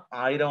വാഴുന്ന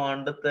 1000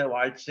 ആണ്ടത്തെ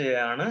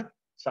വാഴ്ചയാണ്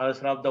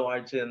സഹസ്രാബ്ദ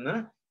വാഴ്ച എന്ന്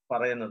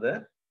പറയുന്നത്.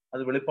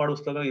 അത് വെളിപ്പാട്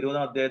പുസ്തകം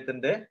 20-ാം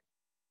അധ്യായത്തിന്റെ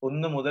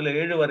 1 മുതൽ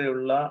 7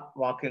 വരെയുള്ള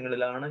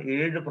വാക്യങ്ങളിലാണ്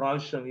 7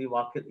 പ്രാവശ്യം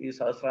ഈ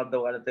സഹസ്രാബ്ദ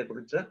കാലത്തെ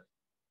കുറിച്ച്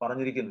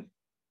പറഞ്ഞിരിക്കുന്നു.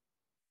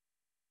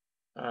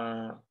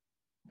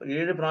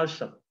 7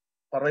 പ്രാവശ്യം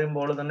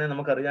പറയുമ്പോൾ തന്നെ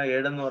നമുക്കറിയാം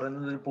 7 എന്ന്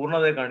പറയുന്നത് ഒരു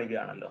പൂർണ്ണതയെ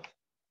കാണിക്കുകയാണല്ലോ.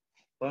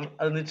 അപ്പം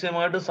അത്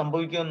നിശ്ചയമായിട്ട്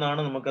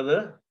സംഭവിക്കുമെന്നാണ് നമുക്കത്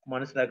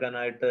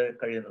മനസ്സിലാക്കാനായിട്ട്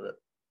കഴിയുന്നത്.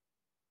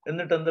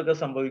 എന്നിട്ട് എന്തൊക്കെ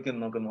സംഭവിക്കും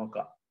നമുക്ക്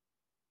നോക്കാം.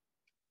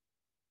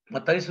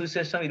 മത്തായി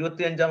സുവിശേഷം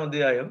 25-ാം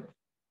അധ്യായം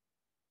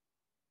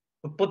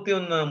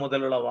 31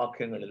 മുതലുള്ള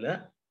വാക്യങ്ങളില്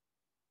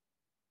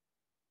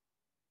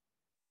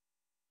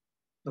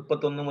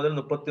 31 മുതൽ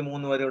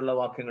 33 വരെയുള്ള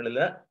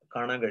വാക്യങ്ങളില്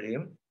കാണാൻ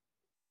കഴിയും.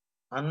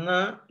 അന്ന്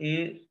ഈ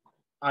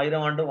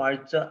 1000 ആണ്ട്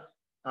വാഴ്ച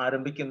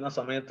ആരംഭിക്കുന്ന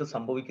സമയത്ത്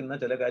സംഭവിക്കുന്ന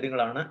ചില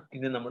കാര്യങ്ങളാണ്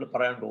ഇനി നമ്മൾ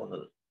പറയാൻ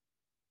പോകുന്നത്.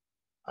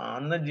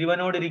 അന്ന്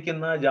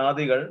ജീവനോടിരിക്കുന്ന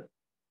ജാതികൾ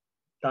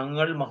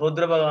തങ്ങൾ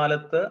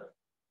മഹോദ്രവകാലത്ത്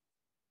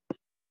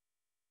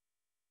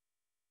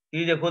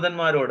ഈ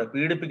യഹൂദന്മാരോട്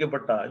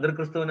പീഡിപ്പിക്കപ്പെട്ട, എതിർ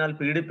ക്രിസ്തുവിനാൽ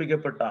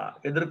പീഡിപ്പിക്കപ്പെട്ട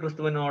എതിർ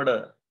ക്രിസ്തുവിനോട്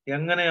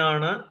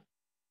എങ്ങനെയാണ്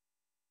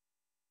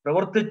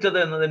പ്രവർത്തിച്ചത്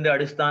എന്നതിന്റെ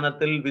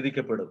അടിസ്ഥാനത്തിൽ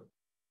വിധിക്കപ്പെടും.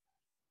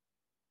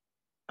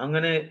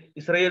 അങ്ങനെ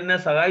ഇസ്രായേലിനെ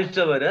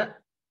സഹായിച്ചവര്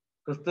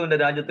ക്രിസ്തുവിന്റെ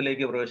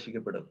രാജ്യത്തിലേക്ക്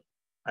പ്രവേശിക്കപ്പെടും,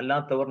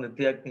 അല്ലാത്തവർ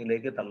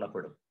നിത്യാഗ്നിയിലേക്ക്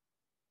തള്ളപ്പെടും.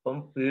 അപ്പം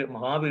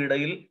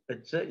മഹാപീഡയിൽ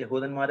വെച്ച്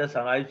യഹൂദന്മാരെ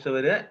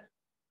സഹായിച്ചവരെ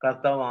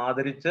കർത്താവ്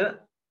ആദരിച്ച്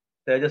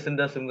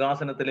തേജസ്സിന്റെ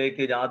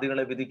സിംഹാസനത്തിലേക്ക്,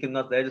 ജാതികളെ വിധിക്കുന്ന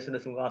തേജസ്സിന്റെ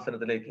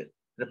സിംഹാസനത്തിലേക്ക്,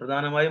 ഇത്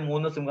പ്രധാനമായും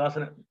 3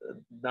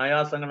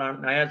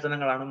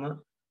 ന്യായാസനങ്ങളാണെന്ന്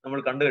നമ്മൾ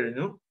കണ്ടു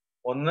കഴിഞ്ഞു.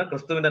 ഒന്ന്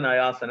ക്രിസ്തുവിന്റെ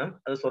ന്യായാസനം,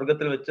 അത്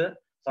സ്വർഗത്തിൽ വെച്ച്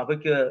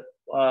സഭയ്ക്ക്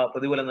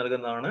പ്രതിഫലം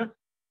നൽകുന്നതാണ്.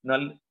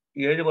 എന്നാൽ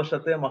 7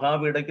 വർഷത്തെ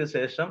മഹാപീഡയ്ക്ക്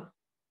ശേഷം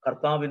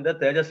കർത്താവിന്റെ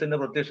തേജസ്സിന്റെ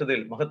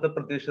പ്രത്യക്ഷതയിൽ, മഹത്വ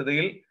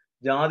പ്രത്യക്ഷതയിൽ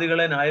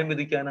ജാതികളെ ന്യായം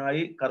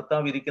വിധിക്കാനായി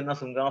കർത്താവ് ഇരിക്കുന്ന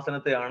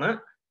സിംഹാസനത്തെയാണ്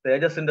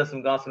തേജസ്സിന്റെ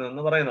സിംഹാസനം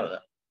എന്ന് പറയുന്നത്.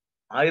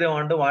 1000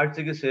 ആണ്ട്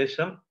വാഴ്ചയ്ക്ക്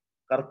ശേഷം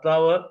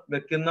കർത്താവ്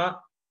വെക്കുന്ന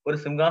ഒരു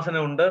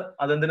സിംഹാസനമുണ്ട്.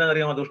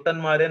 അതെന്തിനാണെന്നറിയാമോ?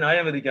 ദുഷ്ടന്മാരെ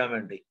ന്യായം വിധിക്കാൻ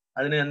വേണ്ടി.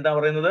 അതിന് എന്താ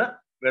പറയുന്നത്?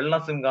 വെള്ള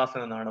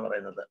സിംഹാസനം എന്നാണ്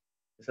പറയുന്നത്.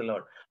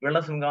 വെള്ള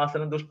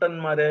സിംഹാസനം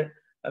ദുഷ്ടന്മാരെ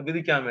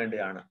വിധിക്കാൻ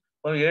വേണ്ടിയാണ്.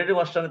 അപ്പം 7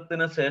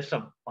 വർഷത്തിന്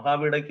ശേഷം,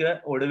 മഹാപീഡയ്ക്ക്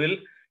ഒടുവിൽ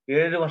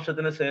 7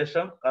 വർഷത്തിന്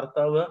ശേഷം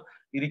കർത്താവ്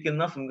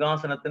ഇരിക്കുന്ന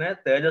സിംഹാസനത്തിനെ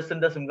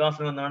തേജസ്സിന്റെ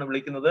സിംഹാസനം എന്നാണ്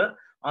വിളിക്കുന്നത്.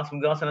 ആ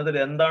സിംഹാസനത്തിൽ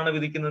എന്താണ്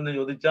വിധിക്കുന്നതെന്ന്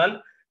ചോദിച്ചാൽ,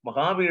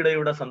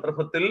 മഹാപീഡയുടെ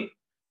സന്ദർഭത്തിൽ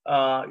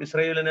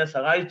ഇസ്രായേലിനെ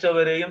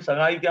സഹായിച്ചവരെയും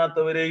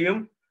സഹായിക്കാത്തവരെയും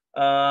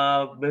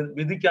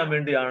വിധിക്കാൻ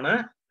വേണ്ടിയാണ്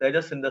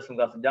തേജസ്സിന്റെ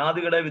സിംഹാസനം,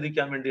 ജാതികളെ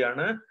വിധിക്കാൻ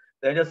വേണ്ടിയാണ്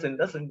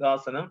തേജസ്സിന്റെ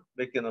സിംഹാസനം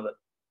വെക്കുന്നത്.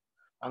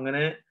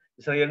 അങ്ങനെ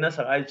ഇസ്രായേലിനെ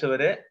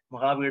സഹായിച്ചവരെ,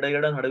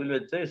 മഹാപീഡയുടെ നടുവിൽ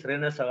വെച്ച്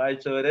ഇസ്രായേലിനെ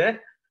സഹായിച്ചവരെ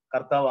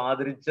കർത്താവ്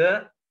ആദരിച്ച്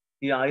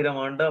ഈ 1000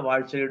 ആണ്ട്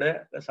വാഴ്ചയുടെ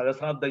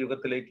സഹസ്രാബ്ദ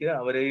യുഗത്തിലേക്ക്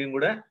അവരെയും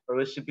കൂടെ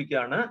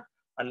പ്രവേശിപ്പിക്കുകയാണ്.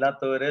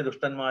 അല്ലാത്തവരെ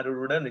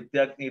ദുഷ്ടന്മാരുടെ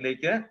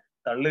നിത്യാഗ്നിയിലേക്ക്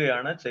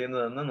തള്ളുകയാണ്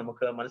ചെയ്യുന്നതെന്ന്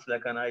നമുക്ക്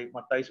മനസ്സിലാക്കാനായി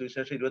മത്തായി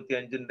സുവിശേഷം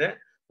 25-ന്റെ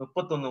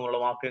 31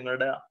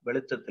 വാക്യങ്ങളുടെ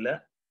വെളിച്ചത്തില്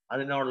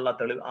അതിനുള്ള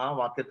തെളിവ്, ആ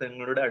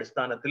വാക്യങ്ങളുടെ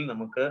അടിസ്ഥാനത്തിൽ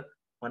നമുക്ക്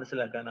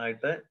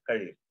മനസ്സിലാക്കാനായിട്ട്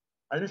കഴിയും.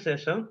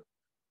 അതിനുശേഷം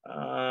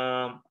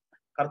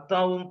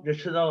കർത്താവും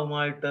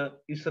രക്ഷിതാവുമായിട്ട്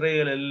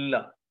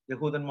ഇസ്രായേലെല്ലാം,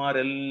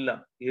 യഹൂദന്മാരെല്ലാം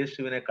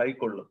യേശുവിനെ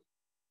കൈക്കൊള്ളും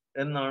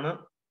എന്നാണ്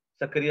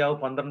സക്കരിയാവ്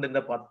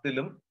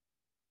 12:10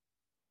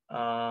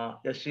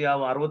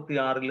 യെശയ്യാവ്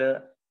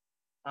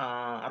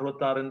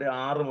 66-ന്റെ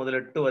 6 മുതൽ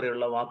 8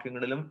 വരെയുള്ള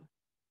വാക്യങ്ങളിലും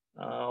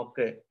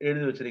ഒക്കെ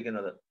എഴുതി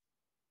വച്ചിരിക്കുന്നത്.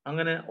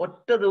 അങ്ങനെ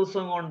ഒറ്റ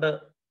ദിവസം കൊണ്ട്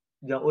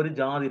ഒരു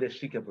ജാതി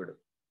രക്ഷിക്കപ്പെടും.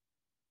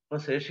 അപ്പൊ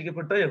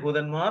ശേഷിക്കപ്പെട്ട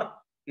യഹൂദന്മാർ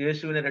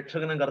യേശുവിനെ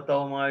രക്ഷകനും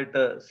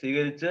കർത്താവുമായിട്ട്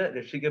സ്വീകരിച്ച്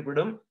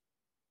രക്ഷിക്കപ്പെടും.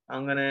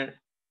 അങ്ങനെ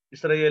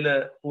ഇസ്രായേല്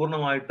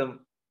പൂർണ്ണമായിട്ടും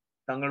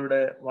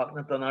തങ്ങളുടെ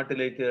വാഗ്ദത്ത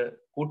നാട്ടിലേക്ക്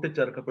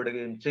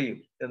കൂട്ടിച്ചേർക്കപ്പെടുകയും ചെയ്യും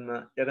എന്ന്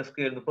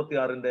യെഹെസ്കേൽ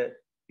 36-ന്റെ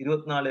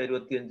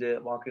 24-25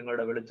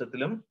 വാക്യങ്ങളുടെ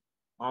വെളിച്ചത്തിലും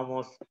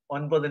ആമോസ്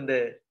 9-ന്റെ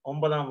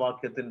 9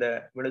 വാക്യത്തിന്റെ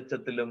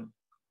വെളിച്ചത്തിലും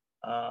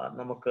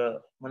നമുക്ക്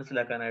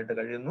മനസ്സിലാക്കാനായിട്ട്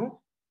കഴിയുന്നു.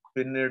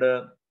 പിന്നീട്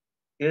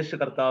യേശു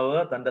കർത്താവ്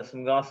തന്റെ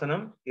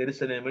സിംഹാസനം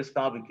യെരുശലേമിൽ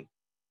സ്ഥാപിക്കും.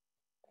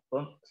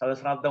 അപ്പം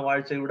സഹസ്രാബ്ദ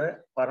വാഴ്ചയുടെ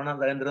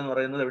ഭരണകേന്ദ്രം എന്ന്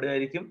പറയുന്നത്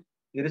എവിടെയായിരിക്കും?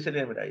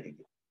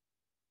 യെരുശലേമിലായിരിക്കും.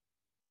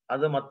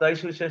 അത് മത്തായി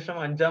സുവിശേഷം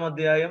 5-ാം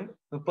അധ്യായം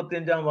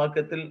 35-ാം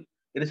വാക്യത്തിൽ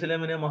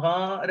യെരുശലേമിനെ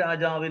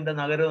മഹാരാജാവിന്റെ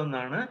നഗരം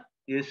എന്നാണ്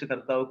യേശു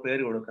കർത്താവ്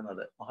പേര്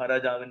കൊടുക്കുന്നത്.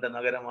 മഹാരാജാവിന്റെ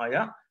നഗരമായ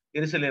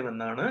യെരുശലേം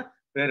എന്നാണ്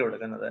പേര്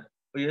കൊടുക്കുന്നത്.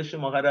 അപ്പൊ യേശു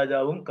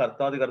മഹാരാജാവും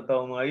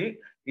കർത്താവുമായി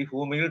ഈ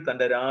ഭൂമിയിൽ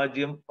തന്റെ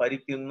രാജ്യം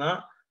ഭരിക്കുന്ന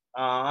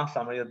ആ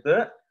സമയത്ത്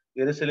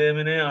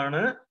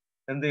യെരുശലേമിനെയാണ്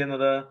എന്ത്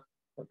ചെയ്യുന്നത്?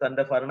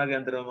 തന്റെ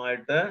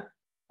ഭരണകേന്ദ്രവുമായിട്ട്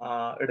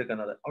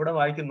എടുക്കുന്നത്. അവിടെ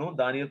വായിക്കുന്നു,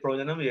 ദാനിയേൽ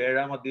പ്രവചനം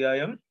 7-ാം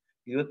അധ്യായം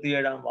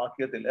 27-ാം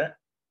വാക്യത്തില്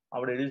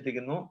അവിടെ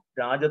എഴുതിയിരിക്കുന്നു,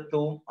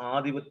 രാജത്വവും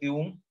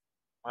ആധിപത്യവും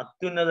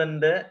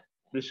അത്യുന്നതന്റെ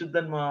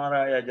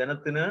വിശുദ്ധന്മാരായ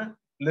ജനത്തിന്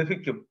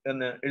ലഭിക്കും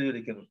എന്ന്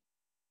എഴുതിയിരിക്കുന്നു.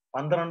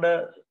 12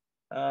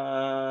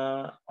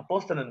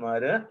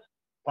 അപ്പോസ്തലന്മാര്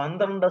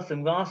 12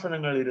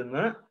 സിംഹാസനങ്ങളിൽ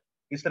ഇരുന്ന്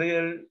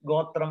ഇസ്രയേൽ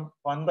ഗോത്രം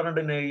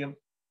 12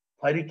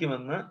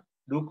 ഭരിക്കുമെന്ന്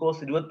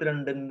ലൂക്കോസ്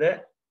 22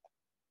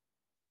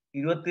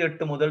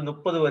 28 മുതൽ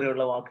 30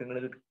 വരെയുള്ള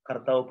വാക്യങ്ങളിൽ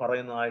കർത്താവ്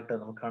പറയുന്നതായിട്ട്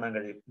നമുക്ക് കാണാൻ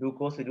കഴിയും.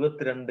 ലൂക്കോസ്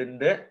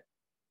 22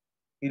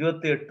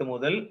 28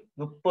 മുതൽ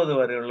 30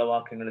 വരെയുള്ള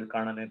വാക്യങ്ങളിൽ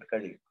കാണാനായിട്ട്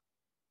കഴിയും.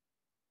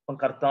 അപ്പം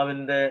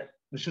കർത്താവിന്റെ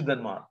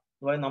വിശുദ്ധന്മാർ,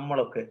 അതായത്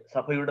നമ്മളൊക്കെ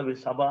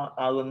സഭ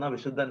ആകുന്ന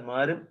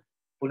വിശുദ്ധന്മാരും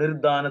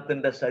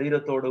പുനരുദ്ധാനത്തിന്റെ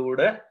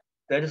ശരീരത്തോടുകൂടെ,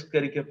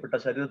 തേജസ്കരിക്കപ്പെട്ട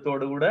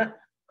ശരീരത്തോടുകൂടെ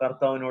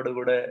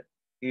കർത്താവിനോടുകൂടെ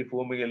ഈ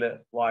ഭൂമിയിൽ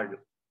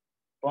വാഴും.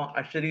 അപ്പൊ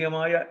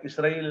അക്ഷരീയമായ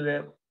ഇസ്രായേലിലെ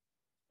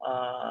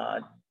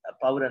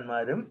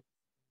പൗരന്മാരും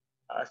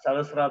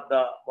സഹസ്രാബ്ദ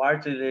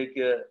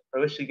വാഴ്ചയിലേക്ക്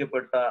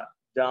പ്രവേശിക്കപ്പെട്ട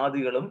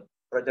ജാതികളും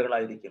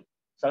പ്രജകളായിരിക്കും.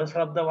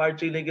 സഹസ്രാബ്ദ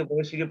വാഴ്ചയിലേക്ക്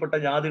പ്രവേശിക്കപ്പെട്ട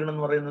ജാതികൾ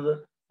എന്ന് പറയുന്നത്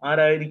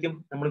ആരായിരിക്കും?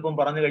 നമ്മളിപ്പം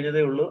പറഞ്ഞു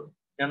കഴിഞ്ഞതേ ഉള്ളൂ,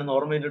 ഞാനൊന്ന്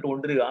ഓർമ്മയിലിട്ട്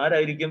കൊണ്ടുവരിക.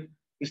 ആരായിരിക്കും?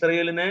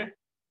 ഇസ്രായേലിനെ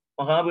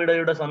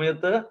മഹാപീഡയുടെ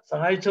സമയത്ത്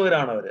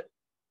സഹായിച്ചവരാണ് അവര്.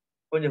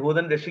 ഇപ്പൊ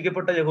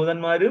രക്ഷിക്കപ്പെട്ട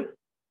യഹൂദന്മാരും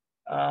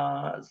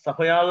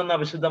സഭയാകുന്ന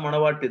വിശുദ്ധ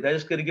മണവാട്ടി,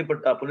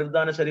 തേജസ്കരിക്കപ്പെട്ട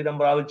പുനരുദ്ധാന ശരീരം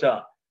പ്രാപിച്ച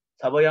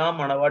സഭയാ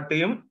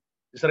മണവാട്ടിയും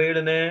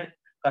ഇസ്രായേലിനെ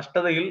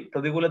കഷ്ടതയിൽ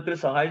പ്രതികൂലത്തിൽ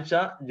സഹായിച്ച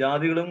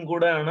ജാതികളും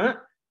കൂടെയാണ്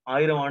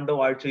 1000 ആണ്ട്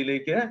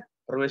വാഴ്ചയിലേക്ക്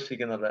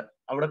പ്രവേശിക്കുന്നത്.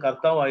 അവിടെ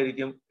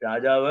കർത്താവായിരിക്കും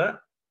രാജാവ്.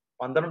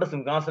 12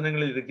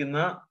 സിംഹാസനങ്ങളിൽ ഇരിക്കുന്ന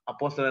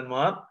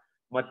അപ്പോസ്തലന്മാർ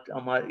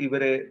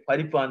ഇവരെ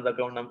ഭരിപ്പാൻ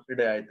തക്കവണ്ണം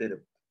ഇടയായിത്തീരും.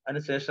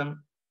 അതിനുശേഷം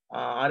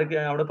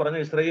ആരൊക്കെയാണ് അവിടെ പറഞ്ഞ?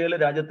 ഇസ്രായേൽ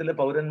രാജ്യത്തിലെ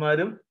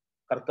പൗരന്മാരും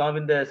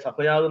കർത്താവിന്റെ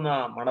സഭയാകുന്ന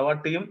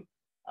മണവാട്ടിയും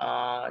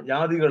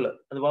ജാതികൾ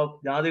അഥവാ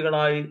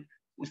ജാതികളായി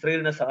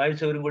ഇസ്രായേലിനെ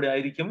സഹായിച്ചവരും കൂടി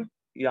ആയിരിക്കും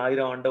ഈ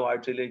 1000 ആണ്ട്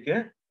വാഴ്ചയിലേക്ക്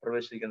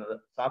പ്രവേശിക്കുന്നത്.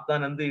 സാത്താൻ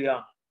എന്ത് ചെയ്യുക?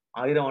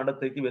 1000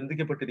 ആണ്ടത്തേക്ക്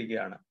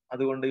ബന്ധിക്കപ്പെട്ടിരിക്കുകയാണ്.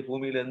 അതുകൊണ്ട് ഈ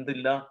ഭൂമിയിൽ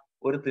എന്തില്ല?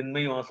 ഒരു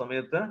തിന്മയും ആ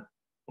സമയത്ത്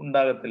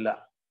ഉണ്ടാകത്തില്ല.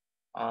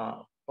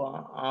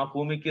 ആ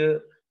ഭൂമിക്ക്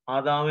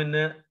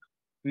ആദാമിന്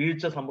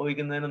വീഴ്ച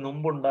സംഭവിക്കുന്നതിന്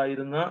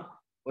മുമ്പുണ്ടായിരുന്ന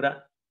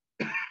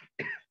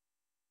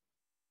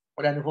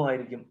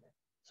ഒരനുഭവമായിരിക്കും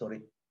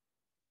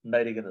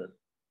ഉണ്ടായിരിക്കുന്നത്.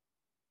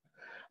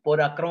 അപ്പോൾ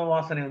ഒരു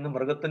അക്രമവാസനയൊന്നും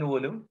മൃഗത്തിന്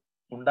പോലും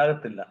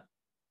ഉണ്ടാകത്തില്ല.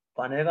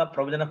 അപ്പൊ അനേക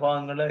പ്രവചന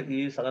ഭാഗങ്ങള് ഈ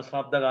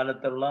സഹസ്രാബ്ദ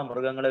കാലത്തുള്ള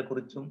മൃഗങ്ങളെ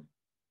കുറിച്ചും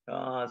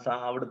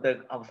അവിടുത്തെ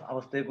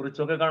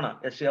അവസ്ഥയെക്കുറിച്ചൊക്കെ കാണാം.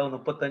 യെശയ്യാവ്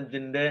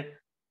 35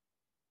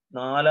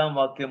 4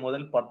 വാക്യം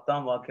മുതൽ 10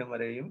 വാക്യം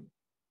വരെയും,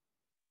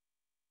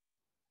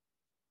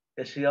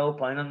 യെശയ്യാവ്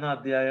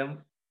 11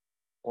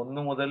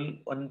 1 മുതൽ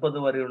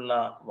 9 വരെയുള്ള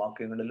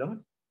വാക്യങ്ങളിലും,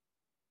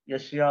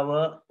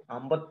 യെശയ്യാവ്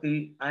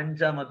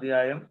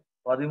 55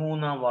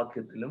 13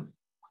 വാക്യത്തിലും,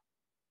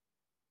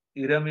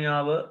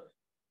 ഇരമ്യാവ്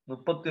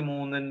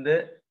 33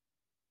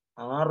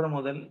 6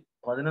 മുതൽ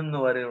 11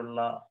 വരെയുള്ള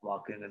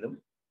വാക്യങ്ങളും,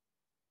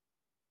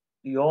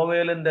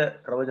 യോവേലിന്റെ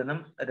പ്രവചനം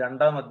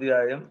 2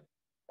 അധ്യായം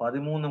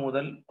 13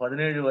 മുതൽ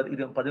 17 വരെ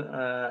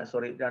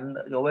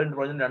യോവേലിന്റെ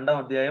പ്രവചനം 2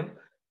 അധ്യായം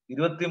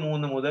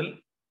 23 മുതൽ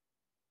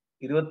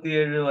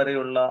 27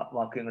 വരെയുള്ള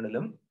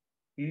വാക്യങ്ങളിലും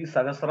ഈ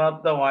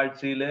സഹസ്രാബ്ദ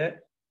വാഴ്ചയിലെ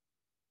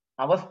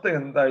അവസ്ഥ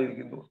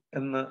എന്തായിരിക്കുന്നു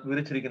എന്ന്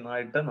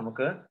വിവരിച്ചിരിക്കുന്നതായിട്ട്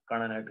നമുക്ക്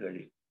കാണാനായിട്ട്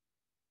കഴിയും.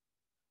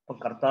 അപ്പൊ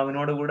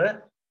കർത്താവിനോടുകൂടെ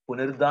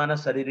പുനരുദ്ധാന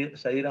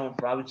ശരീരം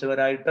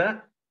പ്രാപിച്ചവരായിട്ട്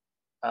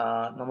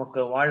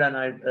നമുക്ക്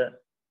വാഴാനായിട്ട്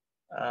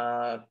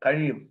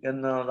കഴിയും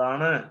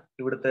എന്നതാണ്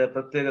ഇവിടുത്തെ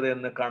പ്രത്യേകത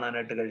എന്ന്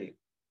കാണാനായിട്ട് കഴിയും.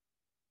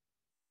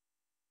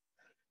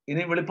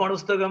 ഇനി വെളിപ്പാട്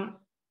പുസ്തകം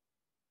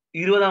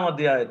 20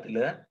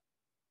 അധ്യായത്തില്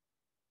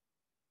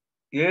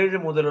 7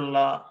 മുതലുള്ള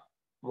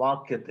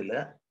വാക്യത്തില്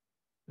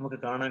നമുക്ക്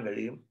കാണാൻ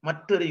കഴിയും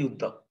മറ്റൊരു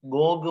യുദ്ധം,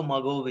 ഗോഗ്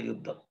മഗോഗ്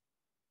യുദ്ധം.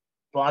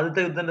 അപ്പൊ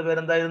ആദ്യത്തെ യുദ്ധത്തിന്റെ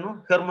പേരെന്തായിരുന്നു?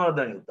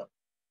 ഹെർമോദൻ യുദ്ധം.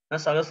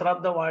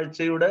 സഹസ്രാബ്ദ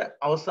വാഴ്ചയുടെ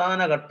അവസാന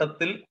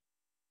ഘട്ടത്തിൽ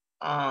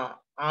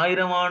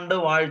 1000 ആണ്ട്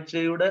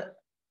വാഴ്ചയുടെ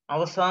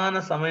അവസാന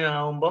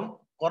സമയമാകുമ്പം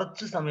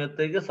കുറച്ച്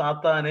സമയത്തേക്ക്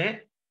സാത്താനെ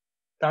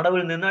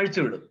തടവിൽ നിന്ന്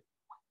അഴിച്ചുവിടും.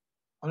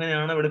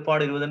 അങ്ങനെയാണ്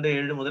വെളിപ്പാട് 20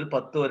 7 മുതൽ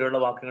 10 വരെയുള്ള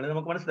വാക്യങ്ങളിൽ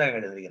നമുക്ക്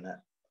മനസ്സിലാക്കാൻ കഴിയുന്നത്.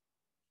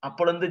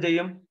 അപ്പോൾ എന്ത്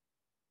ചെയ്യും?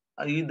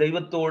 ഈ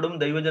ദൈവത്തോടും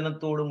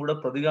ദൈവജനത്തോടും കൂടെ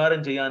പ്രതികാരം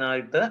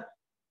ചെയ്യാനായിട്ട്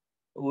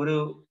ഒരു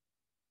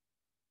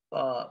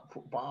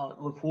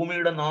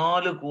ഭൂമിയുടെ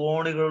 4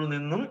 കോണുകളിൽ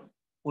നിന്നും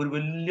ഒരു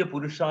വലിയ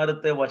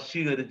പുരുഷാരത്തെ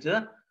വശീകരിച്ച്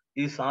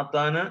ഈ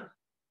സാത്താന്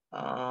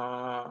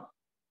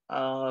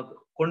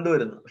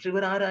കൊണ്ടുവരുന്നു. പക്ഷെ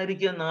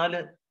ഇവരാരായിരിക്കും?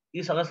 4 ഈ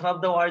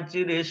സഹസ്രാബ്ദ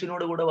വാഴ്ചയിൽ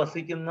യേശുവിനോട് കൂടെ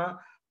വസിക്കുന്ന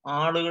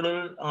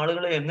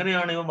ആളുകളെ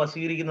എങ്ങനെയാണ് ഇവൻ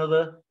വശീകരിക്കുന്നത്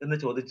എന്ന്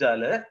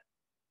ചോദിച്ചാല്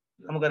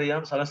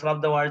നമുക്കറിയാം,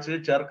 സഹസ്രാബ്ദ വാഴ്ചയിൽ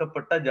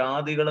ചേർക്കപ്പെട്ട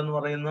ജാതികൾ എന്ന്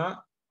പറയുന്ന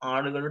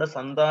ആളുകളുടെ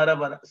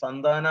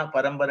സന്താന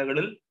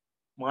പരമ്പരകളിൽ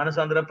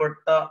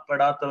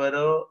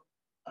മാനസാന്തരപ്പെടാത്തവരോ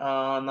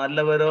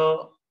നല്ലവരോ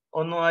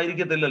ഒന്നും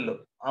ആയിരിക്കത്തില്ലല്ലോ.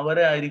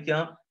 അവരെ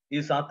ആയിരിക്കാം ഈ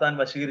സാത്താൻ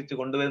വശീകരിച്ച്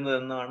കൊണ്ടുവരുന്നത്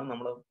എന്നാണ്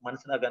നമ്മൾ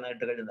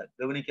മനസ്സിലാക്കാനായിട്ട് കഴിയുന്നത്,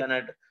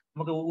 ഗവനിക്കാനായിട്ട്,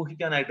 നമുക്ക്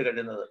ഊഹിക്കാനായിട്ട്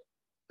കഴിയുന്നത്.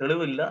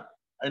 തെളിവില്ല.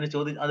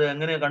 അത്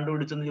എങ്ങനെ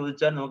കണ്ടുപിടിച്ചെന്ന്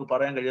ചോദിച്ചാൽ നമുക്ക്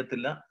പറയാൻ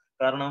കഴിയത്തില്ല.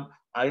 കാരണം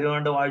 1000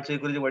 ആണ്ട്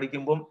വാഴ്ചയെക്കുറിച്ച്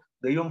പഠിക്കുമ്പം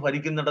ദൈവം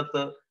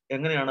ഭരിക്കുന്നിടത്ത്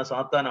എങ്ങനെയാണ്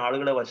സാത്താൻ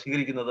ആളുകളെ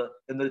വശീകരിക്കുന്നത്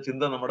എന്നൊരു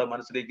ചിന്ത നമ്മുടെ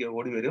മനസ്സിലേക്ക്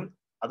ഓടി വരും.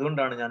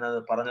 അതുകൊണ്ടാണ് ഞാനത്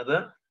പറഞ്ഞത്.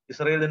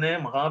 ഇസ്രായേലിനെ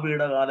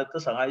മഹാപീഡ കാലത്ത്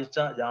സഹായിച്ച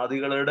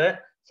ജാതികളുടെ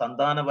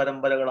സന്താന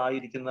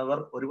പരമ്പരകളായിരിക്കുന്നവർ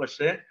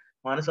ഒരുപക്ഷെ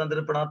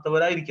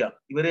മാനസാന്തരപ്പെടാത്തവരായിരിക്കാം.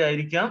 ഇവരെ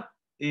ആയിരിക്കാം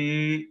ഈ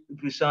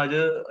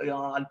പിശാച്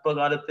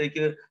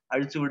അല്പകാലത്തേക്ക്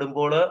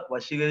അഴിച്ചുവിടുമ്പോൾ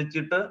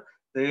വശീകരിച്ചിട്ട്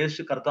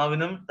യേശു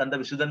കർത്താവിനും തന്റെ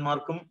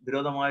വിശുദ്ധന്മാർക്കും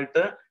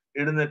വിരോധമായിട്ട്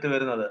എഴുന്നേറ്റ്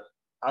വരുന്നത്.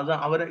 അത്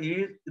അവര്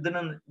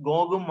ഇതിന്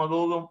ഗോഗും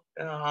മഗോഗും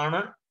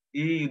ആണ്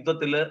ഈ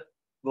യുദ്ധത്തില്.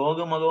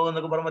 ഗോഗും മഗോഗും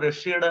എന്നൊക്കെ പറയുമ്പോൾ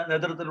റഷ്യയുടെ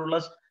നേതൃത്വത്തിലുള്ള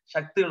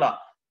ശക്തികളാ.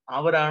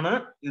 അവരാണ്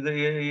ഇത്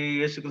ഈ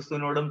യേശു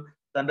ക്രിസ്തുവിനോടും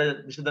തന്റെ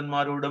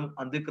വിശുദ്ധന്മാരോടും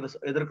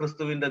എതിർ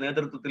ക്രിസ്തുവിന്റെ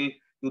നേതൃത്വത്തിൽ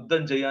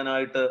യുദ്ധം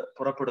ചെയ്യാനായിട്ട്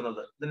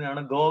പുറപ്പെടുന്നത്.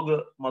 ഇതിനെയാണ് ഗോഗ്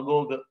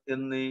മഗോഗ്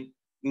എന്നീ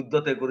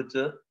യുദ്ധത്തെ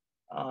കുറിച്ച്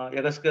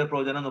യെഹെസ്കേൽ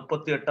പ്രവചനം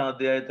 38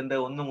 അധ്യായത്തിന്റെ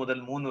 1 മുതൽ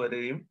 3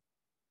 വരെയും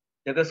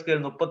യെഹെസ്കേൽ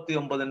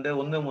 39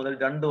 1 മുതൽ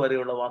 2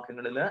 വരെയുള്ള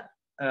വാക്യങ്ങളില്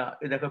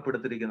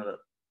രേഖപ്പെടുത്തിയിരിക്കുന്നത്.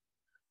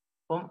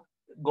 അപ്പം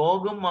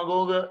ഗോഗും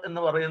മഗോഗ്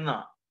എന്ന് പറയുന്ന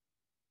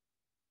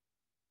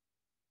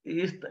ഈ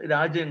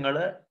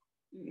രാജ്യങ്ങള്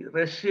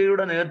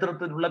റഷ്യയുടെ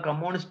നേതൃത്വത്തിലുള്ള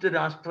കമ്മ്യൂണിസ്റ്റ്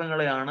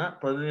രാഷ്ട്രങ്ങളെയാണ്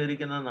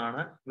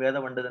പ്രതിനിധീകരിക്കുന്നതെന്നാണ്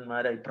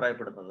വേദപണ്ഡിതന്മാരെ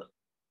അഭിപ്രായപ്പെടുന്നത്.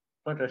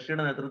 അപ്പൊ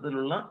റഷ്യയുടെ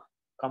നേതൃത്വത്തിലുള്ള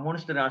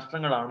കമ്മ്യൂണിസ്റ്റ്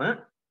രാഷ്ട്രങ്ങളാണ്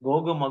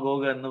ഗോഗ്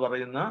മഗോഗ് എന്ന്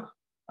പറയുന്ന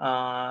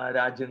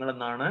രാജ്യങ്ങൾ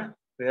എന്നാണ്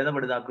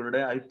വേദപണ്ഡിതാക്കളുടെ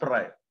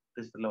അഭിപ്രായം.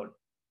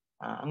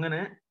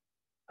 അങ്ങനെ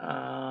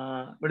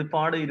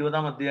വെളിപ്പാട്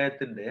 20-ാം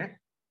അധ്യായത്തിന്റെ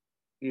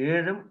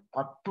 7ഉം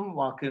 10ഉം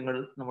വാക്യങ്ങൾ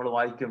നമ്മൾ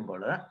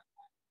വായിക്കുമ്പോൾ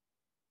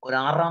ഒരു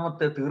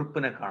 6ാമത്തെ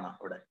തീർപ്പിനെ കാണാം.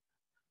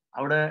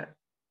 അവിടെ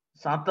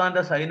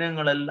സാത്താന്റെ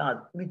സൈന്യങ്ങളെല്ലാം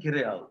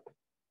അഗ്നിക്കിരയാകും.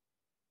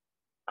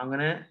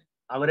 അങ്ങനെ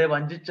അവരെ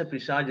വഞ്ചിച്ച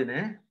പിശാചിനെ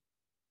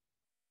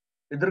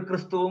എതിർ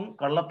ക്രിസ്തുവും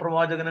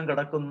കള്ളപ്രവാചകനും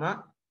കിടക്കുന്ന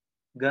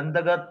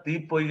ഗന്ധക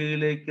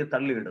തീപ്പൊയ്കയിലേക്ക്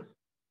തള്ളിയിടും.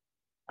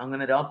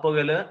 അങ്ങനെ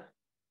രാപ്പകല്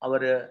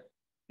അവര്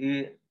ഈ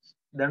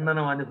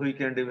ദണ്ഡനം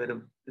അനുഭവിക്കേണ്ടി വരും.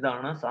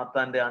 ഇതാണ്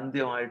സാത്താന്റെ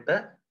അന്ത്യമായിട്ട്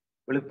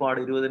വെളിപ്പാട്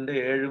 20-ന്റെ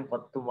 7ഉം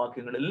 10ഉം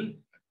വാക്യങ്ങളിൽ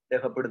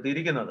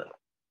രേഖപ്പെടുത്തിയിരിക്കുന്നത്.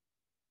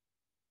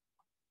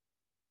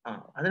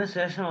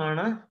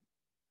 അതിനുശേഷമാണ്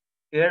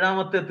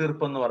 7ാമത്തെ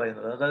തീർപ്പ് എന്ന്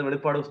പറയുന്നത്. അതായത്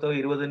വെളിപ്പാട് പുസ്തകം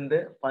 20-ന്റെ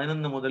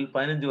 11 മുതൽ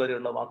 15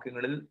 വരെയുള്ള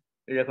വാക്യങ്ങളിൽ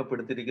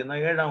രേഖപ്പെടുത്തിയിരിക്കുന്ന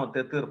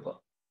 7ാമത്തെ തീർപ്പ്.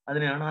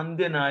 അതിനെയാണ്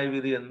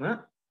അന്ത്യന്യായവിധി എന്ന്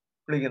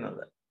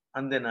വിളിക്കുന്നത്.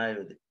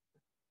 അന്ത്യന്യായവിധി.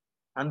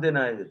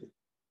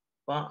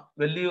 അപ്പൊ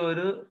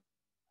വലിയൊരു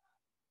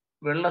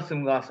വെള്ള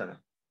സിംഹാസനം,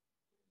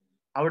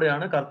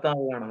 അവിടെയാണ്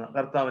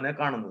കർത്താവിനെ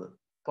കാണുന്നത്.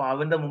 അപ്പൊ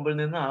അവന്റെ മുമ്പിൽ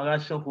നിന്ന്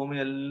ആകാശവും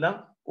ഭൂമിയെല്ലാം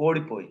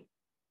ഓടിപ്പോയി.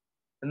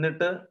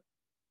 എന്നിട്ട്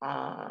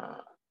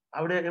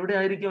എവിടെ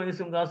ആയിരിക്കും ഈ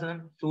സിംഹാസനം?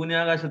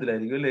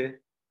 ശൂന്യാകാശത്തിലായിരിക്കും അല്ലേ?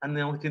 അന്ന്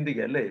നമുക്ക്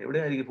ചിന്തിക്കാം അല്ലേ?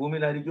 എവിടെയായിരിക്കും?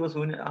 ഭൂമിയിലായിരിക്കുമോ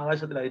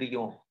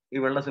ആകാശത്തിലായിരിക്കുമോ ഈ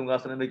വെള്ള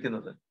സിംഹാസനം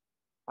വെക്കുന്നത്?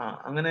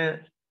 അങ്ങനെ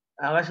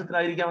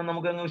ആകാശത്തിലായിരിക്കാമെന്ന്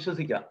നമുക്ക് അങ്ങ്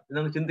വിശ്വസിക്കാം,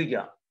 ഇതങ്ങ്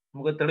ചിന്തിക്കാം.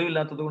 നമുക്ക്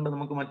തെളിവില്ലാത്തത് കൊണ്ട്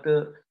നമുക്ക് മറ്റ്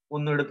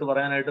ഒന്നും എടുത്ത്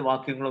പറയാനായിട്ട്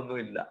വാക്യങ്ങളൊന്നും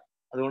ഇല്ല.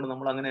 അതുകൊണ്ട്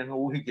നമ്മൾ അങ്ങനെ അങ്ങ്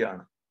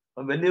ഊഹിക്കുകയാണ്.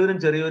 അപ്പം വലിയവരും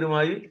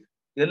ചെറിയവരുമായി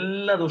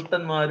എല്ലാ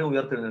ദുഷ്ടന്മാരും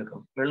ഉയർത്തെഴുന്നേൽക്കും.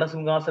 വെള്ള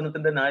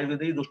സിംഹാസനത്തിന്റെ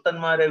ന്യായവിധി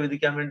ദുഷ്ടന്മാരെ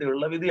വിധിക്കാൻ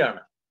വേണ്ടിയുള്ള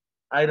വിധിയാണ്.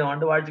 1000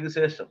 ആണ്ട് വാഴ്ചയ്ക്ക്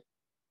ശേഷം.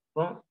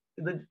 അപ്പം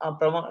ഇത്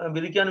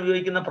വിധിക്കാൻ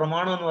ഉപയോഗിക്കുന്ന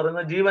പ്രമാണം എന്ന്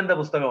പറയുന്നത് ജീവന്റെ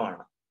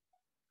പുസ്തകമാണ്.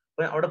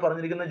 അപ്പൊ അവിടെ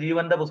പറഞ്ഞിരിക്കുന്ന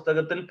ജീവന്റെ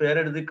പുസ്തകത്തിൽ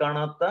പേരെഴുതി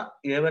കാണാത്ത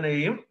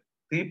ഏവനെയും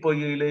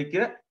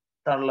തീപ്പൊയ്കയിലേക്ക്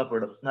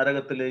തള്ളപ്പെടും,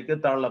 നരകത്തിലേക്ക്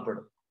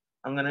തള്ളപ്പെടും.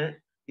 അങ്ങനെ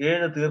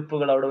 7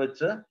 തീർപ്പുകൾ അവിടെ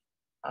വെച്ച്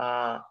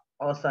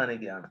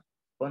അവസാനിക്കുകയാണ്.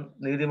 അപ്പം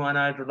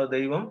നീതിമാനായിട്ടുള്ള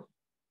ദൈവം,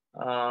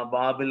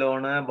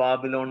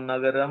 ബാബിലോൺ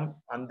നഗരം,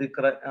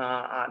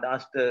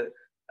 ലാസ്റ്റ്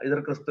എതിർ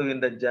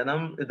ക്രിസ്തുവിന്റെ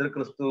ജനം, എതിർ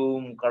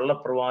ക്രിസ്തുവും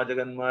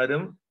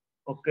കള്ളപ്രവാചകന്മാരും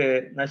ഒക്കെ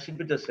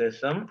നശിപ്പിച്ച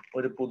ശേഷം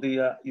ഒരു പുതിയ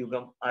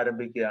യുഗം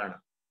ആരംഭിക്കുകയാണ്.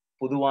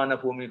 പുതുവാന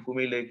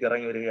ഭൂമിയിലേക്ക്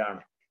ഇറങ്ങി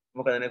വരികയാണ്.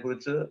 നമുക്കതിനെ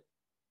കുറിച്ച്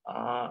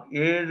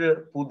 7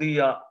 പുതിയ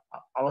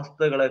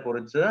അവസ്ഥകളെ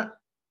കുറിച്ച്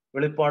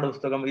വെളിപ്പാട്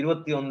പുസ്തകം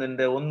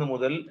 21-ന്റെ 1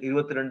 മുതൽ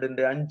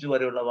 22-ന്റെ 5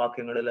 വരെയുള്ള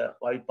വാക്യങ്ങളിൽ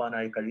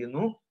വായിപ്പാനായി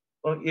കഴിയുന്നു.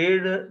 അപ്പൊ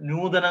 7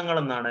 നൂതനങ്ങൾ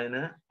എന്നാണ്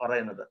അതിന്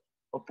പറയുന്നത്.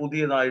 അപ്പൊ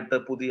പുതിയതായിട്ട്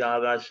പുതിയ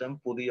ആകാശം,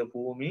 പുതിയ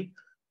ഭൂമി,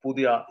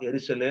 പുതിയ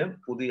യെരുശലേം,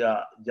 പുതിയ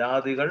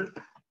ജാതികൾ,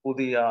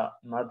 പുതിയ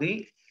നദി,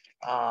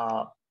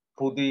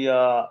 പുതിയ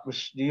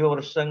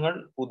ജീവവൃക്ഷങ്ങൾ,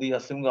 പുതിയ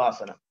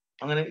സിംഹാസനം.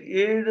 അങ്ങനെ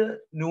 7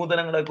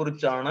 നൂതനങ്ങളെ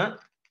കുറിച്ചാണ്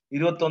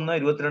 21,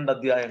 22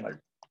 അധ്യായങ്ങൾ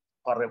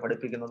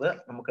പഠിപ്പിക്കുന്നത്.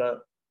 നമുക്ക്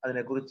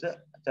അതിനെക്കുറിച്ച്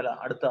ചില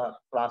അടുത്ത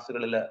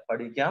ക്ലാസ്സുകളിൽ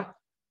പഠിക്കാം.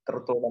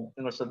 ഇത്രത്തോളം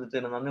നിങ്ങൾ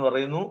ശ്രദ്ധിച്ചതിന് നന്ദി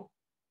പറയുന്നു.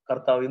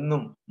 കർത്താവ്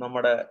ഇന്നും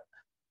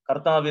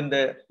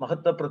കർത്താവിന്റെ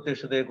മഹത്വ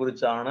പ്രത്യക്ഷതയെ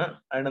കുറിച്ചാണ്,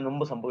 അതിന്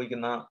മുമ്പ്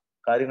സംഭവിക്കുന്ന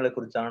കാര്യങ്ങളെ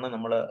കുറിച്ചാണ്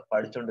നമ്മൾ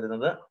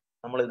പഠിച്ചുകൊണ്ടിരുന്നത്.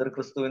 നമ്മൾ എതിർ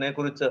ക്രിസ്തുവിനെ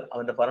കുറിച്ച്,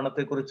 അവന്റെ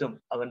ഭരണത്തെക്കുറിച്ചും,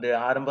 അവന്റെ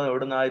ആരംഭം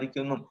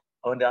എവിടുന്നായിരിക്കുമെന്നും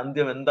അവന്റെ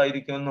അന്ത്യം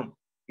എന്തായിരിക്കുമെന്നും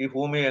ഈ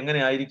ഭൂമി എങ്ങനെ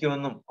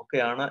ആയിരിക്കുമെന്നും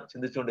ഒക്കെയാണ്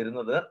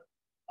ചിന്തിച്ചുകൊണ്ടിരുന്നത്.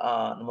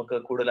 നമുക്ക്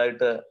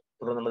കൂടുതലായിട്ട്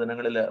തുടർന്നുള്ള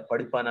ദിനങ്ങളിൽ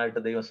പഠിപ്പാനായിട്ട്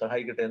ദൈവം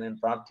സഹായിക്കട്ടെ എന്ന് ഞാൻ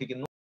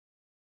പ്രാർത്ഥിക്കുന്നു.